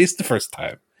that they released the first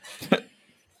time.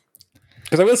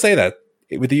 Because I will say that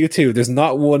with the U2, there's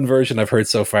not one version I've heard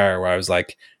so far where I was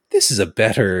like, this is a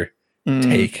better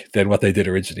take than what they did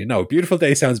originally. No, Beautiful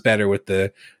Day sounds better with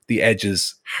the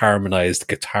Edge's harmonized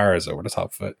guitars over the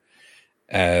top of it,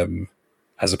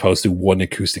 as opposed to one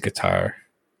acoustic guitar.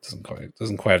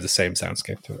 Doesn't quite have the same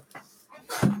soundscape to it.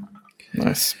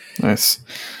 Nice.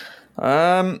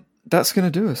 That's going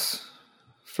to do us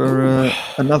for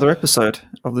another episode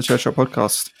of the Chair Shot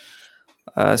podcast.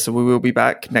 So we will be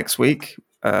back next week,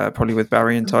 probably with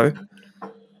Barry in tow.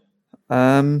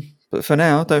 But for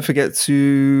now, don't forget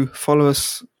to follow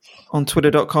us on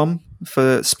twitter.com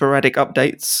for sporadic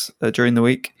updates during the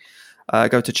week.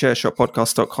 Go to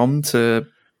chairshotpodcast.com to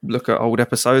look at old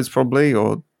episodes probably,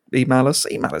 or email us,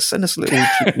 send us a little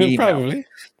email. Probably.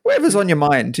 Whatever's on your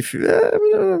mind. If you,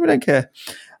 we don't care.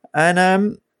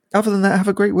 And other than that, have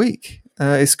a great week.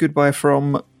 It's goodbye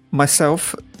from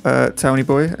myself, Tony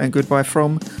Boy, and goodbye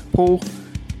from Paul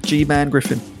G-Man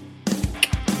Griffin.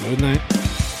 Good night.